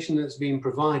information that's been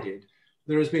provided,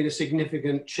 there has been a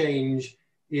significant change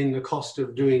in the cost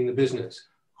of doing the business.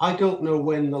 I don't know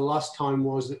when the last time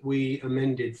was that we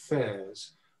amended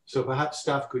fares, so perhaps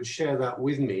staff could share that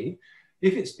with me.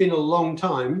 If it's been a long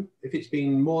time, if it's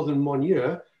been more than 1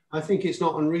 year, I think it's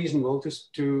not unreasonable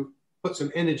to put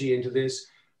some energy into this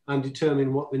and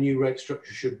determine what the new rate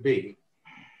structure should be.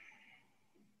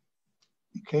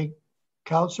 Okay,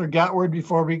 Councillor Gatward,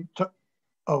 before we,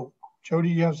 oh, Jody,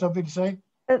 you have something to say?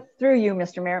 Through you,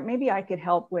 Mr. Mayor, maybe I could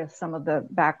help with some of the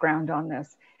background on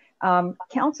this.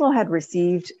 Council had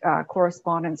received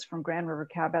correspondence from Grand River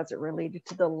Cab as it related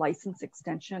to the license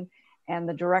extension, and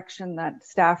the direction that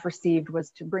staff received was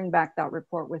to bring back that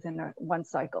report within one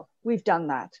cycle. We've done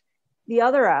that. The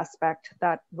other aspect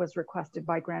that was requested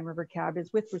by Grand River Cab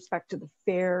is with respect to the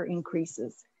fare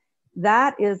increases.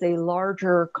 That is a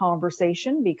larger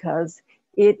conversation because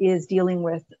it is dealing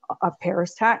with a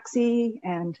Paris taxi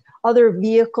and other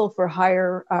vehicle for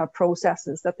hire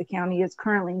processes that the county is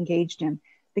currently engaged in.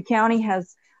 The county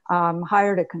has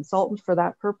hired a consultant for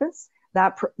that purpose.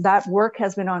 That work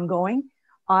has been ongoing.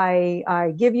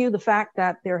 I give you the fact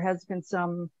that there has been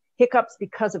some hiccups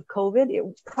because of COVID.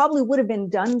 It probably would have been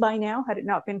done by now had it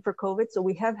not been for COVID. So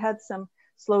we have had some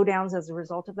slowdowns as a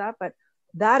result of that. But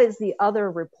that is the other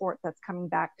report that's coming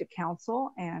back to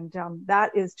council. And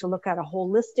that is to look at a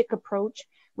holistic approach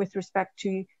with respect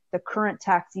to the current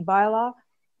taxi bylaw.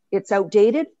 It's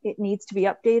outdated, it needs to be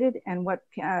updated. And what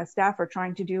staff are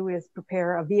trying to do is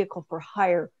prepare a vehicle for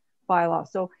hire bylaw.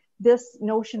 So this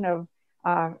notion of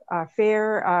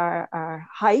fare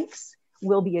hikes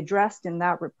will be addressed in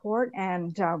that report.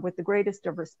 And with the greatest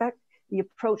of respect, the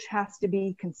approach has to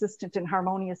be consistent and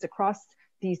harmonious across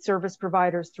the service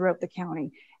providers throughout the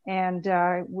county. And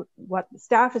what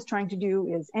staff is trying to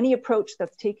do is any approach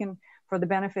that's taken for the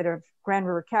benefit of Grand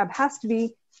River Cab has to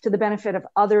be to the benefit of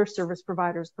other service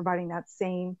providers providing that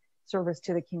same service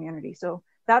to the community. So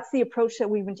that's the approach that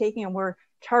we've been taking, and we're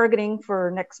targeting for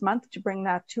next month to bring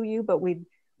that to you, but we'd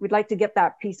like to get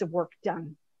that piece of work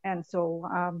done. And so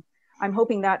I'm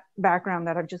hoping that background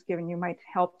that I've just given you might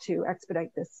help to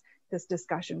expedite this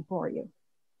discussion for you.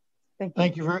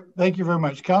 Thank you. Thank you very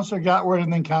much. Councillor Gatward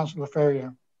and then Councillor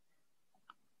Ferrier.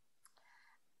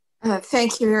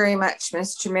 Thank you very much,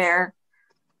 Mr. Mayor.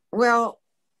 Well,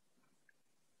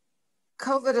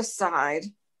 COVID aside,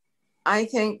 I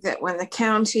think that when the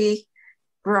county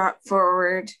brought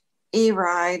forward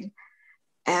E-Ride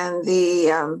and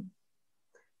the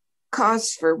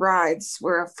costs for rides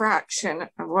were a fraction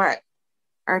of what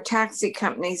our taxi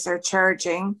companies are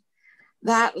charging,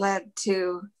 that led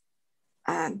to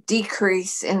a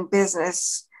decrease in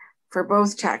business for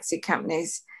both taxi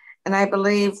companies. And I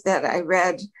believe that I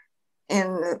read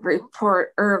in the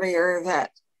report earlier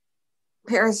that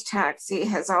Paris Taxi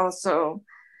has also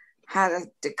had a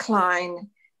decline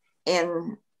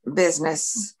in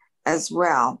business as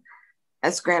well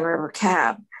as Grand River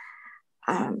Cab.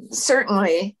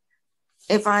 Certainly,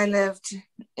 if I lived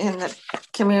in the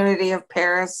community of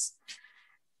Paris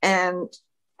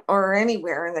or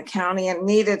anywhere in the county and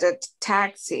needed a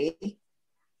taxi,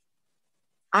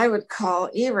 I would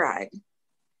call E-Ride.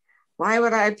 Why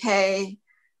would I pay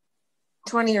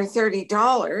 $20 or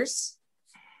 $30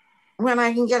 when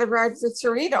I can get a ride for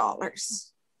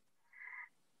 $3?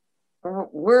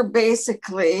 We're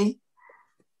basically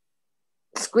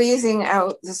squeezing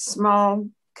out the small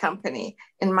company,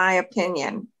 in my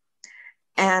opinion.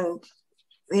 And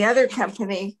the other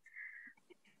company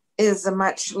is a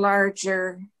much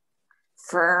larger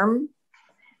firm,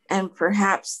 and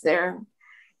perhaps they're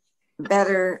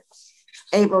better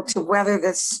able to weather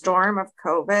this storm of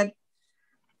COVID.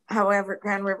 However,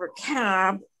 Grand River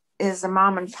Cab is a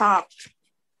mom and pop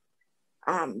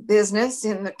business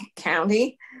in the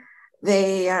county.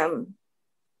 They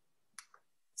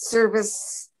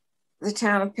service the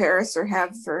town of Paris, or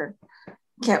have for,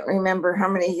 can't remember how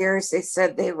many years they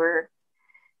said they were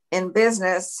in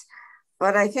business,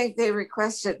 but I think they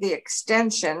requested the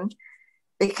extension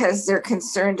because they're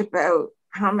concerned about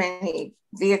how many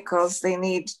vehicles they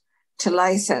need to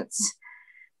license.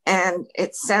 And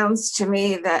it sounds to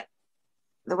me that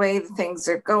the way things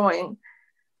are going,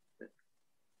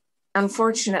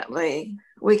 unfortunately,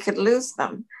 we could lose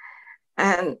them.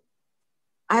 And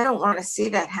I don't want to see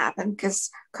that happen, because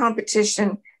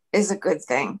competition is a good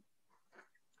thing.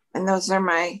 And those are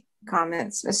my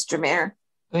comments, Mr. Mayor.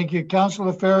 Thank you.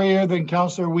 Councillor Ferrier, then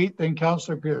Councillor Wheat, then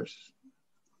Councillor Pierce.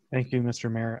 Thank you,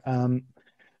 Mr. Mayor.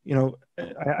 You know,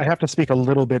 I have to speak a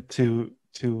little bit to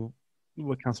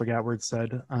what Councillor Gatward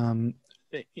said.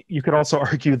 You could also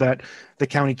argue that the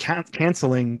county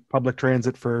canceling public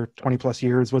transit for 20 plus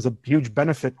years was a huge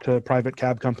benefit to private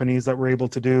cab companies that were able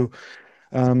to do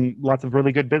lots of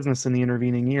really good business in the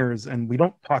intervening years. And we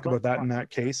don't talk about that in that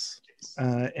case.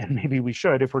 And maybe we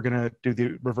should, if we're going to do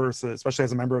the reverse, especially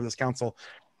as a member of this council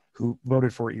who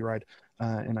voted for E-Ride.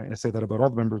 And I say that about all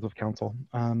the members of council.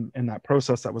 In that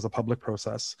process, that was a public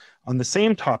process. On the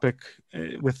same topic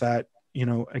with that, you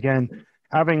know, again,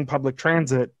 having public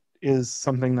transit is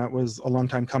something that was a long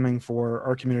time coming for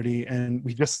our community. And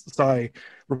we just saw a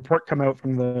report come out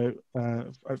from the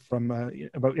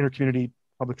about intercommunity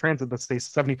public transit that states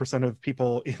 70% of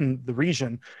people in the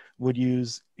region would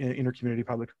use intercommunity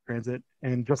public transit.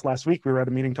 And just last week, we were at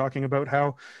a meeting talking about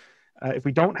how if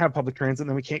we don't have public transit,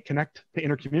 then we can't connect to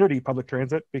intercommunity public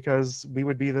transit, because we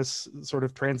would be this sort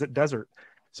of transit desert.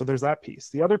 So there's that piece.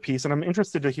 The other piece, and I'm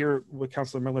interested to hear what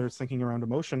Councillor Miller is thinking around a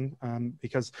motion,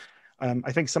 because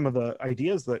I think some of the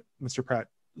ideas that Mr. Pratt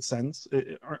sends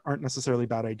aren't necessarily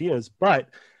bad ideas, but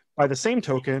by the same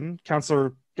token,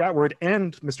 Councillor Gatward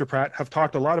and Mr. Pratt have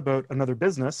talked a lot about another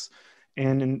business.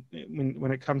 And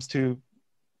when it comes to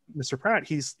Mr. Pratt,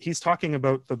 he's talking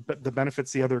about the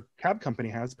benefits the other cab company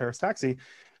has, Paris Taxi.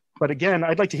 But again,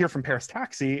 I'd like to hear from Paris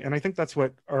Taxi, and I think that's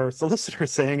what our solicitor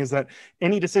is saying, is that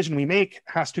any decision we make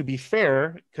has to be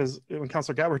fair, because when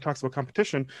Councillor Gatward talks about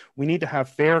competition, we need to have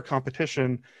fair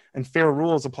competition and fair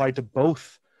rules applied to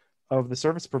both of the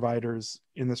service providers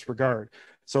in this regard.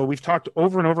 So we've talked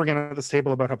over and over again at this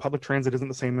table about how public transit isn't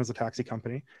the same as a taxi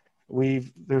company.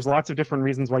 There's lots of different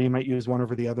reasons why you might use one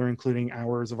over the other, including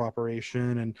hours of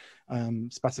operation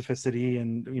and specificity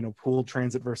and, you know, pooled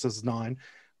transit versus non.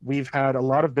 We've had a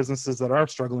lot of businesses that are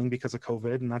struggling because of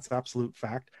COVID, and that's an absolute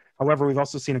fact. However, we've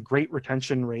also seen a great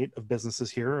retention rate of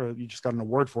businesses here. You just got an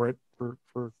award for it, for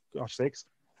gosh sakes,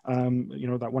 you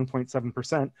know, that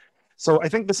 1.7%. So I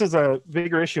think this is a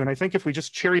bigger issue. And I think if we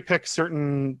just cherry pick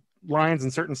certain lines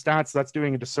and certain stats, that's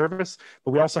doing a disservice.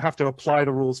 But we also have to apply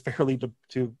the rules fairly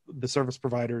to the service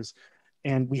providers.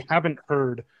 And we haven't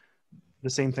heard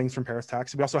the same things from Paris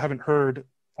Taxi. We also haven't heard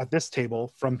at this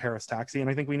table from Paris Taxi. And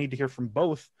I think we need to hear from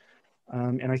both.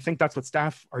 And I think that's what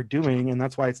staff are doing. And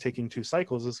that's why it's taking 2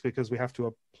 cycles, is because we have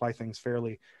to apply things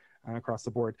fairly across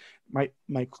the board.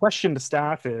 My question to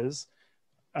staff is,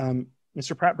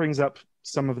 Mr. Pratt brings up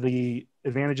some of the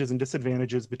advantages and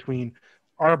disadvantages between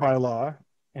our bylaw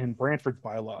and Brantford's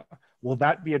bylaw. Will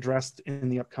that be addressed in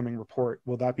the upcoming report?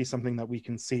 Will that be something that we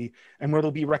can see? And will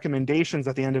there be recommendations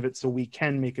at the end of it so we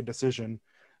can make a decision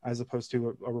as opposed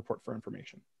to a report for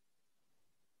information?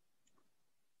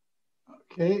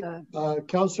 Okay,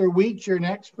 Councillor Wheat, you're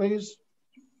next, please.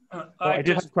 I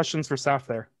did have questions for staff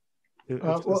there.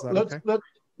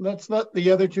 Let's let the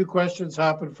other 2 questions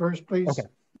happen first, please. Okay.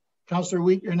 Councillor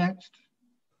Wheat, you're next.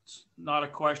 It's not a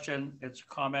question, it's a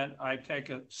comment. I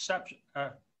take exception.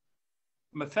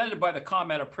 I'm offended by the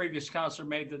comment a previous councillor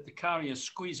made that the county is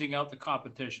squeezing out the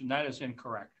competition. That is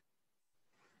incorrect.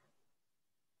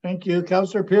 Thank you.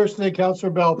 Councillor Pierce, then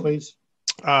Councillor Bell, please.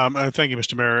 Thank you,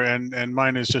 Mr. Mayor, and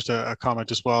mine is just a comment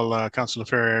as well. Councillor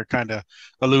Ferrier kind of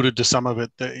alluded to some of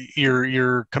it.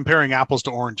 You're comparing apples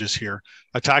to oranges here.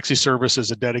 A taxi service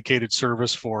is a dedicated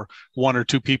service for 1 or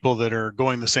 2 people that are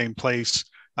going the same place,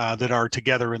 that are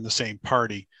together in the same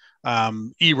party.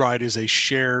 E-Ride is a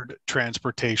shared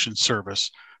transportation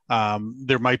service.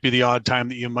 There might be the odd time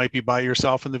that you might be by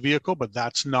yourself in the vehicle, but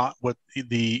that's not what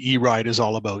the E-Ride is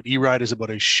all about. E-Ride is about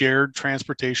a shared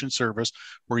transportation service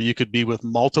where you could be with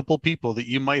multiple people that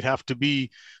you might have to be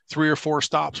 3 or 4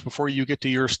 stops before you get to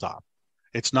your stop.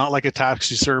 It's not like a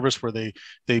taxi service where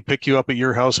they pick you up at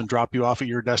your house and drop you off at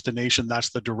your destination. That's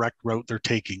the direct route they're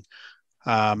taking.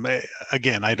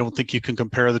 Again, I don't think you can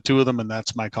compare the two of them, and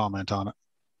that's my comment on it.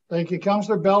 Thank you,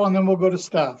 Councillor Bell, and then we'll go to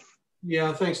staff.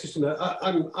 Yeah, thanks, Mr. Mayor.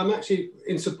 I'm actually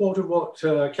in support of what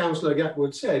Councillor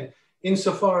Gatwood said,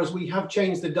 insofar as we have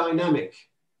changed the dynamic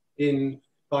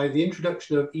by the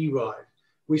introduction of eRide.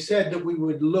 We said that we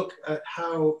would look at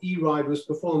how eRide was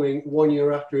performing 1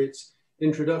 year after its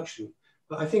introduction.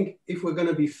 But I think if we're going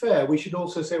to be fair, we should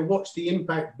also say what's the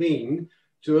impact been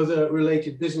to other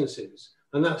related businesses.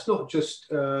 And that's not just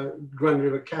Grand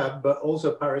River Cab, but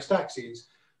also Paris Taxis.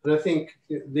 And I think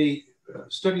the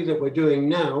study that we're doing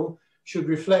now should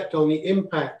reflect on the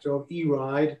impact of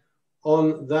eRide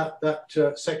on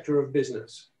that sector of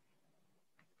business.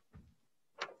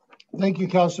 Thank you,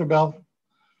 Councillor Bell.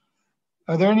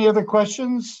 Are there any other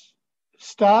questions?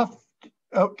 Staff?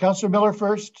 Oh, Councillor Miller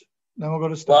first, then we'll go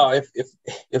to staff. Well,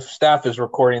 if staff is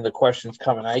recording the questions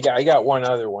coming, I got one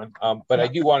other one, but I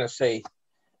do want to say,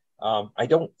 I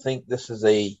don't think this is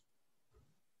a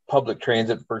public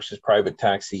transit versus private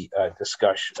taxi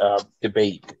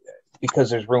debate,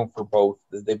 because there's room for both.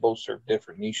 They both serve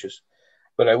different niches.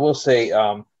 But I will say,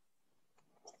 from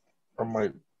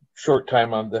my short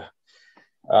time on the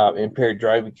impaired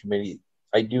driving committee,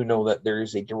 I do know that there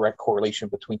is a direct correlation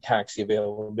between taxi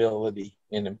availability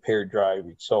and impaired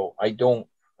driving. So I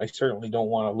certainly don't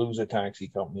want to lose a taxi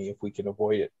company if we can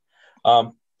avoid it.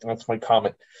 That's my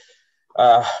comment.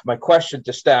 My question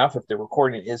to staff, if they're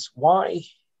recording, is why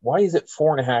is it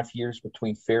 4.5 years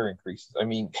between fare increases? I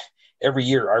mean, every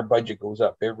year our budget goes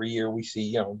up. Every year we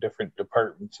see, different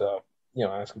departments,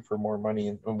 asking for more money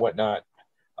and whatnot.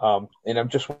 And I'm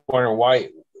just wondering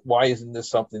why isn't this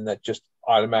something that just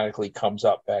automatically comes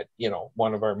up at,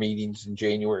 one of our meetings in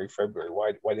January, February?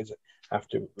 Why does it have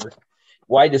to,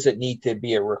 why does it need to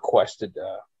be a requested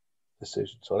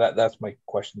decision? So that's my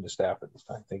question to staff at this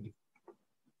time. Thank you.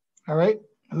 All right,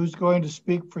 who's going to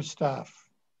speak for staff?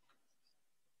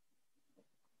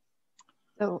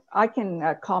 So I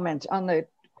can comment on the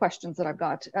questions that I've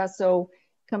got. So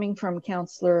coming from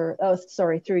Councillor,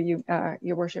 through you,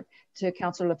 Your Worship, to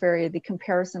Councillor Laferriere, the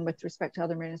comparison with respect to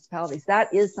other municipalities,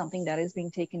 that is something that is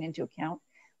being taken into account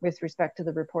with respect to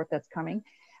the report that's coming.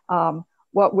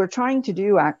 What we're trying to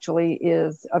do actually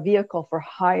is a vehicle for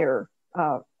hire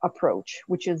approach,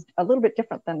 which is a little bit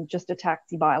different than just a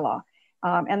taxi bylaw.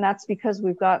 And that's because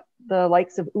we've got the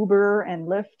likes of Uber and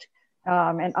Lyft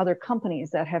and other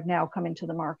companies that have now come into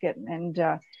the market.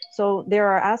 And so there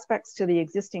are aspects to the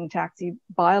existing taxi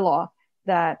bylaw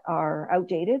that are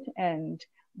outdated. And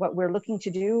what we're looking to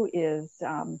do is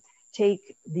take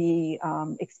the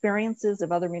experiences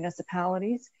of other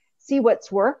municipalities, see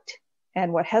what's worked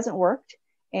and what hasn't worked,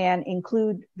 and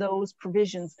include those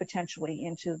provisions potentially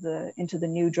into the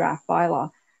new draft bylaw.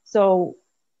 So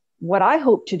what I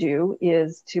hope to do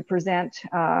is to present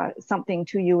something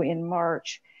to you in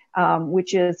March,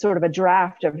 which is sort of a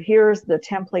draft of here's the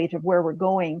template of where we're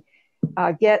going,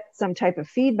 get some type of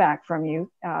feedback from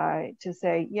you to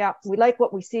say, yeah, we like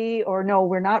what we see, or no,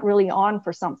 we're not really on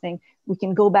for something. We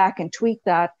can go back and tweak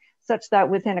that such that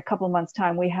within a couple of months'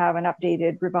 time, we have an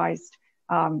updated, revised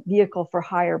vehicle for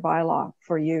hire bylaw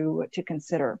for you to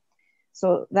consider.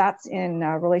 So that's in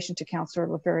relation to Councillor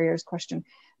Laferriere's question.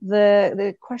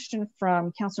 The question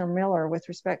from Councillor Miller with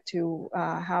respect to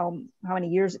how many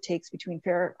years it takes between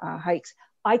fare hikes,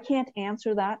 I can't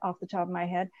answer that off the top of my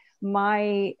head.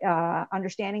 My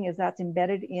understanding is that's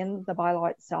embedded in the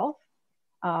bylaw itself.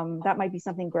 That might be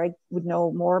something Greg would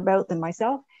know more about than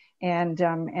myself. And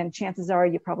chances are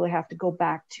you probably have to go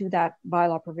back to that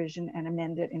bylaw provision and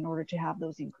amend it in order to have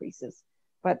those increases.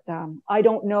 But I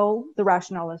don't know the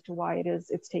rationale as to why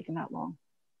it's taken that long.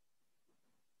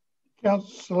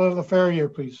 Councillor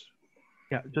Laferriere, please.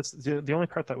 Yeah, just the only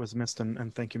part that was missed,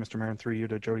 and thank you, Mr. Mayor, and through you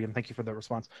to Jody, and thank you for that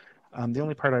response. The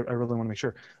only part I really want to make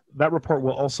sure, that report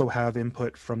will also have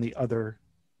input from the other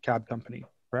cab company,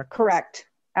 correct? Correct,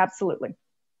 absolutely.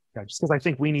 Yeah, just because I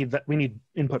think we need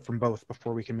input from both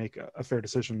before we can make a fair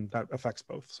decision that affects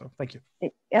both. So thank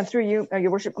you. And through you, Your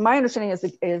Worship, my understanding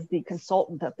is the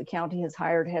consultant that the county has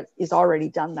hired is already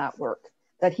done that work,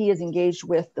 that he is engaged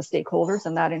with the stakeholders,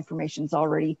 and that information is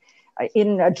already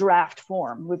in a draft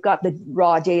form. We've got the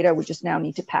raw data. We just now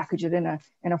need to package it in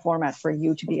a format for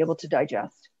you to be able to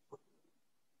digest.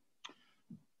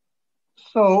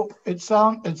 So it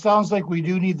sounds like we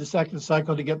do need the second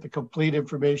cycle to get the complete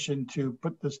information to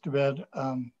put this to bed.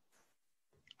 And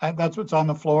that's what's on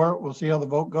the floor. We'll see how the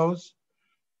vote goes.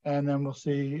 And then we'll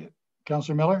see.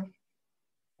 Councillor Miller?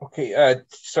 Okay,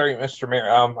 sorry, Mr. Mayor.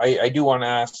 I do want to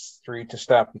ask through to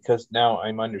staff, because now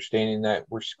I'm understanding that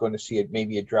we're going to see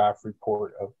maybe a draft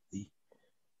report of the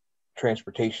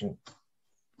transportation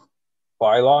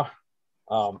bylaw.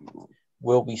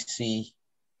 will we see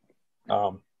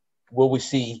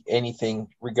anything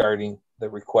regarding the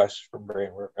request from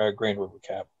Grand River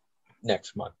Cap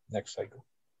next cycle?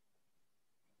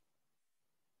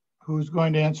 Who's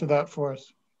going to answer that for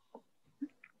us?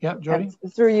 Yeah, Jody?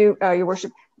 Through you, Your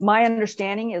Worship. My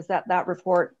understanding is that that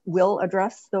report will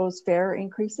address those fare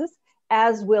increases,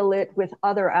 as will it with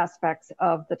other aspects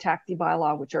of the taxi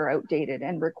bylaw, which are outdated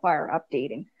and require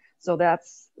updating. So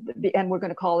that's, and we're going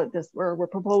to call it this, we're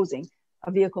proposing a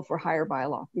vehicle for hire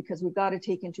bylaw, because we've got to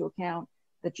take into account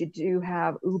that you do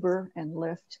have Uber and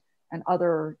Lyft and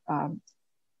other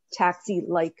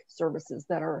taxi-like services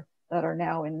that are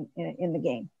now in the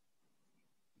game.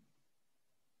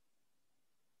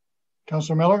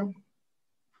 Councillor Miller,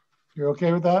 you're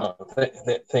okay with that?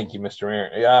 Thank you, Mr. Mayor.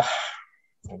 Yeah,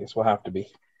 I guess we'll have to be.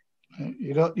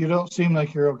 You don't seem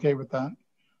like you're okay with that.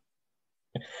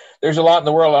 There's a lot in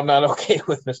the world I'm not okay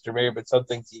with, Mr. Mayor, but some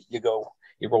things you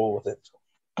roll with it.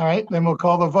 All right, then we'll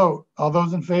call the vote. All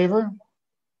those in favor?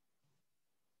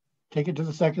 Take it to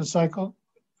the second cycle.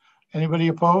 Anybody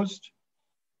opposed?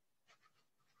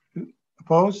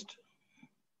 Opposed?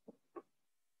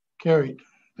 Carried.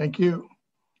 Thank you.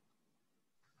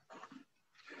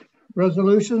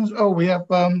 Resolutions. Oh, we have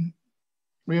a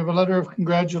letter of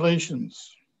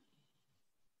congratulations.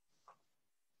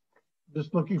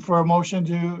 Just looking for a motion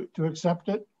to accept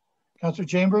it. Councillor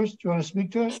Chambers, do you want to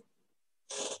speak to it?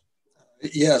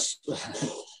 Yes.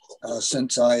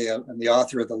 Since I am the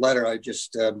author of the letter, I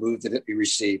just moved that it be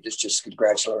received. It's just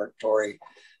congratulatory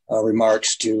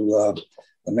remarks to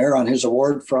the mayor on his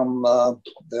award from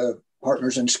the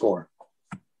partners in SCORE.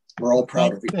 We're all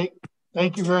proud of you.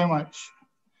 Thank you very much.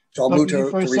 So I'll move to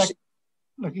receive.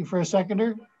 Looking for a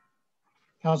seconder.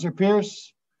 Councillor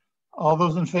Pierce, all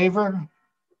those in favor?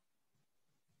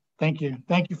 Thank you.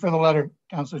 Thank you for the letter,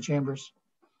 Councillor Chambers.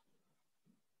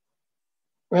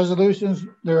 Resolutions,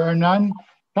 there are none.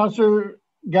 Councillor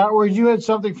Gatward, you had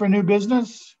something for new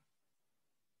business?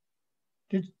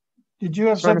 Did you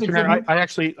have something? Mr.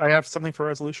 Mayor, I have something for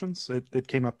resolutions. It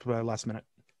came up last minute.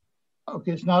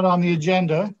 Okay, it's not on the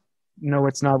agenda. No,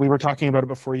 it's not. We were talking about it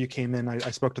before you came in.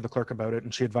 I spoke to the clerk about it,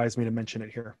 and she advised me to mention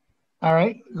it here. All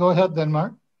right, go ahead then,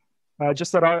 Mark.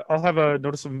 Just that I'll have a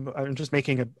notice of. I'm just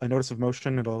making a notice of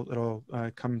motion. It'll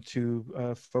come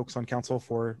to folks on council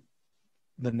for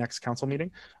the next council meeting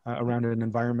around an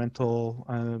environmental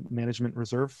management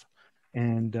reserve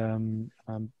and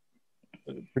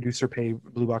producer pay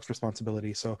blue box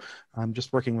responsibility. So I'm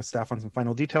just working with staff on some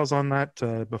final details on that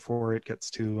before it gets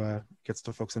to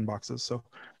folks' inboxes. So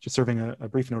just serving a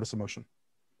brief notice of motion.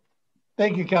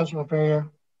 Thank you, Councillor Ferrier.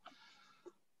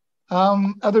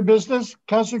 Other business,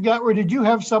 Councillor Gatward, did you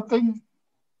have something?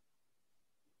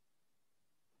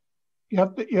 You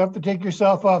have to take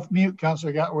yourself off mute,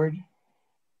 Councillor Gatward.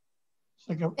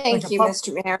 Thank you,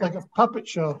 Mr. Mayor. Like a puppet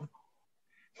show.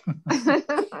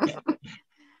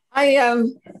 I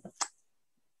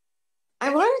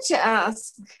wanted to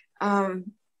ask, I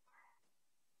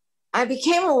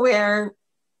became aware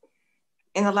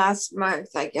in the last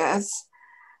month, I guess,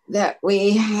 that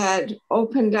we had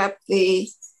opened up the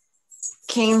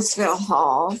Kingsville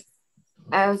Hall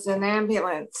as an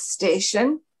ambulance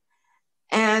station.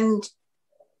 And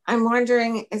I'm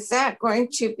wondering, is that going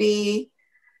to be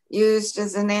used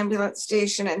as an ambulance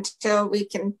station until we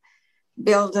can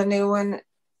build a new one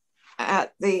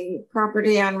at the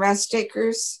property on Rest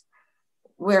Acres,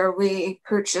 where we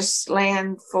purchased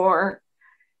land for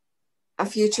a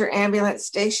future ambulance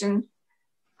station,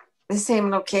 the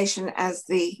same location as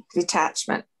the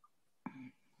detachment?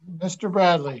 Mr.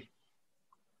 Bradley.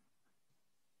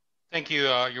 Thank you,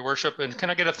 Your Worship. And can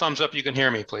I get a thumbs up? You can hear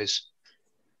me, please.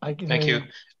 I can. Thank you.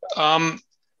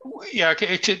 Yeah,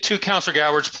 to Councillor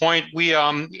Goward's point, we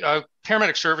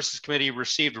Paramedic Services Committee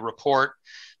received a report.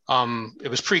 It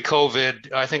was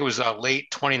pre-COVID. I think it was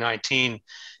late 2019,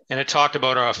 and it talked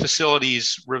about our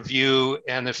facilities review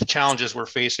and the challenges we're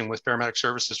facing with paramedic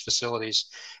services facilities.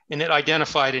 And it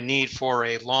identified a need for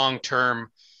a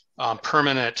long-term,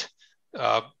 permanent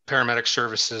paramedic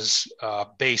services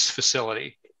base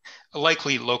facility,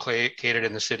 likely located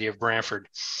in the city of Brantford.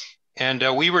 And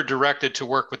we were directed to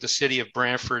work with the city of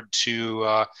Brantford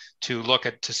to look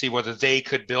at, to see whether they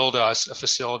could build us a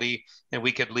facility and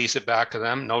we could lease it back to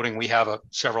them, noting we have a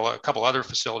couple other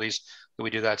facilities that we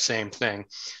do that same thing.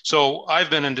 So I've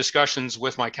been in discussions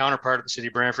with my counterpart at the city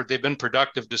of Brantford. They've been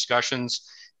productive discussions,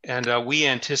 and we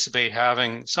anticipate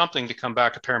having something to come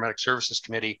back to Paramedic Services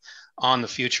Committee on the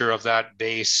future of that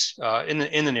base in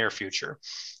the near future.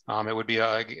 It would be,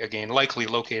 again, likely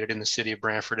located in the city of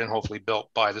Brantford and hopefully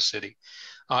built by the city.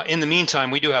 In the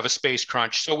meantime, we do have a space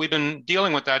crunch. So we've been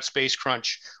dealing with that space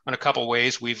crunch in a couple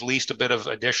ways. We've leased a bit of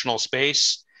additional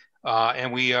space,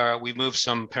 and we moved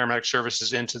some paramedic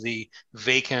services into the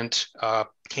vacant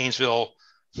Cairnsville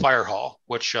Fire Hall,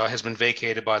 which has been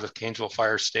vacated by the Cairnsville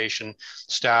Fire Station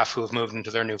staff who have moved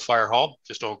into their new fire hall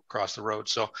just across the road.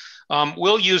 So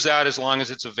we'll use that as long as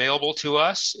it's available to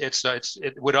us.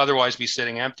 It would otherwise be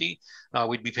sitting empty.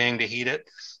 We'd be paying to heat it.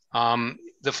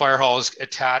 The fire hall is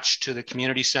attached to the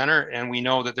community center, and we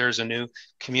know that there's a new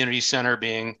community center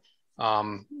being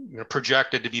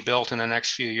projected to be built in the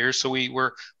next few years. So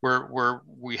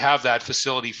we have that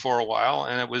facility for a while,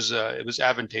 and it was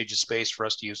advantageous space for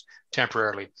us to use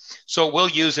temporarily. So we'll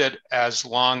use it as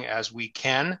long as we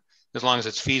can, as long as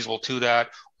it's feasible to that,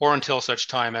 or until such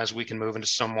time as we can move into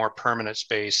some more permanent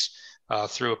space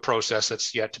through a process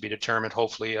that's yet to be determined,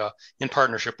 hopefully in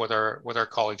partnership with our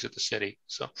colleagues at the city.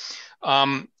 So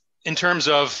in terms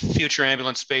of future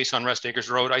ambulance space on Rest Acres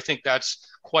Road, I think that's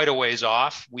quite a ways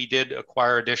off. We did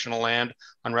acquire additional land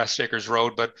on Rest Acres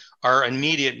Road, but our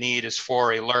immediate need is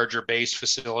for a larger base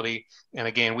facility. And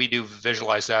again, we do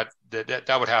visualize that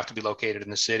would have to be located in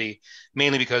the city,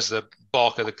 mainly because the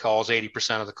bulk of the calls,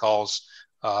 80% of the calls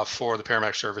for the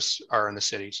paramedic service are in the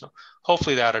city. So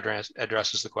hopefully that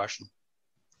addresses the question.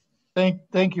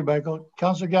 Thank you, Michael.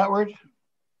 Councillor Gatward?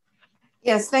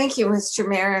 Yes, thank you, Mr.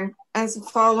 Mayor. And as a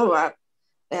follow-up,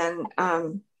 and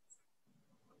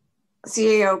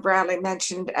CAO Bradley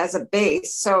mentioned as a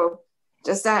base. So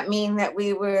does that mean that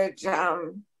we would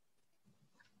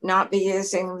not be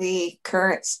using the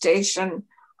current station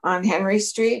on Henry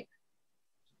Street?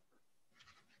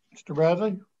 Mr.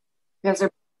 Bradley? Because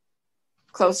they're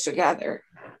close together.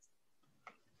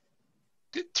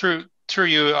 Through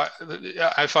you,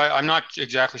 I'm not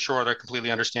exactly sure that I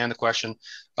completely understand the question.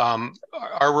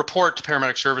 Our report to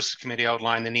Paramedic Services Committee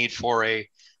outlined the need for a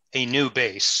new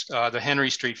base. The Henry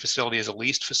Street facility is a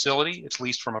leased facility. It's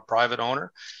leased from a private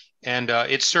owner, and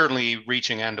it's certainly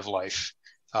reaching end of life.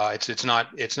 It's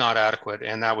not adequate,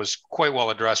 and that was quite well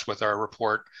addressed with our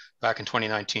report back in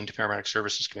 2019 to Paramedic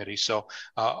Services Committee. So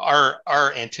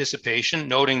our anticipation,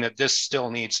 noting that this still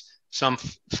needs some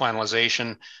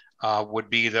finalization, would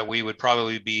be that we would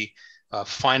probably be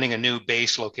finding a new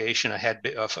base location,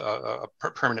 a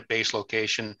permanent base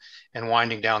location, and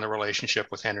winding down the relationship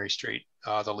with Henry Street,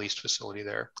 the leased facility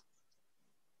there.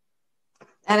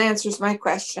 That answers my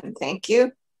question. Thank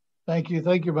you. Thank you.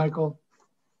 Thank you, Michael.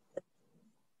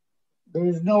 There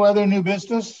is no other new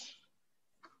business.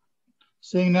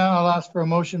 Seeing none, I'll ask for a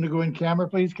motion to go in camera,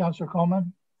 please. Councillor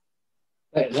Coleman.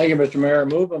 Thank you, Mr. Mayor.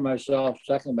 Moved by myself,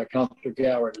 seconded by Councillor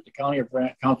Gatward, that the County of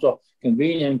Brant Council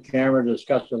convene in camera to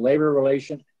discuss the labor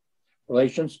relations,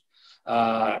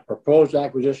 proposed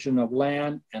acquisition of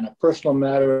land, and a personal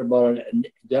matter about an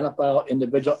identifiable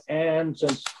individual. And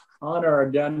since on our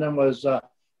addendum was a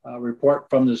report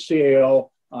from the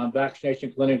CAO on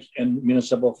vaccination clinics and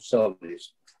municipal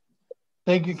facilities.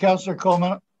 Thank you, Councillor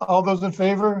Coleman. All those in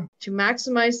favor? To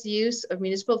maximize the use of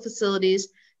municipal facilities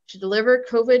to deliver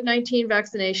COVID-19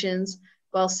 vaccinations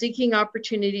while seeking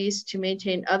opportunities to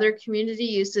maintain other community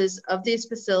uses of these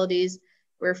facilities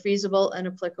where feasible and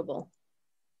applicable.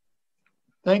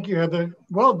 Thank you, Heather.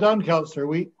 Well done,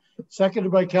 Councillor.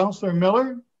 Seconded by Councillor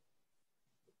Miller.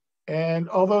 And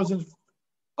all those in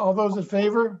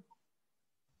favor?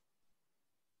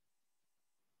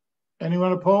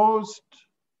 Anyone opposed?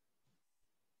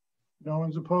 No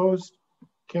one's opposed.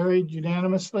 Carried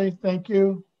unanimously. Thank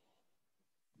you.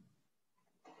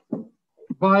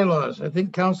 Bylaws. I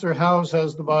think Councillor Howes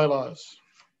has the bylaws.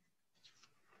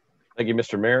 Thank you,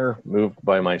 Mr. Mayor. Moved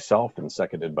by myself and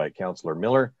seconded by Councillor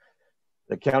Miller.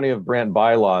 The County of Brant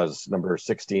bylaws number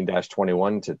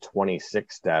 16-21 to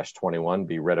 26-21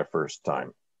 be read a first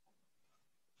time.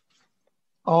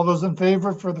 All those in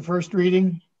favor for the first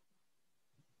reading?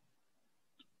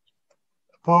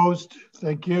 Opposed?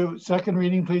 Thank you. Second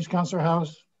reading, please, Councillor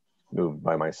Howes. Moved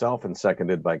by myself and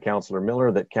seconded by Councillor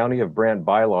Miller that County of Brant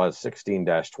bylaws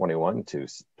 16-21 to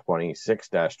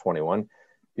 26-21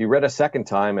 be read a second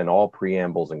time and all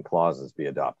preambles and clauses be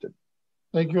adopted.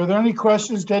 Thank you. Are there any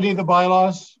questions to any of the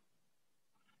bylaws?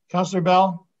 Councillor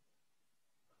Bell?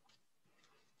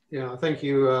 Yeah, thank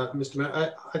you, Mr.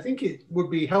 Mayor. I think it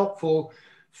would be helpful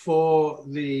for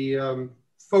the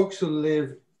folks who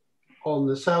live on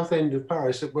the south end of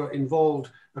Paris that were involved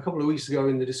a couple of weeks ago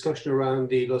in the discussion around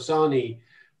the Lausanne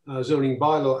zoning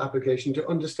bylaw application to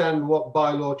understand what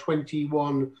bylaw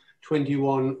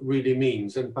 2121 really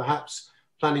means. And perhaps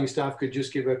planning staff could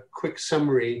just give a quick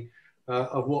summary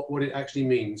of what it actually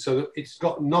means. So that it's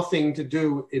got nothing to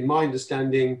do, in my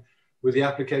understanding, with the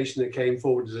application that came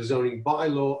forward as a zoning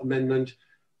bylaw amendment,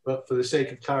 but for the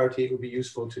sake of clarity, it would be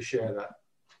useful to share that.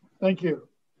 Thank you.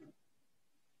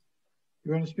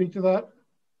 You want to speak to that?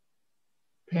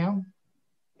 Pam?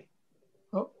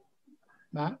 Oh,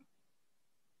 Matt?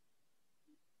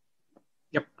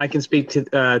 Yep, I can speak to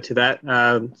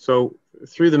that. So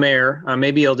through the mayor,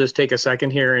 maybe I'll just take a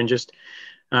second here and just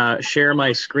share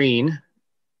my screen.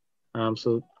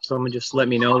 So someone just let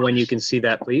me know when you can see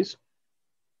that, please.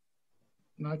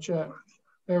 Not yet.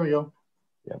 There we go.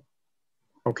 Yep.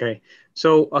 Okay.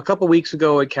 So a couple weeks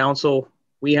ago at council,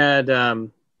 we had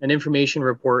an information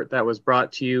report that was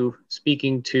brought to you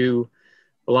speaking to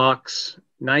blocks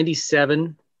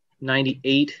 97,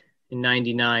 98, and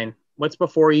 99. What's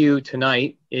before you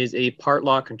tonight is a part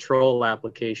lot control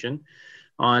application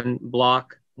on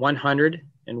block 100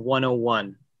 and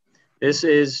 101. This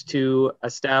is to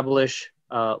establish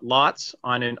lots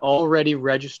on an already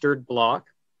registered block.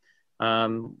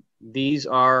 These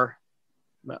are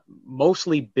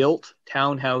mostly built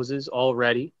townhouses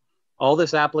already. All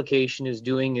this application is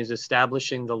doing is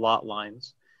establishing the lot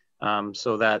lines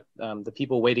so that the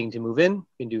people waiting to move in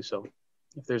can do so.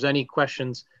 If there's any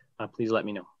questions, please let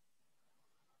me know.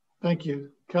 Thank you.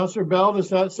 Councillor Bell,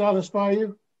 does that satisfy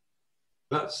you?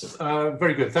 That's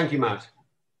very good. Thank you, Matt.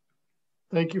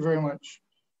 Thank you very much.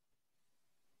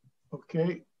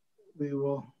 Okay, we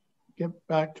will get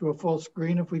back to a full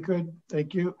screen if we could.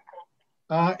 Thank you.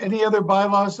 Any other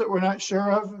bylaws that we're not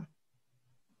sure of?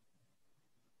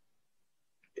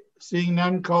 Seeing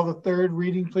none, call the third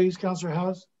reading, please, Councillor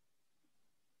House.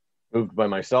 Moved by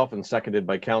myself and seconded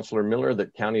by Councillor Miller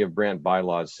that County of Brant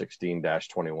bylaws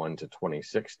 16-21 to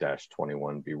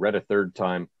 26-21 be read a third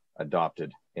time,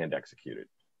 adopted, and executed.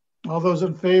 All those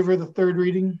in favor of the third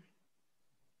reading?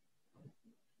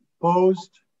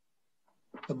 Opposed?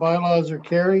 The bylaws are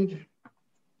carried.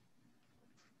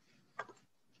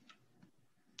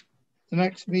 The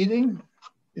next meeting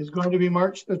is going to be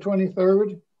March the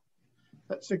 23rd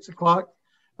at 6 o'clock.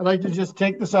 I'd like to just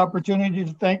take this opportunity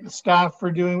to thank the staff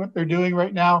for doing what they're doing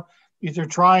right now. These are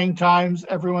trying times.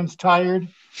 Everyone's tired.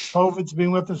 COVID's been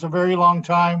with us a very long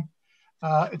time.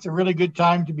 It's a really good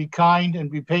time to be kind and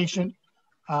be patient.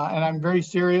 And I'm very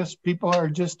serious. People are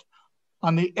just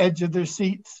on the edge of their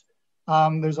seats.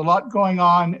 There's a lot going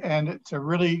on, and it's a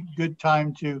really good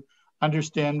time to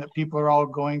understand that people are all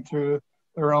going through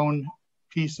their own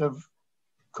piece of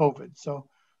COVID. So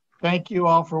thank you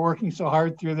all for working so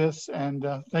hard through this, and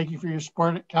thank you for your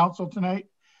support at council tonight.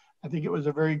 I think it was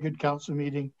a very good council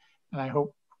meeting, and I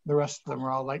hope the rest of them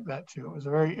are all like that too.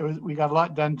 We got a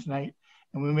lot done tonight,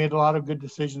 and we made a lot of good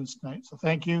decisions tonight. So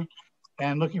thank you,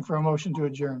 and looking for a motion to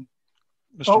adjourn.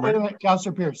 Mr. Wait a minute,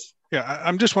 Councillor Pierce. Yeah,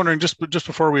 I'm just wondering, just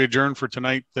before we adjourn for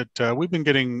tonight, that we've been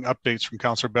getting updates from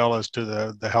Councillor Bell as to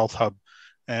the health hub,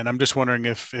 and I'm just wondering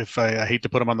if I hate to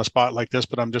put him on the spot like this,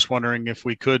 but I'm just wondering if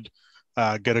we could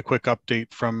get a quick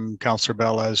update from Councillor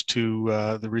Bell as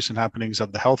to the recent happenings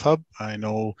of the health hub. I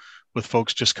know with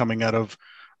folks just coming out of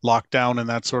lockdown and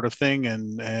that sort of thing,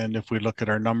 and if we look at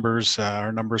our numbers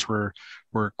were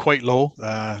quite low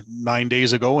 9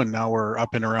 days ago, and now we're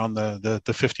up and around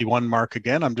the 51 mark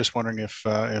again. I'm just wondering if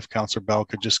Councillor Bell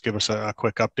could just give us a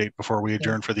quick update before we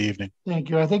adjourn for the evening.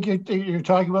 Thank you. I think you're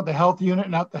talking about the health unit,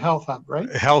 not the health hub,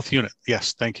 right? Health unit,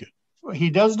 yes, thank you.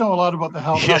 He does know a lot about the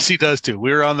health. Yes, he does too.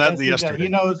 We were on that yesterday.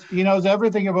 He knows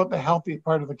everything about the healthy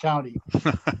part of the county.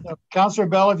 So, Councillor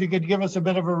Bell, if you could give us a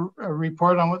bit of a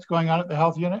report on what's going on at the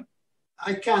health unit.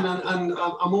 I can, and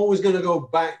I'm always going to go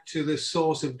back to the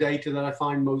source of data that I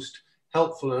find most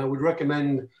helpful, and I would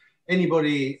recommend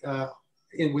anybody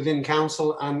within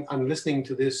council and listening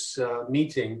to this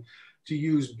meeting to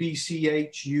use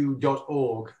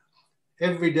bchu.org.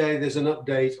 Every day there's an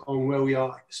update on where we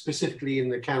are specifically in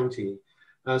the county.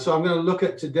 So I'm going to look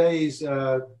at today's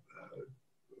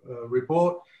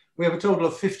report. We have a total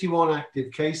of 51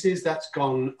 active cases. That's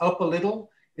gone up a little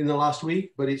in the last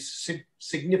week, but it's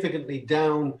significantly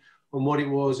down on what it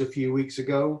was a few weeks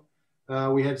ago.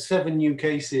 We had 7 new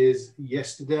cases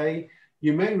yesterday.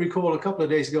 You may recall a couple of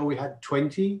days ago we had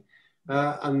 20,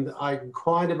 and I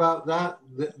inquired about that.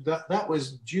 That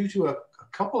was due to a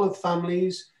couple of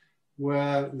families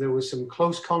where there was some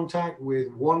close contact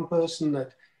with one person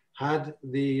that had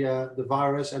the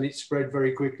virus, and it spread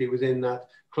very quickly within that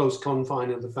close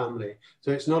confine of the family.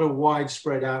 So it's not a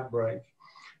widespread outbreak.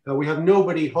 We have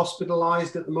nobody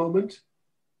hospitalized at the moment.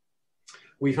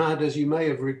 We've had, as you may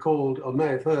have recalled or may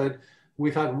have heard,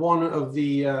 we've had one of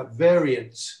the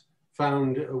variants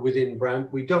found within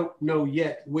Brant. We don't know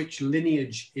yet which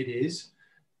lineage it is,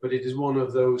 but it is one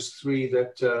of those 3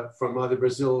 that from either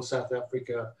Brazil, South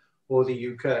Africa, or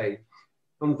the UK.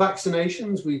 On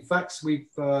vaccinations, we've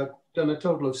done a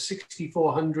total of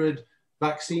 6,400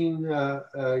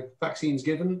 vaccines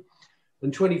given,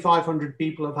 and 2,500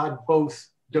 people have had both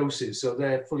doses, so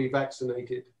they're fully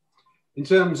vaccinated. In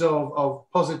terms of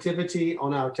positivity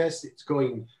on our test, it's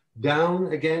going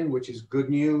down again, which is good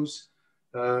news.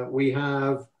 We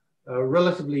have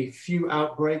relatively few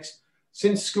outbreaks.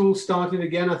 Since school started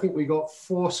again, I think we got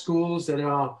 4 schools that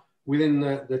are within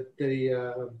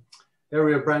the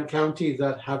area of Brant County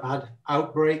that have had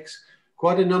outbreaks.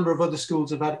 Quite a number of other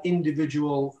schools have had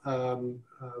individual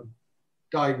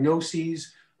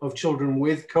diagnoses of children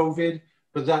with COVID,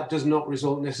 but that does not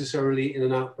result necessarily in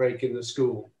an outbreak in the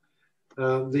school.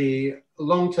 The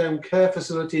long-term care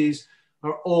facilities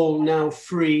are all now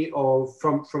free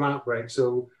from outbreaks.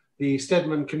 So the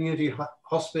Stedman Community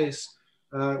Hospice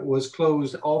was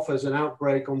closed off as an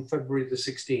outbreak on February the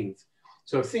 16th.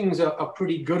 So things are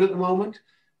pretty good at the moment,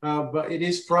 but it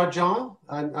is fragile.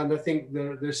 And I think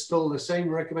there's still the same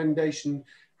recommendation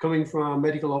coming from our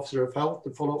medical officer of health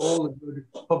to follow all the good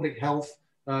public health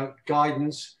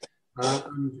guidance.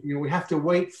 And, you know, we have to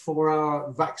wait for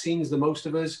our vaccines, the most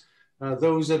of us.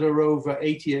 Those that are over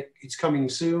 80, it's coming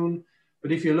soon.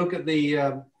 But if you look at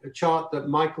the chart that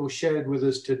Michael shared with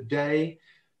us today,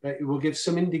 it will give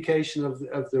some indication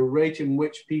of the rate in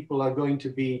which people are going to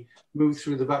be moved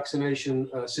through the vaccination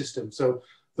system. So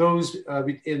those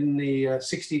in the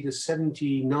 60 to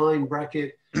 79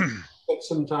 bracket,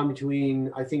 sometime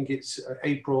between, I think it's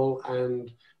April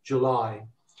and July.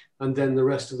 And then the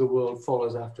rest of the world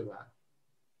follows after that.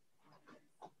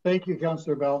 Thank you,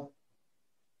 Councillor Bell.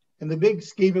 In the big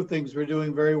scheme of things, we're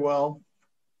doing very well.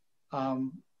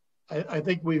 I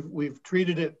think we've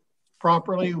treated it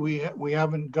properly. We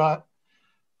haven't got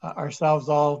ourselves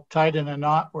all tied in a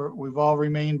knot. We've all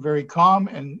remained very calm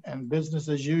and business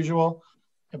as usual.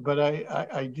 But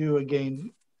I do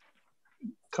again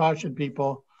caution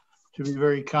people to be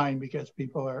very kind, because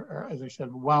people are, as I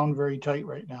said, wound very tight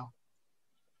right now.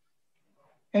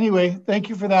 Anyway, thank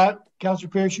you for that. Councillor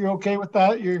Pierce, you're okay with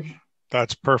that?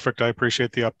 That's perfect. I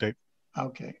appreciate the update.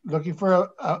 Okay. Looking for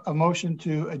a motion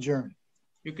to adjourn.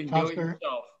 You can do it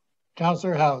yourself.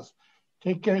 Councillor House.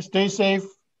 Take care. Stay safe.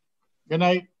 Good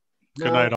night. Good night.